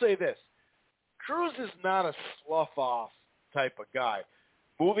I will say this. Cruz is not a slough-off type of guy.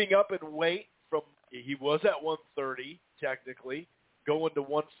 Moving up in weight from, he was at 130, technically, going to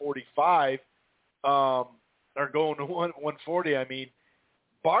 145, or going to 140, I mean.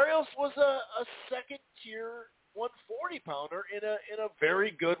 Barrios was a second-tier 140-pounder in a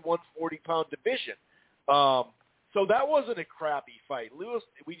very good 140-pound division. So that wasn't a crappy fight. Lewis,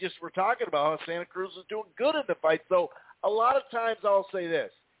 we just were talking about how Santa Cruz was doing good in the fight. So a lot of times I'll say this,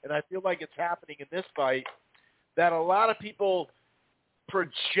 and I feel like it's happening in this fight, that a lot of people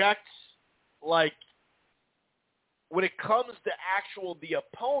project, like, when it comes to the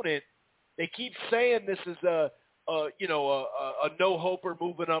opponent, they keep saying this is a no-hoper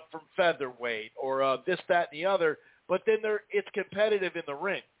moving up from featherweight, or this, that, and the other, but then it's competitive in the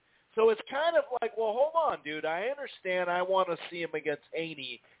ring. So it's kind of like, well, hold on, dude. I understand I want to see him against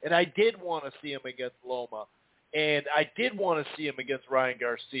Haney, and I did want to see him against Loma, and I did want to see him against Ryan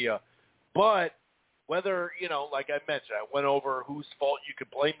Garcia. But whether, like I mentioned, I went over whose fault you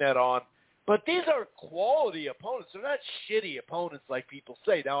could blame that on. But these are quality opponents. They're not shitty opponents like people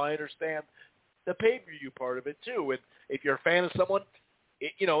say. Now, I understand the pay-per-view part of it, too. And if you're a fan of someone,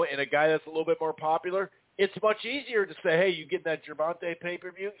 and a guy that's a little bit more popular, it's much easier to say, hey, you get that Gervonta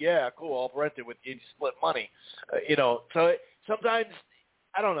pay-per-view? Yeah, cool, I'll rent it with you, split money. So sometimes,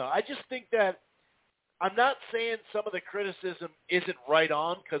 I don't know. I just think that I'm not saying some of the criticism isn't right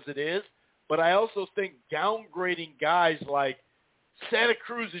on, because it is, but I also think downgrading guys like Santa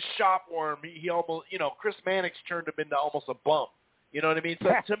Cruz's shopworm, he almost, Chris Mannix turned him into almost a bum. You know what I mean?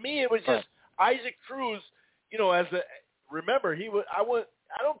 So to me, it was just Isaac Cruz, remember,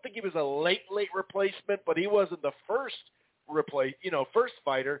 I don't think he was a late replacement, but he wasn't the first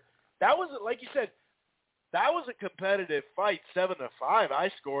fighter. That was, like you said, that was a competitive fight, 7-5. I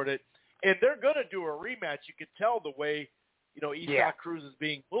scored it, and they're going to do a rematch. You could tell the way, Isaac Cruz is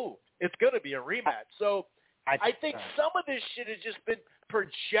being moved. It's going to be a rematch. So I think some of this shit has just been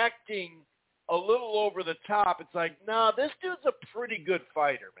projecting a little over the top. It's like, nah, this dude's a pretty good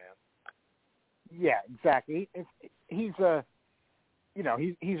fighter, man. Yeah, exactly. He's a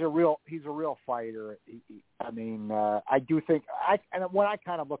real fighter. I do think and when I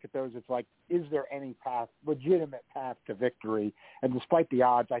kind of look at those, it's like, is there any legitimate path to victory? And despite the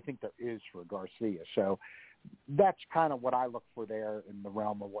odds, I think there is for Garcia. So that's kind of what I look for there in the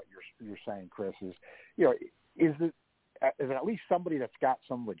realm of what you're saying, Chris. Is is it at least somebody that's got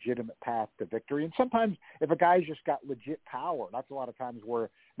some legitimate path to victory? And sometimes if a guy's just got legit power, that's a lot of times where,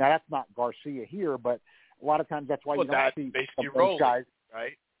 now that's not Garcia here, but a lot of times that's why you don't see some of those guys.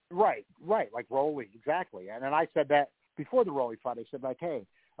 Right. Like Rolly, exactly. And then I said that before the Rolly fight. I said, like, hey,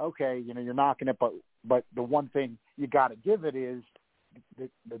 okay, you're knocking it, but the one thing you got to give it is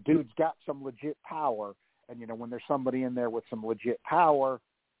the dude's got some legit power. And, when there's somebody in there with some legit power,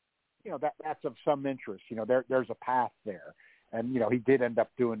 that's of some interest. There's a path there. And, he did end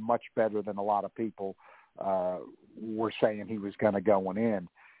up doing much better than a lot of people were saying he was going to going in.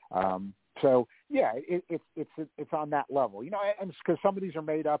 So, yeah, it's on that level. And it's because some of these are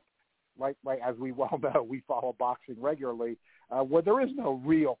made up, like as we well know, we follow boxing regularly, where there is no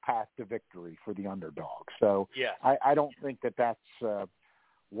real path to victory for the underdog. So yeah. I don't think that's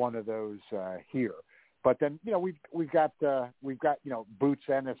one of those here. But then, we've got Boots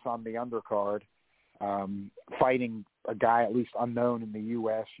Ennis on the undercard, fighting a guy at least unknown in the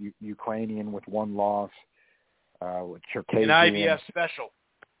U.S., Ukrainian with one loss, with Cherkessian. An IBF special.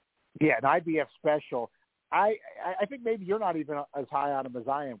 Yeah, an IBF special. I think maybe you're not even as high on him as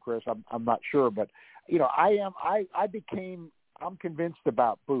I am, Chris. I'm not sure, but I am. I'm convinced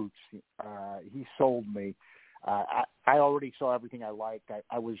about Boots. He sold me. I already saw everything I liked.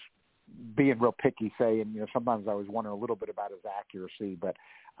 I was being real picky, saying sometimes I was wondering a little bit about his accuracy, but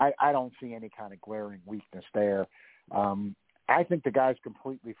I don't see any kind of glaring weakness there. I think the guy's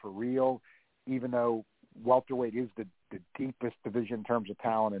completely for real, even though welterweight is the deepest division in terms of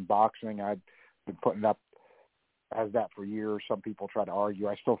talent in boxing. I've been putting it up as that for years. Some people try to argue.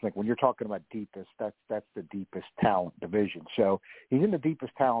 I still think when you're talking about deepest, that's the deepest talent division. So he's in the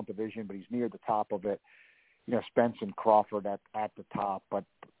deepest talent division, but he's near the top of it. Spence and Crawford at the top, but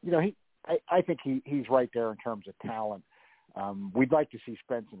I think he's right there in terms of talent. We'd like to see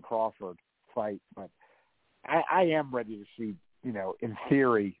Spence and Crawford fight, but I am ready to see, in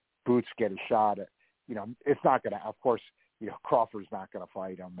theory, Boots get a shot at, it's not going to, of course, Crawford's not going to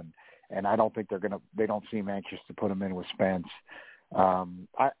fight him, and I don't think they don't seem anxious to put him in with Spence. I'm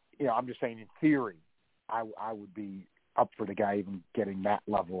just saying in theory, I would be up for the guy even getting that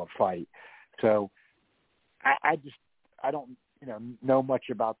level of fight. So I don't, know much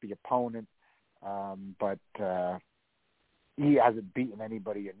about the opponent, but he hasn't beaten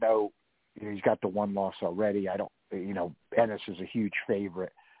anybody you know. He's got the one loss already. Ennis is a huge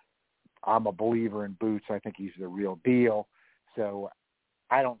favorite. I'm a believer in Boots. I think he's the real deal. So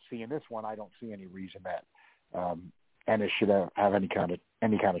I don't see in this one, I don't see any reason that Ennis should have any kind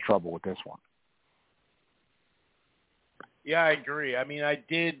of trouble with this one. Yeah, I agree. I mean, I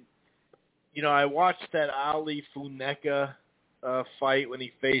did, I watched that Ali Funeka fight when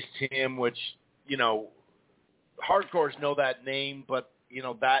he faced him, which, hardcores know that name, but,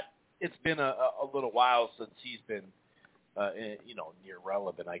 that it's been a little while since he's been, near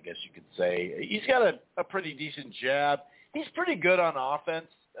relevant, I guess you could say. He's got a pretty decent jab. He's pretty good on offense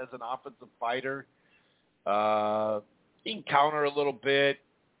as an offensive fighter. He can counter a little bit.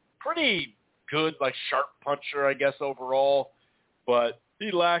 Pretty good, sharp puncher, I guess, overall. But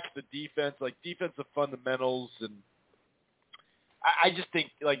he lacks the defense, defensive fundamentals, and I just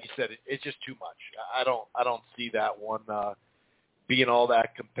think, like you said, it's just too much. I don't see that one being all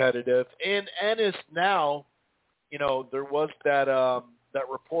that competitive. And Ennis now, there was that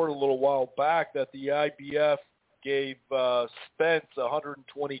report a little while back that the IBF gave Spence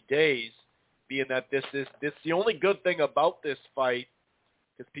 120 days, being that this the only good thing about this fight,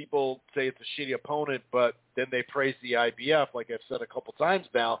 because people say it's a shitty opponent, but then they praise the IBF, like I've said a couple times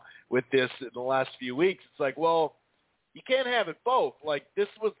now with this in the last few weeks. It's like, well, you can't have it both. This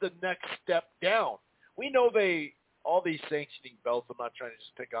was the next step down. We know all these sanctioning belts, I'm not trying to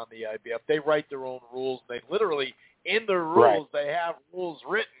just pick on the IBF, they write their own rules. They literally, in their rules, They have rules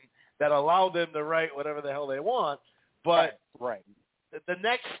written that allow them to write whatever the hell they want. But the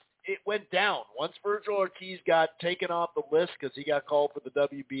next, it went down. Once Virgil Ortiz got taken off the list because he got called for the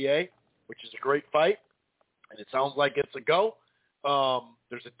WBA, which is a great fight, and it sounds like it's a go.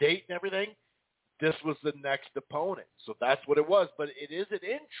 There's a date and everything. This was the next opponent. So that's what it was. But it is an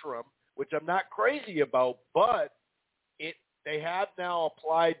interim, which I'm not crazy about, but they have now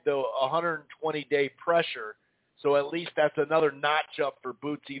applied the 120-day pressure. So at least that's another notch up for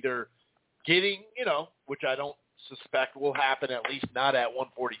Boots, either getting, which I don't suspect will happen, at least not at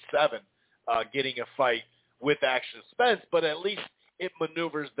 147, getting a fight with Action Spence, but at least it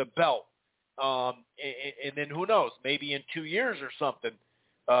maneuvers the belt. And then who knows, maybe in 2 years or something,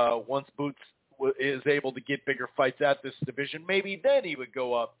 once Boots is able to get bigger fights at this division, maybe then he would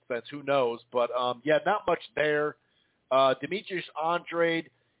go up Spence. Who knows? But, not much there. Demetrius Andrade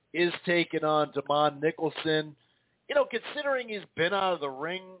is taking on Damon Nicholson. Considering he's been out of the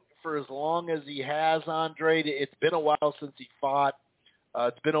ring for as long as he has, Andrade, it's been a while since he fought.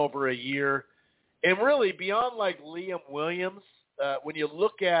 It's been over a year. And really, beyond Liam Williams, when you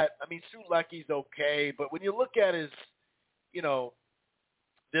look at, Sulecki's okay, but when you look at his,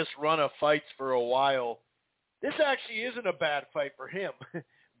 this run of fights for a while, this actually isn't a bad fight for him.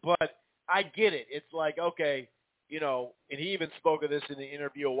 But I get it. It's okay, and he even spoke of this in the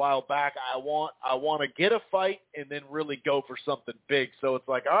interview a while back. I want to get a fight and then really go for something big. So it's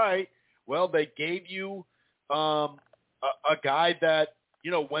all right, well, they gave you a guy that,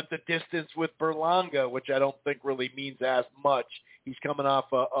 went the distance with Berlanga, which I don't think really means as much. He's coming off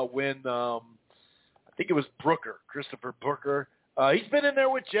a win. I think it was Christopher Brooker. He's been in there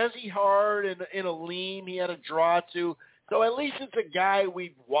with Jesse Hart and Aleem. He had a draw too. So at least it's a guy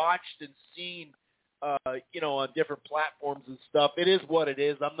we've watched and seen, on different platforms and stuff. It is what it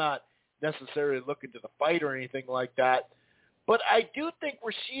is. I'm not necessarily looking to the fight or anything like that. But I do think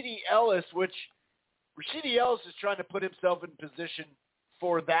Rashidi Ellis is trying to put himself in position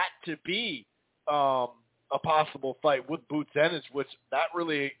for that to be a a possible fight with Boots Ennis, which that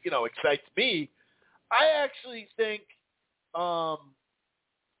really, excites me. I actually think,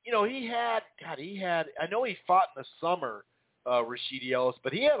 he had, I know he fought in the summer, Rashidi Ellis,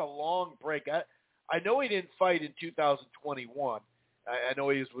 but he had a long break. I know he didn't fight in 2021. I know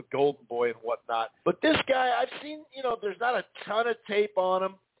he was with Golden Boy and whatnot. But this guy, I've seen, there's not a ton of tape on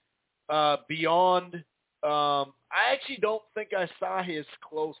him beyond. I actually don't think I saw his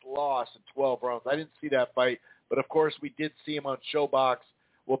close loss in 12 rounds. I didn't see that fight. But, of course, we did see him on Showbox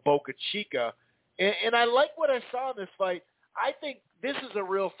with Boca Chica. And I like what I saw in this fight. I think this is a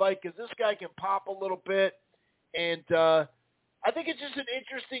real fight because this guy can pop a little bit. And I think it's just an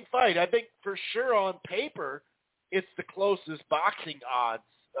interesting fight. I think for sure on paper it's the closest boxing odds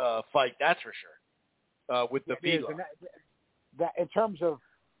fight, that's for sure, with the Vila. That, in terms of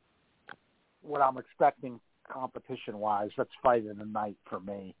what I'm expecting competition-wise, that's fight of the night for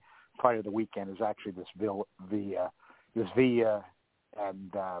me. Fight of the weekend is actually this Villa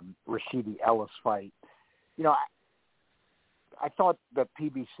and Rashidi Ellis fight. I thought that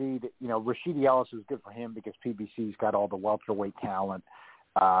PBC, Rashidi Ellis is good for him because PBC's got all the welterweight talent.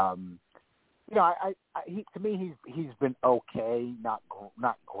 To me, he's been okay, not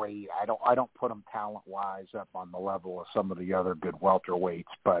great. I don't put him talent-wise up on the level of some of the other good welterweights,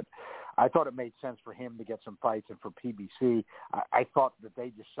 but I thought it made sense for him to get some fights, and for PBC, I thought that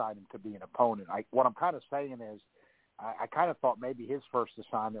they just signed him to be an opponent. What I'm kind of saying is, I kind of thought maybe his first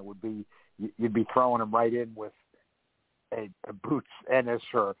assignment would be you'd be throwing him right in with a Boots Ennis,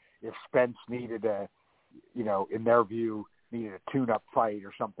 or if Spence needed in their view, needed a tune-up fight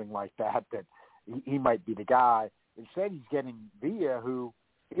or something like that, that he might be the guy. Instead, he's getting Villa, who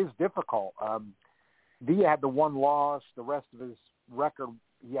is difficult. Villa had the one loss. The rest of his record,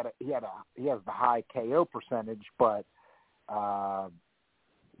 he has the high KO percentage, but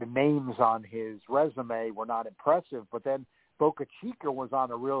the names on his resume were not impressive. But then Boca Chica was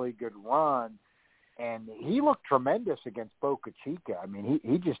on a really good run, and he looked tremendous against Boca Chica. I mean,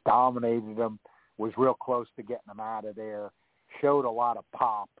 he just dominated him, was real close to getting him out of there, showed a lot of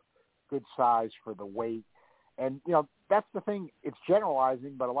pop, good size for the weight. And, that's the thing. It's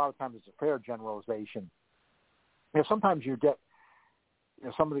generalizing, but a lot of times it's a fair generalization. Sometimes you get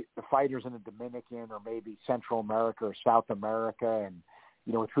some of the fighters in the Dominican or maybe Central America or South America, and,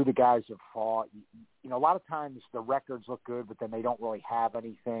 who the guys have fought, a lot of times the records look good, but then they don't really have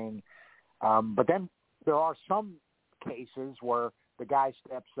anything. But then there are some cases where the guy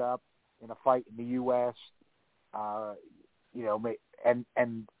steps up in a fight in the U.S.,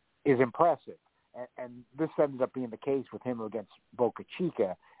 and is impressive. And this ended up being the case with him against Boca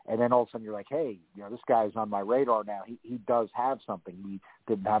Chica. And then all of a sudden you're like, hey, this guy's on my radar now. He does have something. He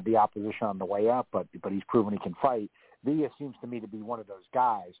didn't have the opposition on the way up, but he's proven he can fight. Villa seems to me to be one of those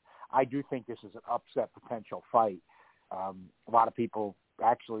guys. I do think this is an upset potential fight. A lot of people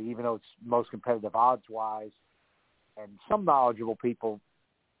actually, even though it's most competitive odds-wise, and some knowledgeable people,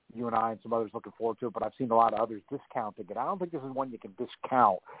 you and I and some others looking forward to it, but I've seen a lot of others discounting it. I don't think this is one you can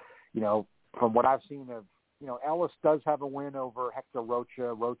discount. From what I've seen of, Ellis does have a win over Hector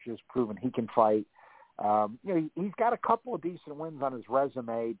Rocha. Rocha's proven he can fight. He's got a couple of decent wins on his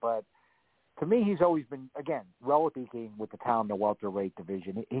resume, but to me, he's always been, again, relatively speaking, with the talent in the welterweight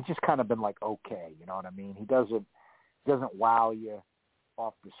division, he's just kind of been like, okay, you know what I mean? He doesn't wow you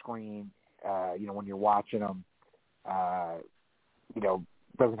off the screen, when you're watching him.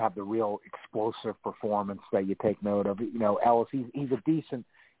 Doesn't have the real explosive performance that you take note of. Ellis, he's a decent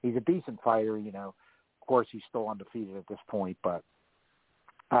fighter. Of course, he's still undefeated at this point, but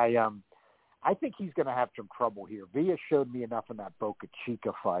I think he's going to have some trouble here. Villa showed me enough in that Boca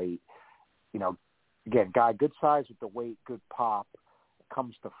Chica fight. Again, guy, good size with the weight, good pop,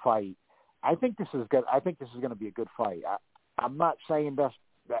 comes to fight. I think this is good. I think this is going to be a good fight. I'm not saying that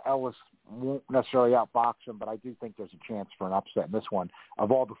Ellis won't necessarily outbox him, but I do think there's a chance for an upset in this one.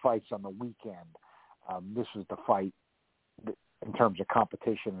 Of all the fights on the weekend, this is the fight in terms of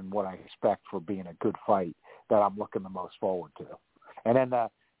competition and what I expect for being a good fight that I'm looking the most forward to. And then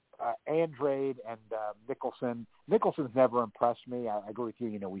Andrade and Nicholson. Nicholson's never impressed me. I agree with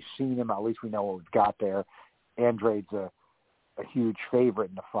you. We've seen him. At least we know what we've got there. Andrade's a huge favorite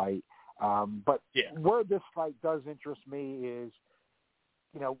in the fight. But where this fight does interest me is,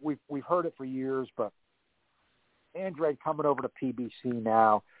 we've heard it for years, but Andrade coming over to PBC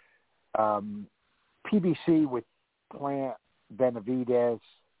now. PBC with Plant, Benavidez,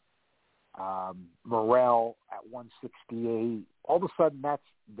 Morrell at 168. All of a sudden, that's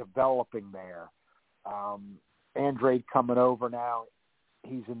developing there. Andrade coming over now.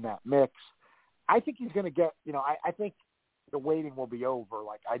 He's in that mix. I think he's going to get, I think the waiting will be over.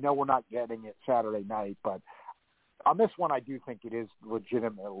 Like, I know we're not getting it Saturday night, but on this one, I do think it is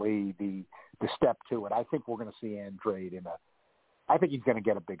legitimately the step to it. I think we're going to see Andrade I think he's going to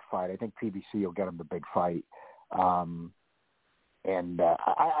get a big fight. I think PBC will get him the big fight. I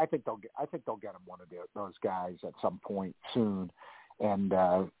think they'll get him one of those guys at some point soon. And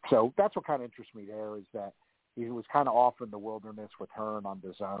so that's what kind of interests me there, is that he was kind of off in the wilderness with Hearn on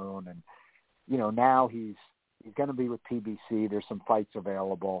the zone. And, now he's going to be with PBC. There's some fights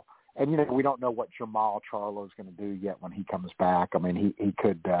available. And, we don't know what Jamal Charlo is going to do yet when he comes back. I mean, he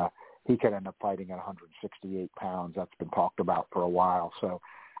could end up fighting at 168 pounds. That's been talked about for a while. So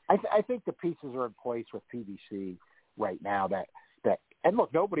I think the pieces are in place with PBC right now that and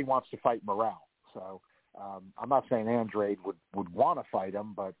look, nobody wants to fight Morrell. So I'm not saying Andrade would want to fight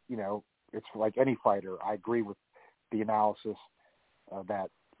him, but, it's like any fighter. I agree with the analysis that,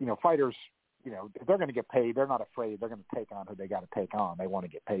 fighters, if they're going to get paid, they're not afraid. They're going to take on who they got to take on. They want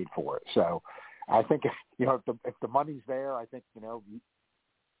to get paid for it. So I think if the money's there, I think,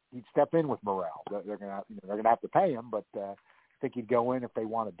 he'd step in with Morrell. They're going to have to pay him, but I think he'd go in if they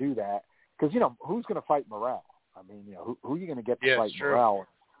want to do that. Because, who's going to fight Morrell? I mean, who are you going to get to fight Morrell?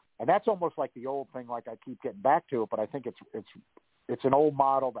 And that's almost like the old thing, like I keep getting back to it, but I think it's an old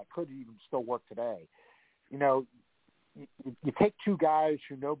model that could even still work today. You take two guys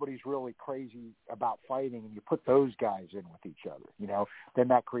who nobody's really crazy about fighting, and you put those guys in with each other, then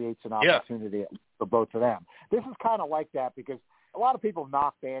that creates an opportunity for both of them. This is kind of like that, because a lot of people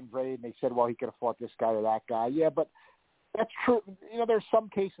knocked Andrade, and they said, well, he could have fought this guy or that guy. Yeah, but that's true. There's some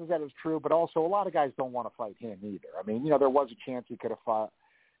cases that is true, but also a lot of guys don't want to fight him either. I mean, there was a chance he could have fought,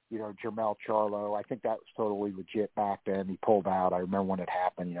 Jermell Charlo. I think that was totally legit back then. He pulled out. I remember when it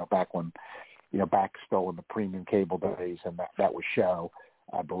happened, back when, back still in the premium cable days, and that was show,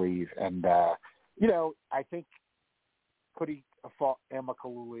 I believe. And, I think, could he have fought Emma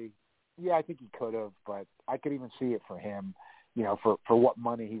Kaluli? Yeah, I think he could have, but I could even see it for him, for what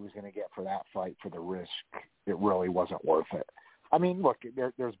money he was going to get for that fight, for the risk. It really wasn't worth it. I mean, look,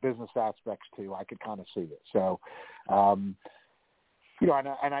 there's business aspects too. I could kind of see it. So,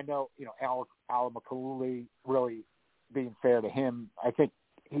 and I know, Alan Makaluli, really being fair to him, I think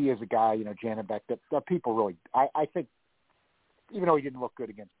he is a guy, Janibek, that people really, I think, even though he didn't look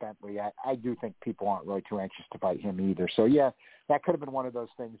good against Bentley, I do think people aren't really too anxious to fight him either. So, yeah, that could have been one of those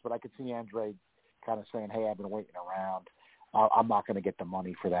things, but I could see Andrade kind of saying, hey, I've been waiting around. I'm not going to get the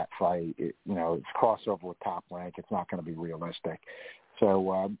money for that fight. It's crossover with Top Rank. It's not going to be realistic.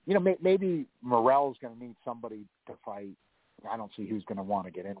 So, maybe Morrell's going to need somebody to fight. I don't see who's going to want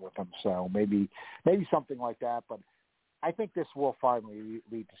to get in with him. So maybe something like that. But I think this will finally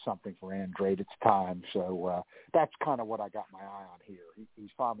lead to something for Andrade. It's time. So that's kind of what I got my eye on here.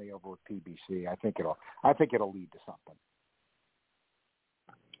 He's finally over with PBC. I think it'll lead to something.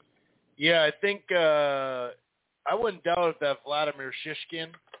 Yeah, I think I wouldn't doubt if that Vladimir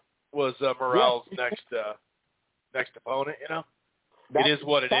Shishkin was Morrell's next opponent. It is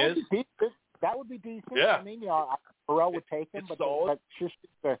what it is. That would be decent. Yeah. I mean, Morrell would take him, but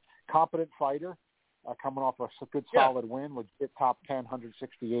Shishkin's a competent fighter coming off a good solid win, legit top 10,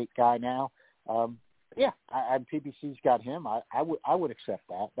 168 guy now. And PBC's got him. I would accept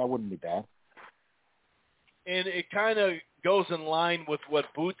that. That wouldn't be bad. And it kind of goes in line with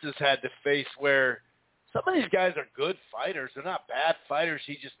what Boots has had to face, where some of these guys are good fighters. They're not bad fighters.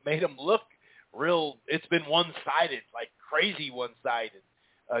 He just made them look real. It's been one-sided, like crazy one-sided.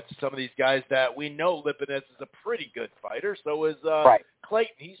 To some of these guys that we know, Lipinets is a pretty good fighter. So is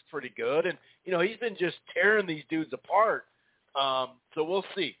Clayton. He's pretty good. And, he's been just tearing these dudes apart. So we'll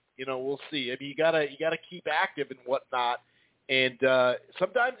see. We'll see. I mean, you gotta keep active and whatnot. And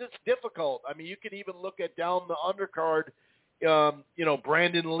sometimes it's difficult. I mean, you can even look at down the undercard,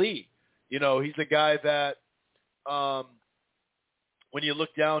 Brandon Lee. He's a guy that when you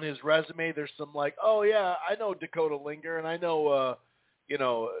look down his resume, there's some like, oh, yeah, I know Dakota Linger, and I know,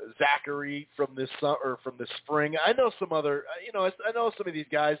 Zachary from this spring. I know some other, I know some of these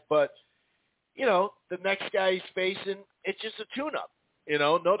guys, but, the next guy he's facing, it's just a tune-up,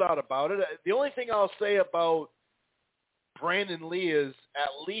 no doubt about it. The only thing I'll say about Brandon Lee is at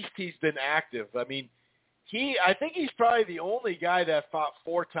least he's been active. I mean, I think he's probably the only guy that fought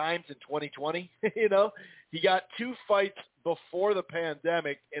 4 times in 2020. He got 2 fights before the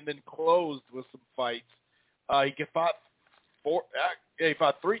pandemic and then closed with some fights. He fought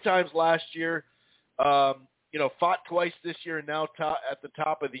 3 times last year. Fought twice this year, and now at the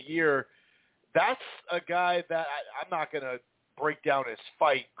top of the year. That's a guy that I'm not going to break down his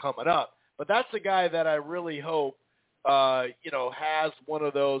fight coming up, but that's a guy that I really hope, has one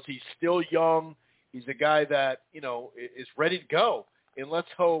of those. He's still young. He's a guy that, is ready to go. And let's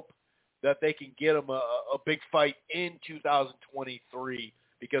hope that they can get him a big fight in 2023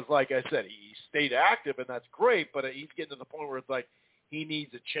 because, like I said, he stayed active, and that's great, but he's getting to the point where it's like he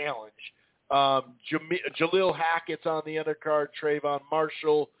needs a challenge. Jaleel Hackett's on the undercard, Trayvon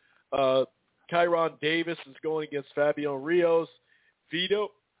Marshall. Tyron Davis is going against Fabio Rios. Vito's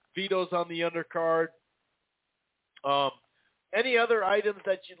on the undercard. Any other items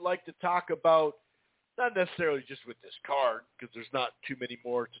that you'd like to talk about? Not necessarily just with this card, because there's not too many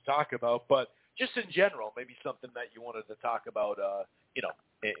more to talk about, but just in general, maybe something that you wanted to talk about,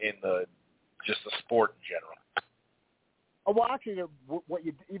 in the sport in general. Oh, well, actually,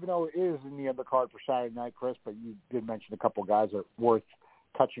 even though it is in the undercard for Saturday night, Chris, but you did mention a couple of guys that are worth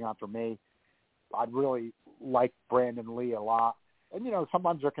touching on for me. I'd really like Brandon Lee a lot, and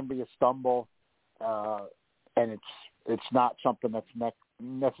sometimes there can be a stumble, and it's not something that's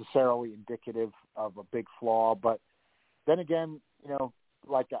necessarily indicative of a big flaw. But then again,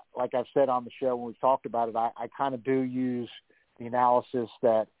 like I've said on the show when we've talked about it, I kind of do use the analysis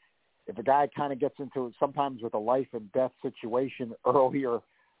that if a guy kind of gets into it sometimes with a life and death situation earlier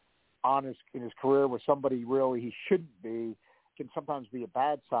on in his career with somebody really he shouldn't be, can sometimes be a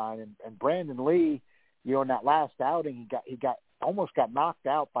bad sign. And Brandon Lee, in that last outing, he almost got knocked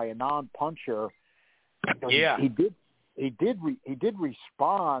out by a non-puncher. Yeah, he did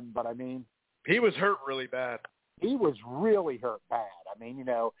respond, but I mean, he was hurt really bad. He was really hurt bad. I mean,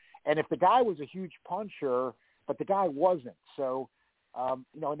 and if the guy was a huge puncher, but the guy wasn't, so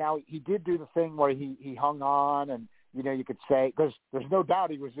now he did do the thing where he hung on, and you could say because there's no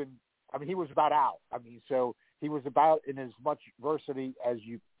doubt he was about out. I mean, so he was about in as much adversity as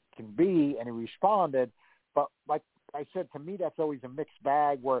you can be, and he responded. But like I said, to me, that's always a mixed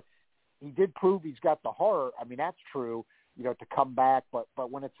bag where he did prove he's got the heart. I mean, that's true, to come back. But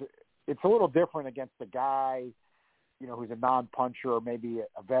when it's a little different against a guy, who's a non-puncher or maybe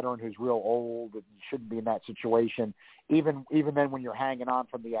a veteran who's real old and shouldn't be in that situation. Even then, when you're hanging on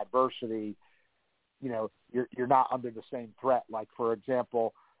from the adversity, you're not under the same threat. Like, for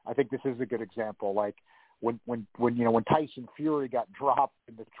example, I think this is a good example. Like when Tyson Fury got dropped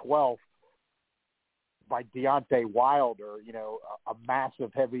in the 12th by Deontay Wilder, a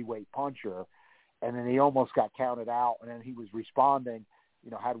massive heavyweight puncher, and then he almost got counted out, and then he was responding,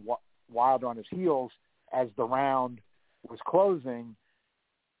 had Wilder on his heels as the round was closing.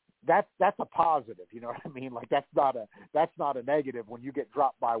 That's a positive, you know what I mean? Like that's not a negative. When you get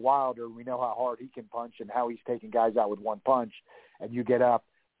dropped by Wilder, we know how hard he can punch and how he's taking guys out with one punch, and you get up,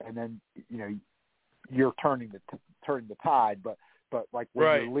 and then you're turning the tide, but like when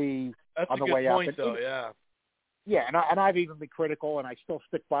right. you leave that's on the a good way point, out. Though, yeah. Yeah, and I've even been critical, and I still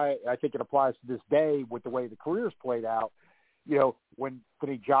stick by it. I think it applies to this day with the way the career's played out. When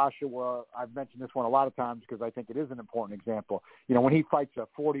Anthony Joshua, I've mentioned this one a lot of times because I think it is an important example. When he fights a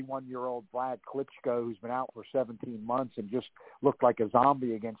 41-year-old Vlad Klitschko who's been out for 17 months and just looked like a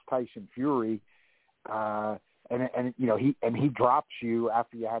zombie against Tyson Fury, and he drops you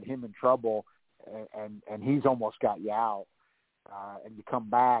after you had him in trouble, and he's almost got you out. And you come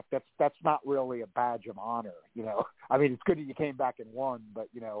back, that's not really a badge of honor, I mean, it's good that you came back and won, but,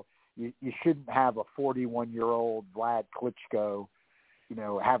 you shouldn't have a 41-year-old Vlad Klitschko,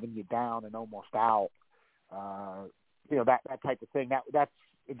 having you down and almost out, that type of thing. That's,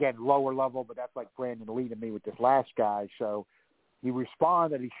 again, lower level, but that's like Brandon Lee to me with this last guy. So he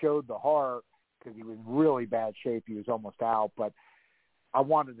responded, he showed the heart because he was in really bad shape. He was almost out, but I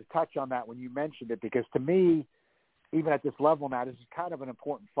wanted to touch on that when you mentioned it because to me, even at this level now, this is kind of an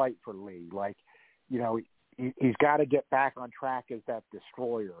important fight for Lee. Like, he's got to get back on track as that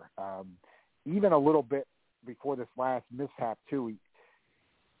destroyer. Even a little bit before this last mishap, too,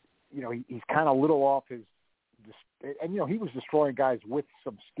 he's kind of little off his – and, he was destroying guys with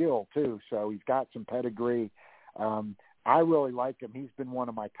some skill, too, so he's got some pedigree. I really like him. He's been one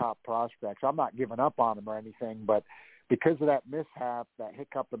of my top prospects. I'm not giving up on him or anything, but because of that mishap, that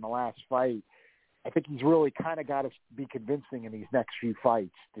hiccup in the last fight, I think he's really kind of got to be convincing in these next few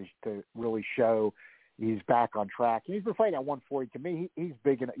fights to really show he's back on track. And he's been fighting at 140. To me, he's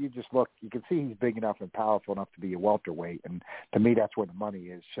big enough. You can see he's big enough and powerful enough to be a welterweight. And to me, that's where the money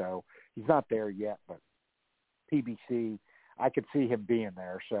is. So he's not there yet, but PBC, I could see him being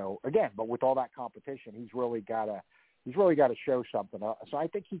there. So again, but with all that competition, he's really got to show something. So I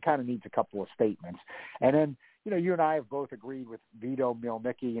think he kind of needs a couple of statements. And then, you and I have both agreed with Vito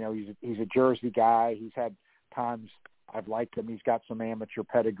Mielnicki. He's a Jersey guy. He's had times I've liked him. He's got some amateur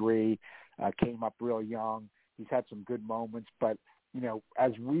pedigree, came up real young. He's had some good moments. But,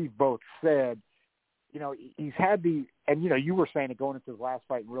 as we've both said, he's had and you were saying it going into his last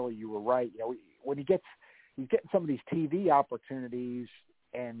fight, and really you were right. When he's getting some of these TV opportunities,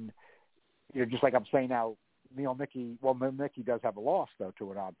 and just like I'm saying now, Neil Nicky does have a loss though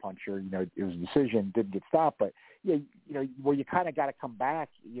to an odd puncher. It was a decision, didn't get stopped, but where you kind of got to come back.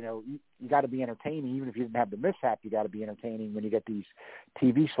 You got to be entertaining, even if you didn't have the mishap. You got to be entertaining when you get these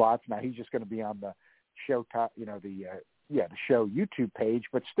TV slots. Now he's just going to be on the show, the show YouTube page,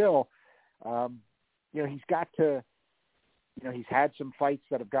 but still, he's got to. He's had some fights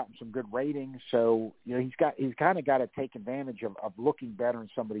that have gotten some good ratings, so he's kind of got to take advantage of looking better in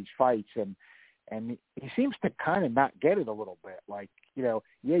some of these fights, and he seems to kind of not get it a little bit. Like, you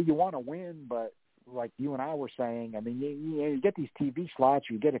want to win, but like you and I were saying, I mean, you get these TV slots,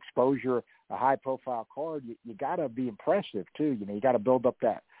 you get exposure, a high-profile card, you got to be impressive too. You got to build up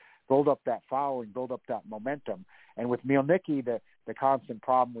that following, build up that momentum. And with Neil Nicky, the constant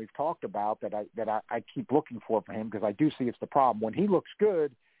problem we've talked about that I keep looking for him, because I do see it's the problem. When he looks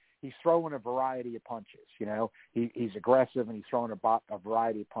good, he's throwing a variety of punches. He's aggressive and he's throwing a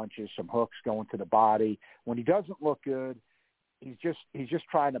variety of punches, some hooks going to the body. When he doesn't look good, he's just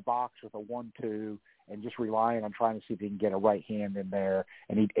trying to box with a 1-2 and just relying on trying to see if he can get a right hand in there.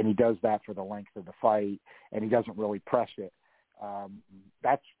 And he does that for the length of the fight, and he doesn't really press it.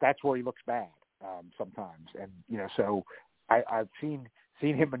 That's where he looks bad sometimes. And so I've seen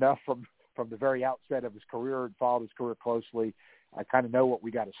him enough from the very outset of his career and followed his career closely. I kind of know what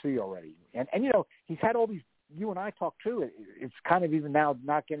we got to see already. And he's had all these. You and I talk too. It's kind of even now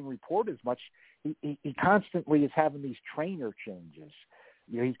not getting reported as much. He constantly is having these trainer changes.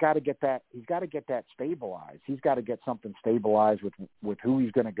 He's got to get that. He's got to get that stabilized. He's got to get something stabilized with who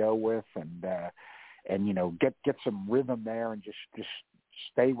he's going to go with, and get some rhythm there, and just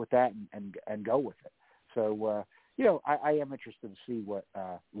stay with that and go with it. So I am interested to see what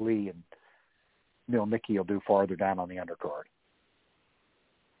Lee and Neil Nicky will do farther down on the undercard.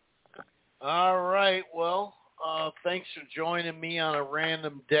 All right. Well, thanks for joining me on a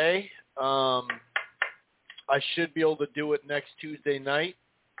random day. I should be able to do it next Tuesday night,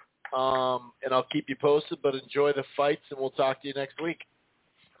 and I'll keep you posted. But enjoy the fights, and we'll talk to you next week.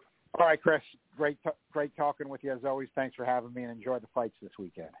 All right, Chris. Great talking with you as always. Thanks for having me, and enjoy the fights this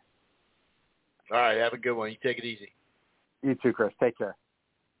weekend. All right. Have a good one. You take it easy. You too, Chris. Take care.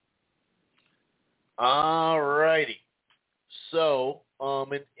 All righty. So,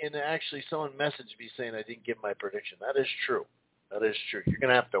 and actually someone messaged me saying I didn't give my prediction. That is true. You're going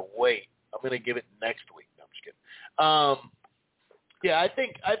to have to wait. I'm going to give it next week. No, I'm just kidding. Yeah, I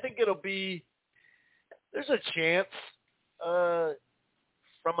think it'll be, there's a chance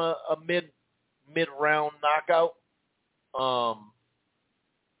from a mid-round knockout.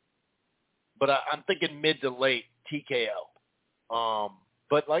 But I'm thinking mid to late TKO.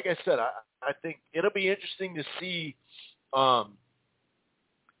 But like I said, I think it'll be interesting to see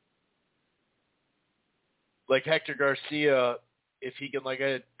like Hector Garcia, if he can, like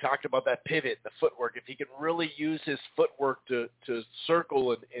I talked about that pivot, the footwork, if he can really use his footwork to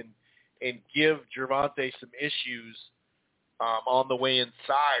circle and give Gervonta some issues on the way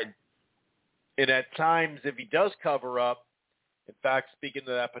inside. And at times, if he does cover up, in fact, speaking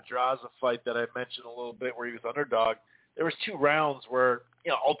to that Pedraza fight that I mentioned a little bit where he was underdog, there was 2 rounds where,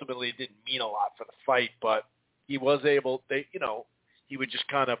 ultimately it didn't mean a lot for the fight, but he was able, he would just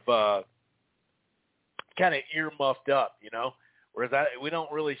kind of ear-muffed up, whereas we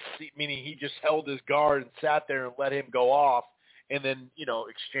don't really see, meaning he just held his guard and sat there and let him go off and then,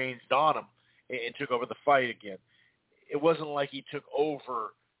 exchanged on him and took over the fight again. It wasn't like he took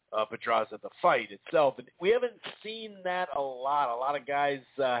over Pedraza, the fight itself. And we haven't seen that a lot. A lot of guys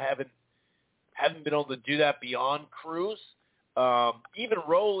haven't been able to do that beyond Cruz. Even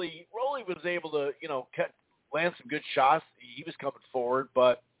Rolly was able to, land some good shots. He was coming forward,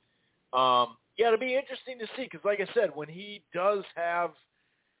 but it'll be interesting to see because, like I said, when he does have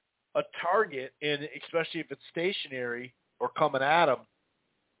a target, and especially if it's stationary or coming at him,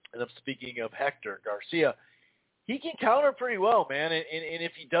 and I'm speaking of Hector Garcia, he can counter pretty well, man. And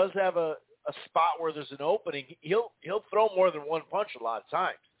if he does have a spot where there's an opening, he'll throw more than one punch a lot of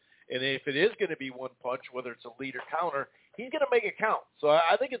times. And if it is going to be one punch, whether it's a lead or counter, he's going to make it count. So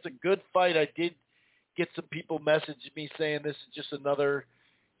I think it's a good fight. I did get some people messaging me saying this is just another,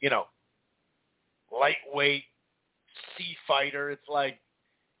 lightweight C fighter. It's like,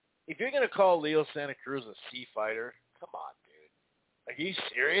 if you're going to call Leo Santa Cruz a C fighter, come on, dude. Like, are you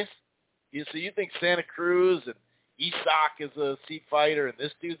serious? So you think Santa Cruz and Isak is a C fighter and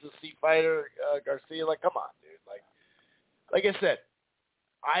this dude's a C fighter, Garcia? Like, come on, dude. Like I said,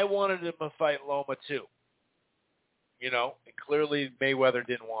 I wanted him to fight Loma too. And clearly Mayweather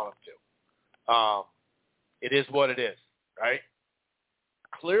didn't want him to. it is what it is, right?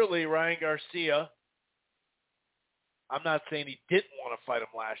 Clearly, Ryan Garcia, I'm not saying he didn't want to fight him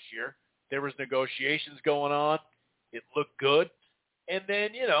last year. There was negotiations going on. It looked good. And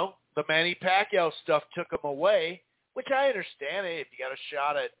then, the Manny Pacquiao stuff took him away, which I understand. If you got a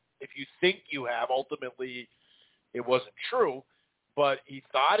shot at, if you think you have, ultimately it wasn't true. But he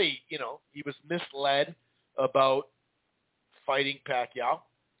thought he was misled about fighting Pacquiao.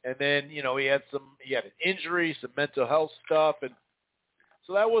 And then, he had an injury, some mental health stuff. And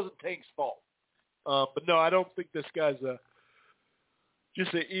so that wasn't Tank's fault. But no, I don't think this guy's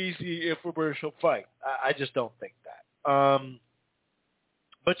just an easy infomercial fight. I just don't think that.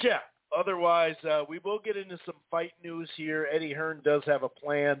 But yeah, otherwise, we will get into some fight news here. Eddie Hearn does have a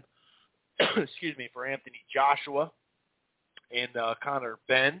plan, for Anthony Joshua and Conor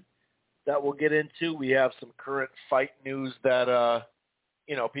Benn that we'll get into. We have some current fight news that,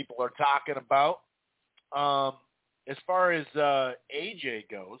 people are talking about. As far as AJ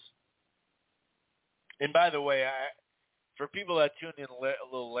goes, and by the way, for people that tuned in a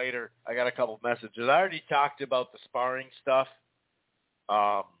little later, I got a couple of messages. I already talked about the sparring stuff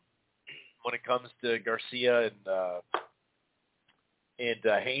when it comes to Garcia and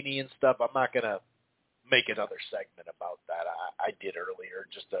Haney and stuff. I'm not going to make another segment about that. I did earlier.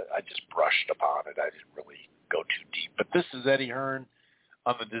 I just brushed upon it. I didn't really go too deep. But this is Eddie Hearn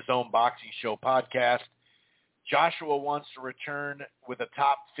on the DAZN Boxing Show podcast. Joshua wants to return with a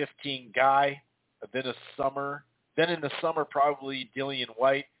top 15 guy. Then in the summer, probably Dillian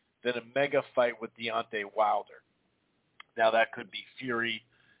White. Then a mega fight with Deontay Wilder. Now that could be Fury,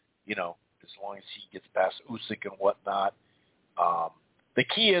 as long as he gets past Usyk and whatnot. The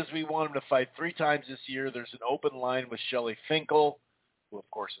key is we want him to fight 3 times this year. There's an open line with Shelley Finkel, who of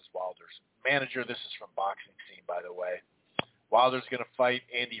course is Wilder's manager. This is from Boxing Scene, by the way. Wilder's going to fight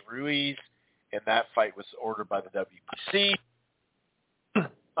Andy Ruiz, and that fight was ordered by the WBC.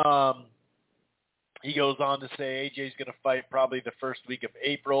 He goes on to say AJ's going to fight probably the first week of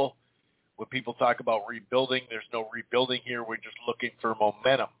April. When people talk about rebuilding, there's no rebuilding here. We're just looking for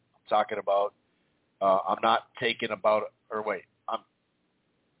momentum. I'm talking about I'm not talking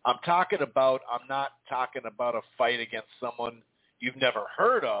about a fight against someone you've never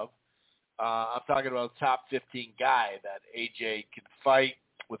heard of. I'm talking about a top 15 guy that AJ can fight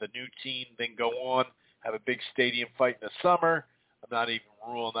with a new team, then go on, have a big stadium fight in the summer. I'm not even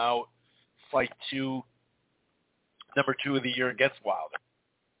ruling out fight number 2 of the year against Wilder.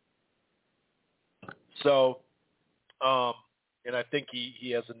 So, and I think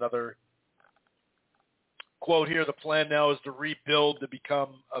he has another quote here. The plan now is to rebuild to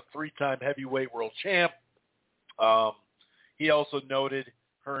become a 3-time heavyweight world champ. He also noted,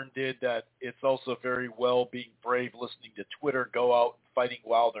 Hearn did, that it's also very well being brave, listening to Twitter, go out and fighting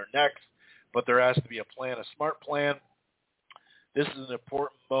Wilder next, but there has to be a plan, a smart plan. This is an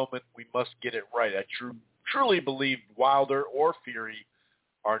important moment. We must get it right. I truly believe Wilder or Fury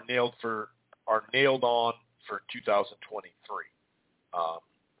are nailed on for 2023.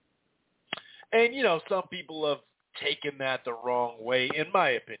 And some people have taken that the wrong way, in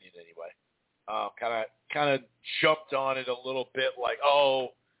my opinion, anyway. Kind of jumped on it a little bit, like,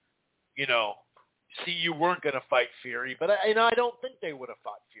 see, you weren't going to fight Fury, but I don't think they would have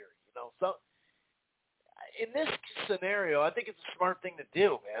fought Fury. So in this scenario, I think it's a smart thing to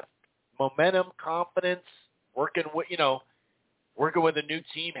do, man. Momentum, confidence, working with a new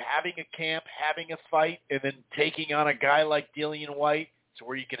team, having a camp, having a fight, and then taking on a guy like Dillian White, to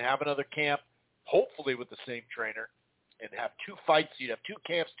where you can have another camp, hopefully with the same trainer, and have 2 fights. You'd have 2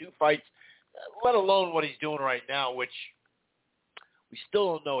 camps, 2 fights, let alone what he's doing right now, which we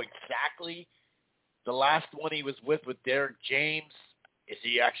still don't know exactly. The last one he was with Derek James, is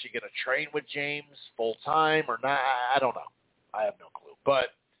he actually going to train with James full-time or not? I don't know. I have no clue. But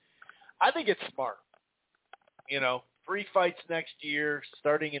I think it's smart. 3 fights next year,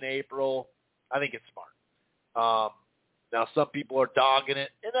 starting in April. I think it's smart. Now, some people are dogging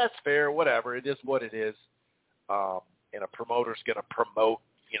it, and that's fair, whatever. It is what it is. And a promoter's going to promote,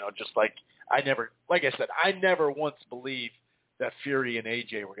 just like I never once believed that Fury and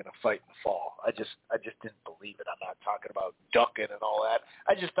AJ were going to fight in the fall. I just didn't believe it. I'm not talking about ducking and all that.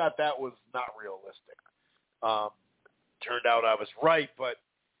 I just thought that was not realistic. Turned out I was right, but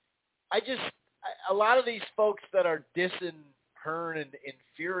a lot of these folks that are dissing Hearn and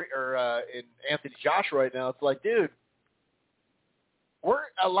Fury or in Anthony Joshua right now, it's like, dude,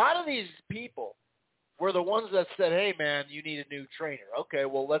 a lot of these people were the ones that said, hey, man, you need a new trainer. Okay,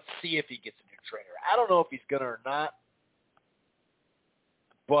 well, let's see if he gets a new trainer. I don't know if he's going to or not,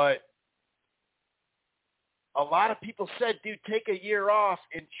 but a lot of people said, dude, take a year off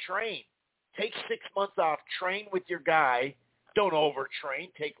and train. take 6 months off, train with your guy, don't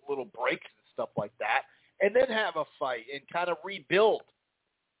overtrain, take little breaks and stuff like that, and then have a fight and kind of rebuild,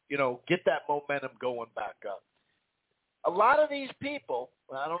 get that momentum going back up. A lot of these people,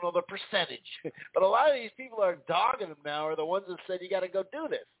 I don't know the percentage, but a lot of these people are dogging him now are the ones that said you got to go do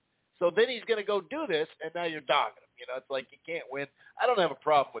this. So then he's going to go do this, and now you're dogging him. It's like you can't win. I don't have a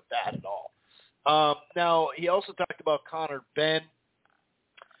problem with that at all. Now, he also talked about Conor Benn.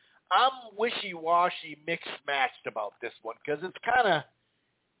 I'm wishy-washy, mixed-matched about this one because it's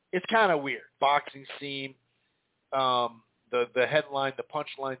kind of weird. Boxing scene. The headline, the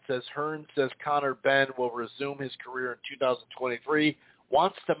punchline says, Hearn says Conor Benn will resume his career in 2023,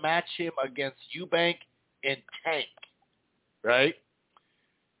 wants to match him against Eubank and Tank, right?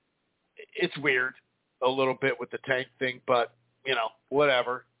 It's weird a little bit with the Tank thing, but,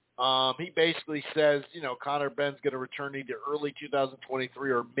 whatever. He basically says, Conor Benn's going to return either early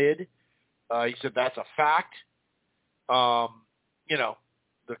 2023 or mid. He said that's a fact. The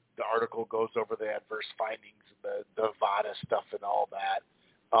article goes over the adverse findings and the VADA stuff and all that.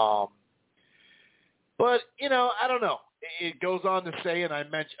 But, I don't know. It goes on to say, and I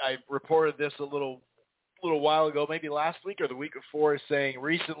reported this a little while ago, maybe last week or the week before, saying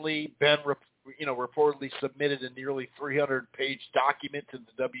recently Ben, reportedly submitted a nearly 300-page document to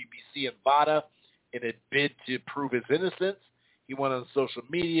the WBC and VADA in a bid to prove his innocence. He went on social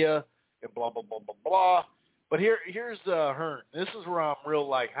media and blah, blah, blah, blah, blah. But here's Hearn. This is where I'm real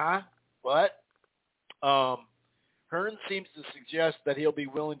like, huh? What? Hearn seems to suggest that he'll be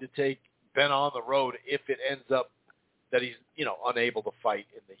willing to take Ben on the road if it ends up that he's, unable to fight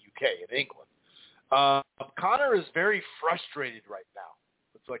in the UK, in England. Conor is very frustrated right now.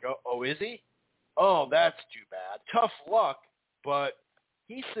 It's like, oh, is he? Oh, that's too bad. Tough luck, but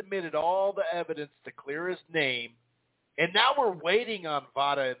he submitted all the evidence to clear his name, and now we're waiting on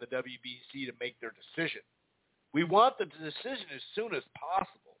VADA and the WBC to make their decision. We want the decision as soon as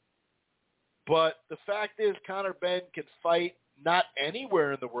possible. But the fact is Conor Benn can fight not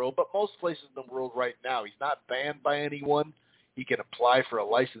anywhere in the world, but most places in the world right now. He's not banned by anyone. He can apply for a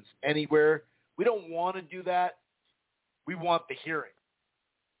license anywhere. We don't want to do that. We want the hearing.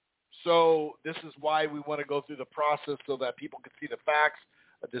 So this is why we want to go through the process so that people can see the facts,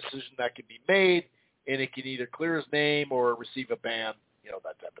 a decision that can be made, and it can either clear his name or receive a ban,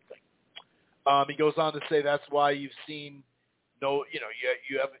 that type of thing. He goes on to say that's why you've seen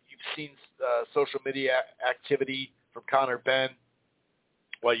you've seen social media activity from Conor Benn.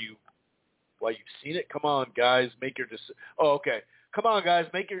 Why you've seen it? Come on, guys, make your decision. Oh, okay. Come on, guys,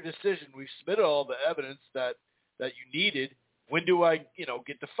 make your decision. We've submitted all the evidence that you needed. When do I,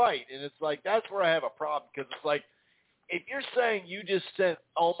 get to fight? And it's like that's where I have a problem because it's like if you're saying you just sent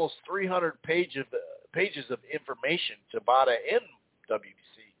almost 300 pages of information to VADA and WBC.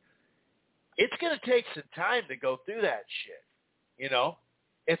 It's going to take some time to go through that shit,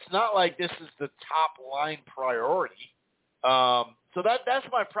 It's not like this is the top line priority. So that's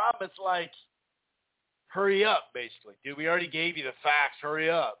my problem. It's like, hurry up, basically. Dude, we already gave you the facts. Hurry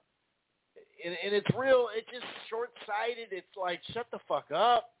up. And it's just short-sighted. It's like, shut the fuck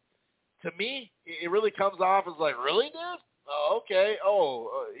up. To me, it really comes off as like, really, dude? Oh, okay.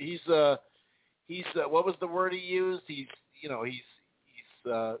 Oh, he's what was the word he used? He's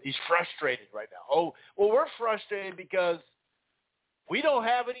frustrated right now. Oh, well, we're frustrated because we don't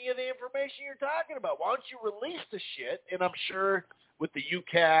have any of the information you're talking about. Why don't you release the shit? And I'm sure with the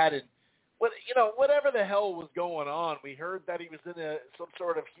UCAD and whatever the hell was going on, we heard that he was in some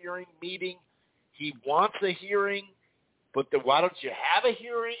sort of hearing meeting. He wants a hearing, but why don't you have a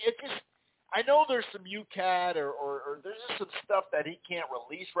hearing? I know there's some UCAD or there's just some stuff that he can't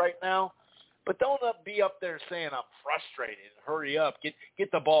release right now. But don't be up there saying I'm frustrated. Hurry up, get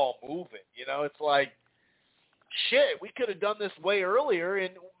the ball moving. It's like, shit. We could have done this way earlier,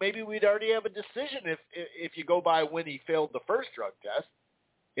 and maybe we'd already have a decision if you go by when he failed the first drug test,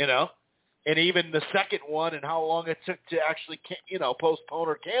 and even the second one, and how long it took to actually postpone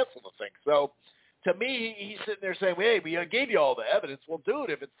or cancel the thing. So, to me, he's sitting there saying, "Hey, we gave you all the evidence." Well, dude,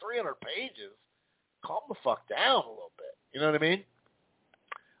 if it's 300 pages, calm the fuck down a little bit. You know what I mean?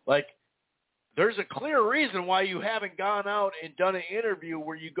 Like. There's a clear reason why you haven't gone out and done an interview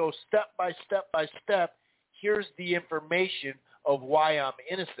where you go step by step by step. Here's the information of why I'm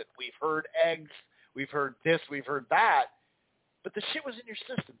innocent. We've heard eggs. We've heard this. We've heard that. But the shit was in your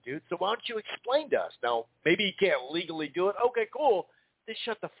system, dude. So why don't you explain to us? Now, maybe you can't legally do it. Okay, cool. Then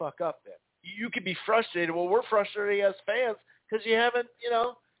shut the fuck up then. You can be frustrated. Well, we're frustrated as fans because you haven't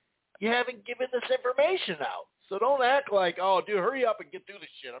given this information out. So don't act like, oh, dude, hurry up and get through this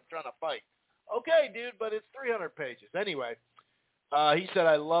shit. I'm trying to fight. Okay, dude, but it's 300 pages. Anyway, He said,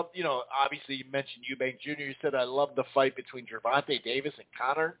 I love, obviously you mentioned Eubank Jr. He said, I love the fight between Gervonta Davis and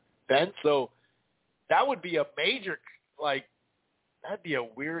Conor Ben. So that would be a major, that'd be a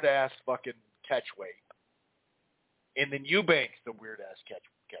weird-ass fucking catchweight. And then Eubank's the weird-ass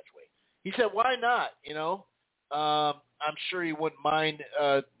catchweight. He said, why not, I'm sure he wouldn't mind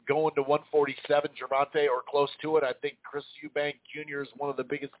going to 147, Gervonta, or close to it. I think Chris Eubank Jr. is one of the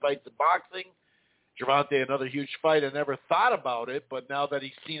biggest fights in boxing. Gervonta, another huge fight. I never thought about it, but now that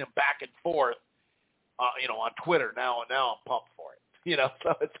he's seen him back and forth, on Twitter, now I'm pumped for it.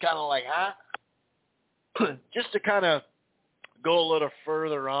 So it's kind of like, huh? Just to kind of go a little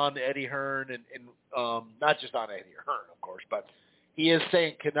further on Eddie Hearn, and not just on Eddie Hearn, of course, but he is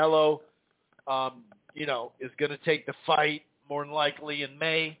saying Canelo, is going to take the fight more than likely in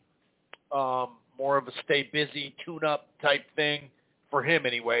May. More of a stay busy, tune-up type thing. For him,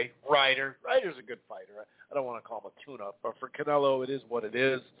 anyway. Ryder's a good fighter. I don't want to call him a tune-up, but for Canelo, it is what it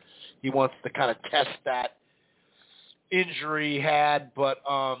is. He wants to kind of test that injury he had. But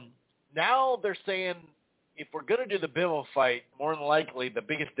now they're saying if we're going to do the Bivol fight, more than likely the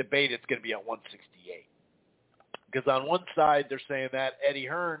biggest debate is going to be at 168. Because on one side, they're saying that Eddie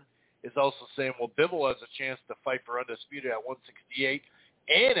Hearn is also saying, well, Bivol has a chance to fight for undisputed at 168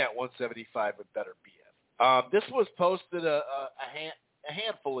 and at 175 with better BF. This was posted a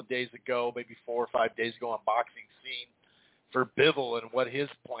handful of days ago, maybe 4 or 5 days ago on Boxing Scene for Bivol and what his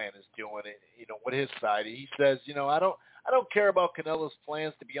plan is doing. What his side. He says, I don't care about Canelo's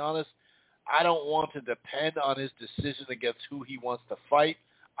plans, to be honest. I don't want to depend on his decision against who he wants to fight.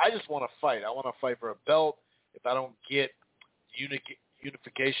 I just want to fight. I want to fight for a belt. If I don't get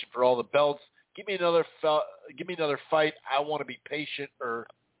unification for all the belts, give me another fight. I want to be patient,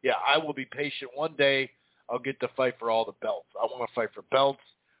 I will be patient. One day I'll get to fight for all the belts. I want to fight for belts.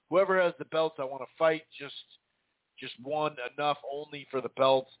 Whoever has the belts, I want to fight. Just one, enough, only for the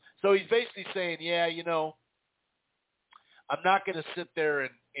belts. So he's basically saying, I'm not going to sit there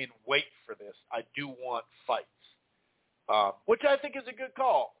and wait for this. I do want fights, which I think is a good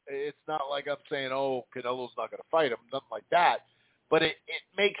call. It's not like I'm saying, oh, Canelo's not going to fight him, nothing like that. But it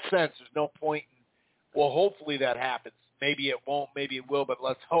makes sense. There's no point in, well, hopefully that happens. Maybe it won't, maybe it will, but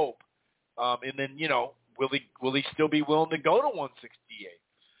let's hope. And then, will he still be willing to go to 168?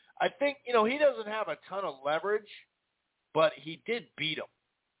 I think, he doesn't have a ton of leverage, but he did beat him.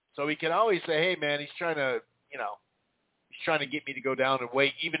 So he can always say, hey, man, he's trying to get me to go down and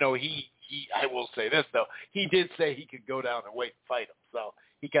wait, even though I will say this, though, he did say he could go down and wait and fight him. So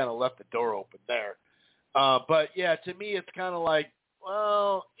he kind of left the door open there. But, yeah, to me, it's kind of like,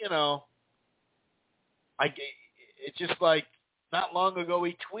 well, it's just like not long ago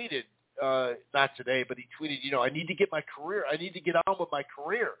he tweeted, not today, but he tweeted, I need to get on with my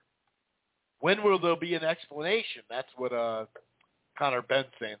career. When will there be an explanation? That's what Conor Ben's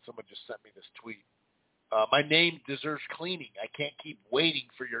saying. Someone just sent me this tweet. My name deserves cleaning. I can't keep waiting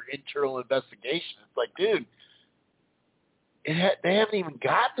for your internal investigation. It's like, dude, they haven't even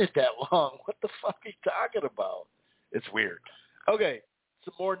gotten it that long. What the fuck are you talking about? It's weird. Okay,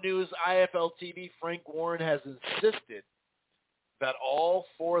 some more news. IFL TV, Frank Warren has insisted that all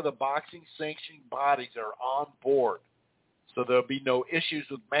 4 of the boxing sanctioning bodies are on board. So there'll be no issues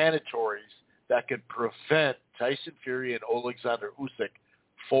with mandatories that could prevent Tyson Fury and Alexander Usyk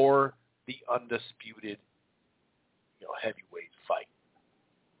for the undisputed, heavyweight fight.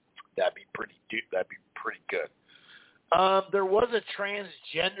 That'd be pretty good. There was a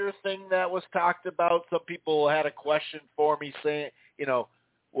transgender thing that was talked about. Some people had a question for me saying,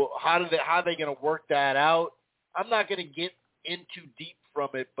 well, how are they going to work that out? I'm not going to get in too deep from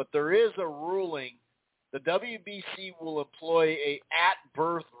it, but there is a ruling. The WBC will employ a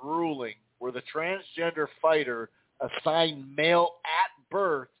at-birth ruling where the transgender fighter assigned male at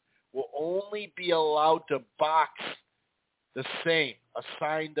birth will only be allowed to box the same,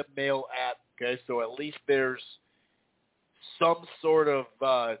 assigned to male at. Okay, so at least there's some sort of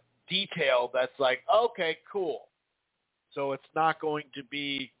detail that's like, okay, cool. So it's not going to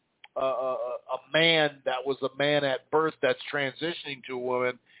be a man that was a man at birth that's transitioning to a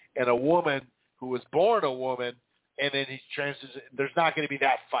woman, and a woman who was born a woman, and then he's transitioning. There's not going to be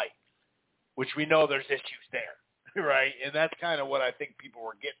that fight, which we know there's issues there, right? And that's kind of what I think people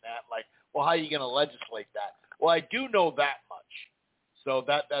were getting at, like, well, how are you going to legislate that? Well, I do know that much. So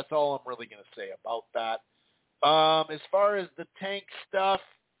that's all I'm really going to say about that. As far as the Tank stuff,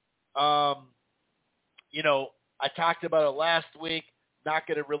 I talked about it last week. Not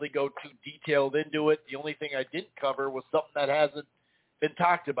going to really go too detailed into it. The only thing I didn't cover was something that hasn't been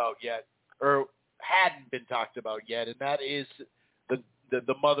talked about yet, or hadn't been talked about yet, and that is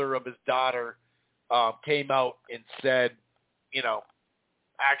the mother of his daughter came out and said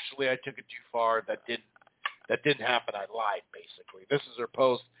actually I took it too far. That didn't happen. I lied, basically. This is her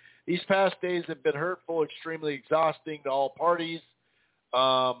post. These past days have been hurtful, extremely exhausting to all parties.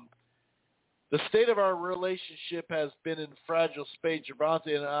 The state of our relationship has been in fragile space.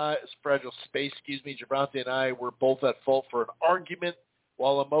 Gervonta and I were both at fault for an argument.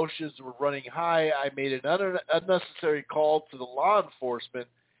 While emotions were running high, I made an unnecessary call to the law enforcement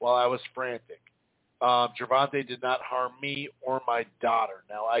while I was frantic. Gervonta did not harm me or my daughter.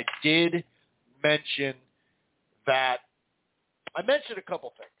 Now, I did mention that. I mentioned a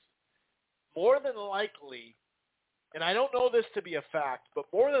couple things. More than likely, and I don't know this to be a fact, but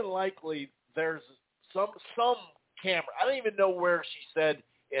more than likely there's some camera. I don't even know where she said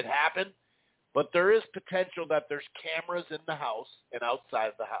it happened, but there is potential that there's cameras in the house and outside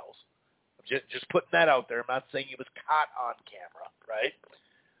of the house. I'm just putting that out there. I'm not saying he was caught on camera, right?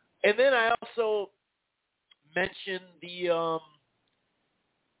 And then I also mentioned the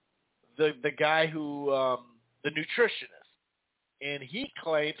guy who the nutritionist, and he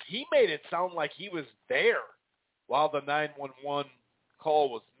claims he made it sound like he was there while the 911 call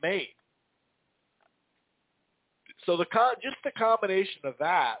was made. So just the combination of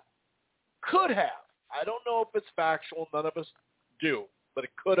that could have. I don't know if it's factual. None of us do, but it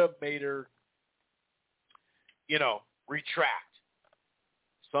could have made her, retract.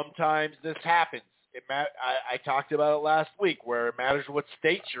 Sometimes this happens. I talked about it last week, where it matters what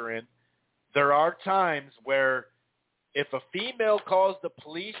state you're in. There are times where if a female calls the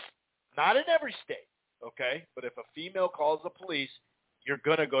police, not in every state, okay, but if a female calls the police, you're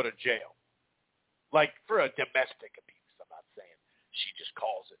going to go to jail. Like for a domestic abuse, I'm not saying she just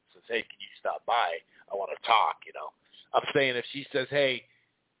calls it and says, hey, can you stop by? I want to talk, I'm saying if she says, hey,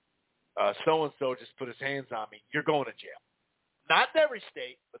 so-and-so just put his hands on me, you're going to jail. Not in every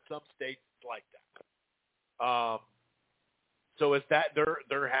state, but some states like that. So is that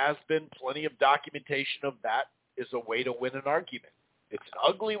there has been plenty of documentation of that is a way to win an argument. It's an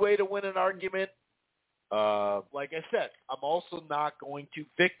ugly way to win an argument. Like I said, I'm also not going to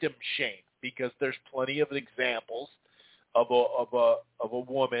victim shame because there's plenty of examples of a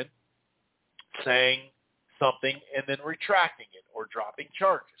woman saying something and then retracting it or dropping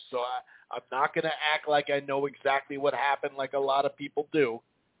charges. So I'm not going to act like I know exactly what happened like a lot of people do.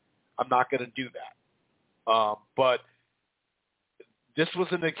 I'm not going to do that. But this was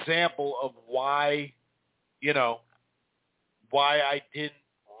an example of why I didn't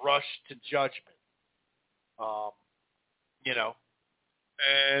rush to judgment.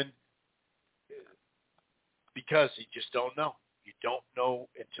 And because you just don't know. You don't know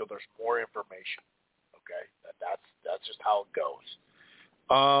until there's more information. Okay, that's just how it goes.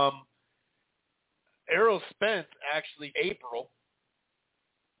 Errol Spence actually April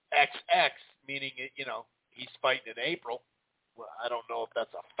XX, meaning he's fighting in April. Well, I don't know if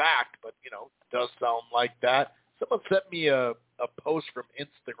that's a fact, but it does sound like that. Someone sent me a post from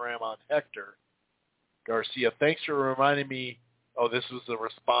Instagram on Hector Garcia. Thanks for reminding me. Oh, this was a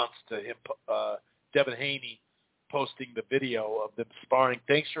response to him, Devin Haney, posting the video of them sparring.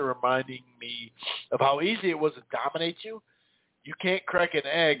 Thanks for reminding me of how easy it was to dominate you. You can't crack an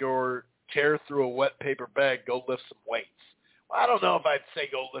egg or tear through a wet paper bag. Go lift some weights. Well, I don't know if I'd say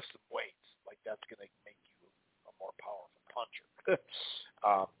go lift some weights. Like that's going to make you a more powerful puncher.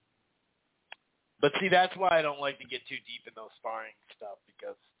 But see, that's why I don't like to get too deep in those sparring stuff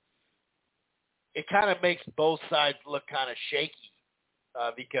because it kind of makes both sides look kind of shaky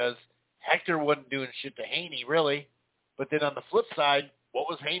because Hector wasn't doing shit to Haney, really. But then on the flip side, what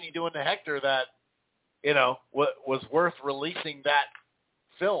was Haney doing to Hector that, was worth releasing that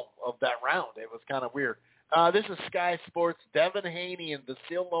film of that round? It was kind of weird. This is Sky Sports. Devin Haney and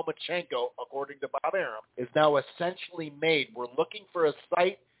Vasil Lomachenko, according to Bob Arum, is now essentially made. We're looking for a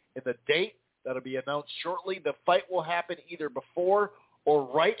site and the date that'll be announced shortly. The fight will happen either before or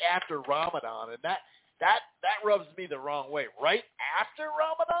right after Ramadan, and that rubs me the wrong way. Right after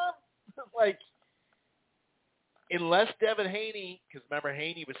Ramadan? Like, unless Devin Haney, because remember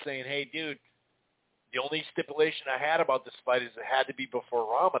Haney was saying, hey, dude, the only stipulation I had about this fight is it had to be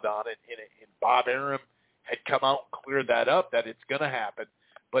before Ramadan, and Bob Arum had come out and cleared that up, that it's going to happen.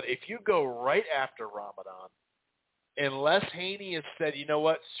 But if you go right after Ramadan, unless Haney has said, you know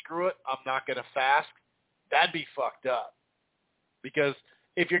what, screw it, I'm not going to fast, that'd be fucked up. Because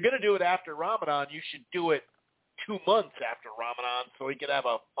if you're going to do it after Ramadan, you should do it 2 months after Ramadan so he could have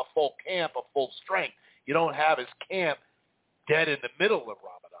a full camp, a full strength. You don't have his camp dead in the middle of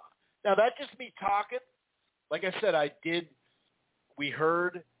Ramadan. Now, that's just me talking. Like I said, I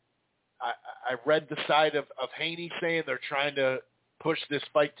read the side of Haney saying they're trying to push this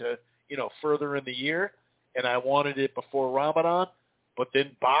fight to, further in the year. and I wanted it before Ramadan. But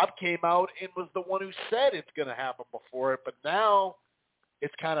then Bob came out and was the one who said it's going to happen before it. But now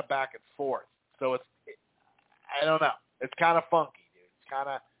it's kind of back and forth. So I don't know. It's kind of funky, dude. It's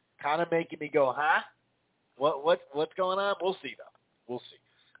kind of making me go, huh? What's going on? We'll see, though. We'll see.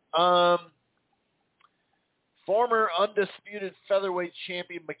 Former undisputed featherweight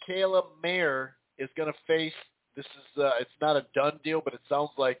champion Michaela Mayer is going to face. This is it's not a done deal, but it sounds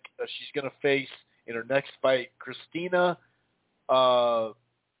like she's going to face in her next fight Christina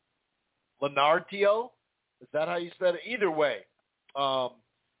Lenartio. Is that how you said it? Either way,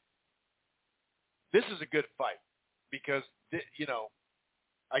 this is a good fight because,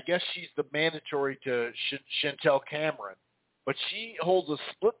 I guess she's the mandatory to Chantel Cameron, but she holds a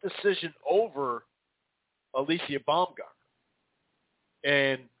split decision over Alicia Baumgartner.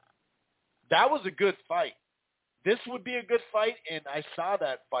 And that was a good fight. This would be a good fight, and I saw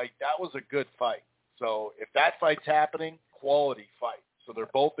that fight. That was a good fight. So if that fight's happening, quality fight. So they're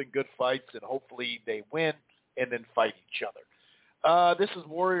both in good fights, and hopefully they win and then fight each other. This is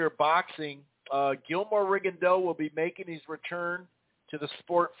Warrior Boxing. Gilmore Rigondeaux will be making his return to the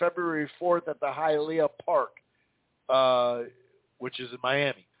sport February 4th at the Hialeah Park, which is in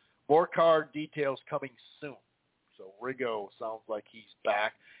Miami. More card details coming soon. So Rigo sounds like he's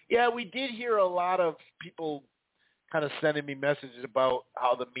back. Yeah, we did hear a lot of people kind of sending me messages about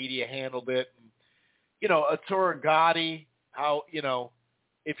how the media handled it. And, Arturo Gatti, how,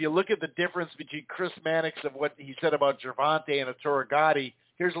 if you look at the difference between Chris Mannix of what he said about Gervonta and Arturo Gatti,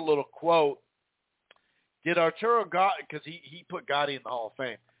 here's a little quote. Did Arturo Gatti, because he put Gatti in the Hall of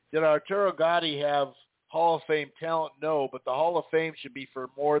Fame, did Arturo Gatti have Hall of Fame talent? No, but the Hall of Fame should be for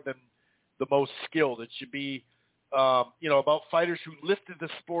more than the most skilled. It should be, about fighters who lifted the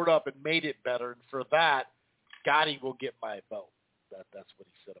sport up and made it better. And for that, Gotti will get my vote. That's what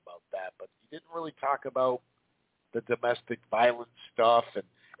he said about that. But he didn't really talk about the domestic violence stuff.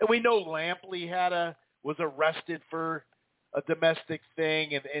 And we know Lampley was arrested for a domestic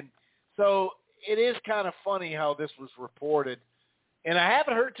thing. And so it is kind of funny how this was reported. And I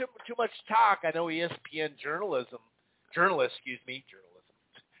haven't heard too much talk. I know ESPN journalists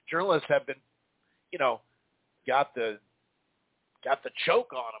have been, got the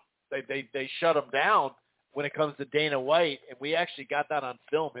choke on them. They shut him down when it comes to Dana White, and we actually got that on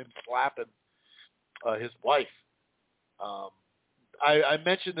film, him slapping his wife. I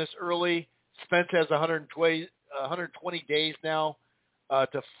mentioned this early. Spence has 120 days now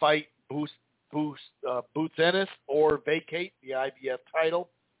to fight Boots Ennis or vacate the IBF title.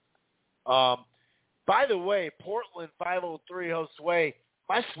 By the way, Portland 503 Josue,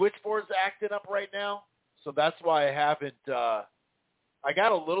 my switchboard's acting up right now, so that's why I haven't I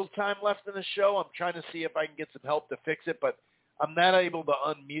got a little time left in the show. I'm trying to see if I can get some help to fix it, but I'm not able to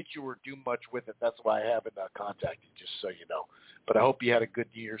unmute you or do much with it. That's why I haven't contacted you, just so you know. But I hope you had a good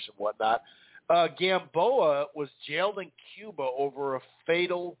New Year's and whatnot. Gamboa was jailed in Cuba over a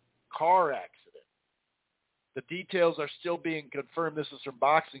fatal car accident. The details are still being confirmed. This is from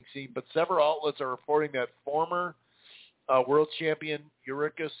Boxing Scene, but several outlets are reporting that former world champion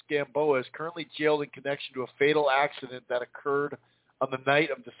Euricus Gamboa is currently jailed in connection to a fatal accident that occurred on the night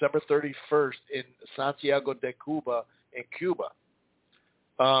of December 31st in Santiago de Cuba in Cuba.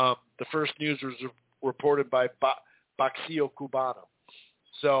 The first news was reported by Boxeo Cubano.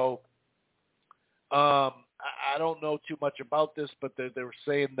 So I don't know too much about this, but they were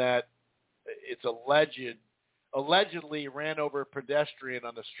saying that it's allegedly ran over a pedestrian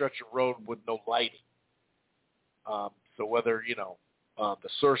on a stretch of road with no lighting. So whether, the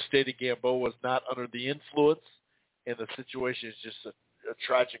source stated Gamboa was not under the influence and the situation is just a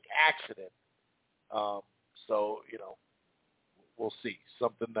tragic accident. So, we'll see.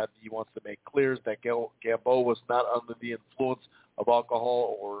 Something that he wants to make clear is that Gamboa was not under the influence of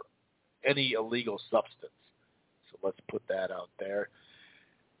alcohol or any illegal substance. So let's put that out there.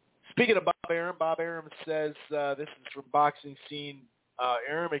 Speaking of Bob Arum says, this is from Boxing Scene,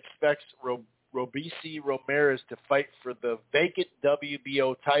 Arum expects Robeisy Ramirez to fight for the vacant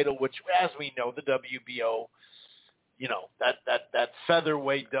WBO title, which, as we know, the WBO, that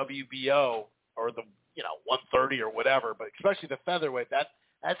featherweight WBO or the, 130 or whatever, but especially the featherweight, that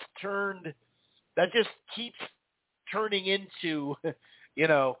just keeps turning into,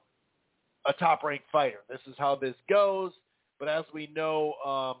 a top-ranked fighter. This is how this goes. But as we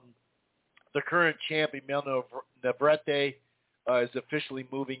know, the current champion, Mel Navarrete, is officially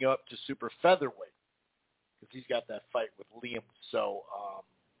moving up to super featherweight because he's got that fight with Liam. So,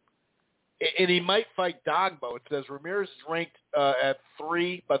 and he might fight Dogbo. It says Ramirez is ranked at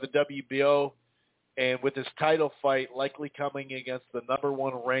 3 by the WBO, and with his title fight likely coming against the number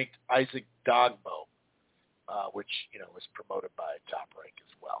 1 ranked Isaac Dogbo. which, was promoted by Top Rank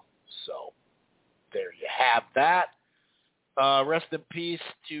as well. So there you have that. Rest in peace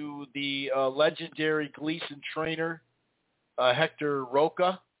to the legendary Gleason trainer, Hector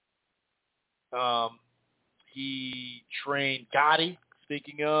Roca. He trained Gotti,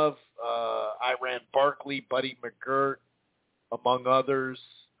 speaking of, Iran Barkley, Buddy McGirt, among others,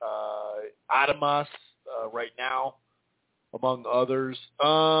 Adamas right now, among others.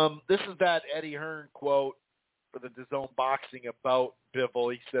 This is that Eddie Hearn quote for the DAZN Boxing about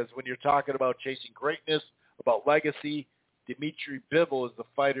Bivol. He says, when you're talking about chasing greatness, about legacy, Dimitri Bivol is the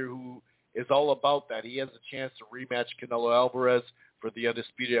fighter who is all about that. He has a chance to rematch Canelo Alvarez for the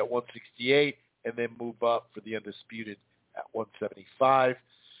undisputed at 168 and then move up for the undisputed at 175.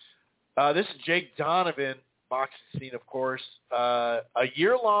 This is Jake Donovan, boxing scene, of course. A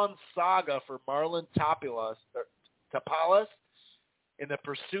year-long saga for Marlon Tapalas in the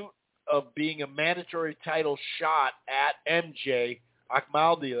pursuit of being a mandatory title shot at MJ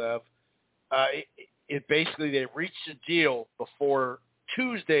Akhmadiev. It basically, they reached a deal before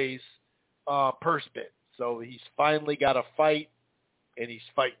Tuesday's purse bid. So he's finally got a fight, and he's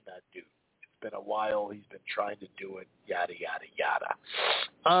fighting that dude. It's been a while. He's been trying to do it, yada, yada, yada.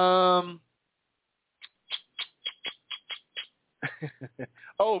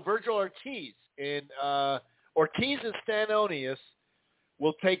 Virgil Ortiz. Ortiz and Stanonius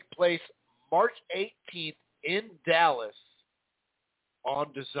will take place March 18th in Dallas on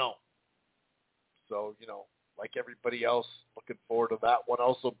DAZN. So, like everybody else, looking forward to that one.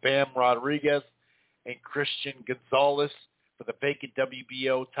 Also, Bam Rodriguez and Christian Gonzalez for the vacant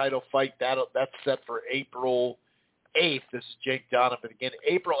WBO title fight. That's set for April 8th. This is Jake Donovan again.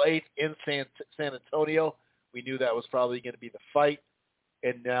 April 8th in San Antonio. We knew that was probably going to be the fight,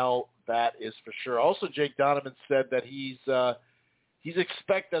 and now that is for sure. Also, Jake Donovan said that he's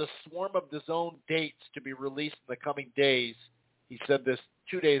expected a swarm of DAZN dates to be released in the coming days. He said this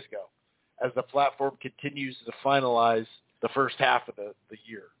 2 days ago, as the platform continues to finalize the first half of the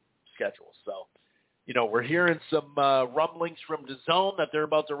year schedule. So, we're hearing some rumblings from DAZN that they're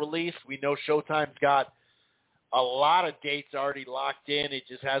about to release. We know Showtime's got a lot of dates already locked in. It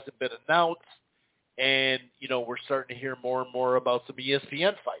just hasn't been announced. And, we're starting to hear more and more about some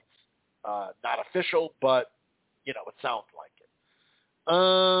ESPN fights. Not official, but, it sounds like it.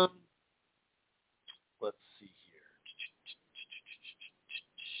 Let's see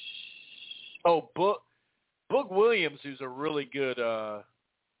here. Boog Williams, who's a really good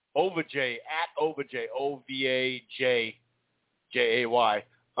Ovajay, at Ovajay, Ovajay.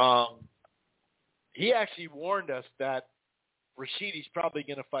 He actually warned us that Rashidi's probably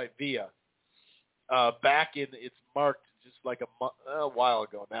going to fight Villa. Back in, it's marked just like a while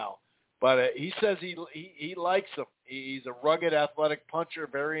ago now. But he says he likes him. He's a rugged, athletic puncher.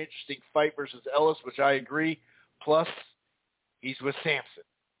 Very interesting fight versus Ellis, which I agree. Plus, he's with Sampson,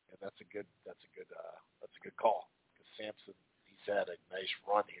 and that's a good call because Sampson, he's had a nice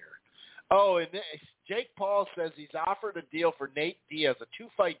run here. Oh, and Jake Paul says he's offered a deal for Nate Diaz, a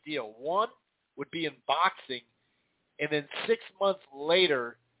 2-fight deal. One would be in boxing, and then 6 months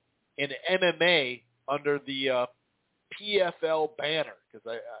later in MMA under the PFL banner, because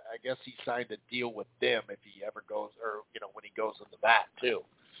I guess he signed a deal with them if he ever goes, or when he goes into that too.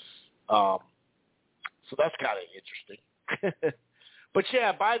 So that's kind of interesting. But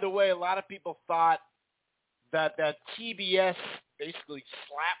yeah, by the way, a lot of people thought that TBS basically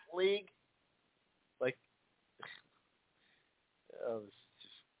slap league, like, this is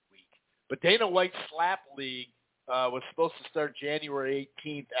just weak. But Dana White's slap league was supposed to start January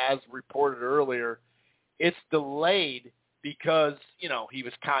 18th, as reported earlier. It's delayed because, he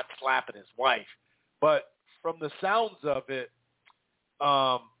was caught slapping his wife. But from the sounds of it,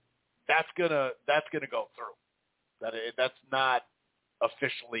 that's gonna go through. That's not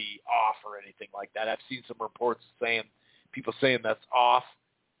officially off or anything like that. I've seen some reports people saying that's off.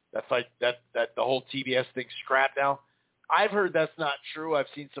 That's like that the whole TBS thing's scrapped now. I've heard that's not true. I've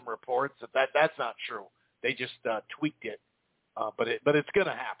seen some reports that's not true. They just tweaked it, but it's going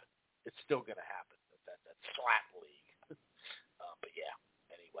to happen. It's still going to happen. That slap league. But yeah,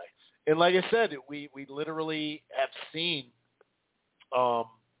 anyway. And like I said, we literally have seen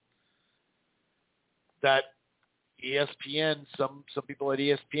that ESPN, some people at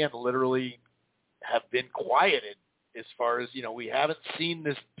ESPN literally have been quieted as far as, we haven't seen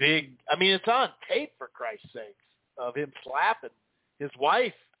this big, it's on tape for Christ's sakes, of him slapping his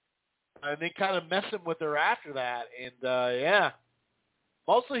wife and then kind of messing with her after that. And yeah,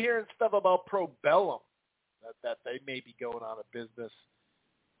 I'm also hearing stuff about Pro Bellum, that they may be going out of business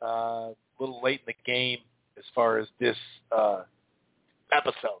a little late in the game as far as this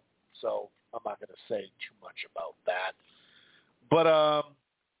episode. So I'm not going to say too much about that. But,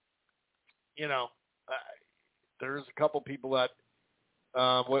 there's a couple people that,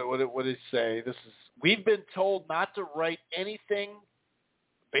 what did it say? We've been told not to write anything,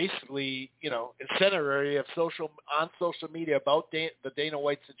 basically, incendiary on social media about the Dana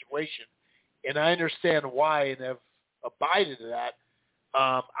White situation. And I understand why and have abided to that.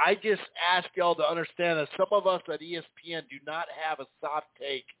 I just ask y'all to understand that some of us at ESPN do not have a soft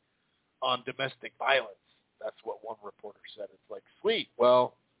take on domestic violence. That's what one reporter said. It's like, sweet.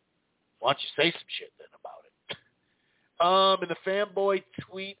 Well, why don't you say some shit then about it? In the fanboy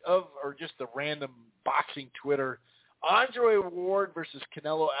tweet or just the random boxing Twitter, Andre Ward versus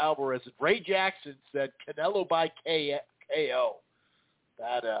Canelo Alvarez. And Ray Jackson said Canelo by KO.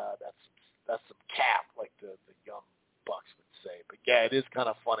 That's some cap, like the young bucks would say. But yeah, it is kind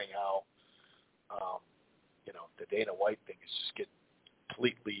of funny how, the Dana White thing is just getting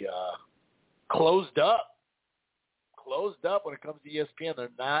completely closed up when it comes to ESPN. They're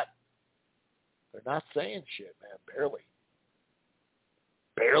not saying shit, man.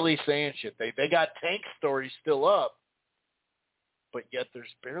 Barely saying shit. They got Tank stories still up, but yet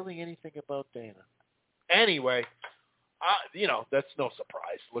there's barely anything about Dana. Anyway, that's no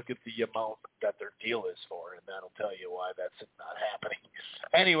surprise. Look at the amount that their deal is for, and that'll tell you why that's not happening.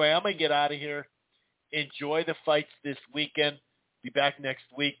 Anyway, I'm going to get out of here. Enjoy the fights this weekend. Be back next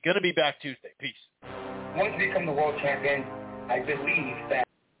week. Going to be back Tuesday. Peace. Once we become the world champion, I believe that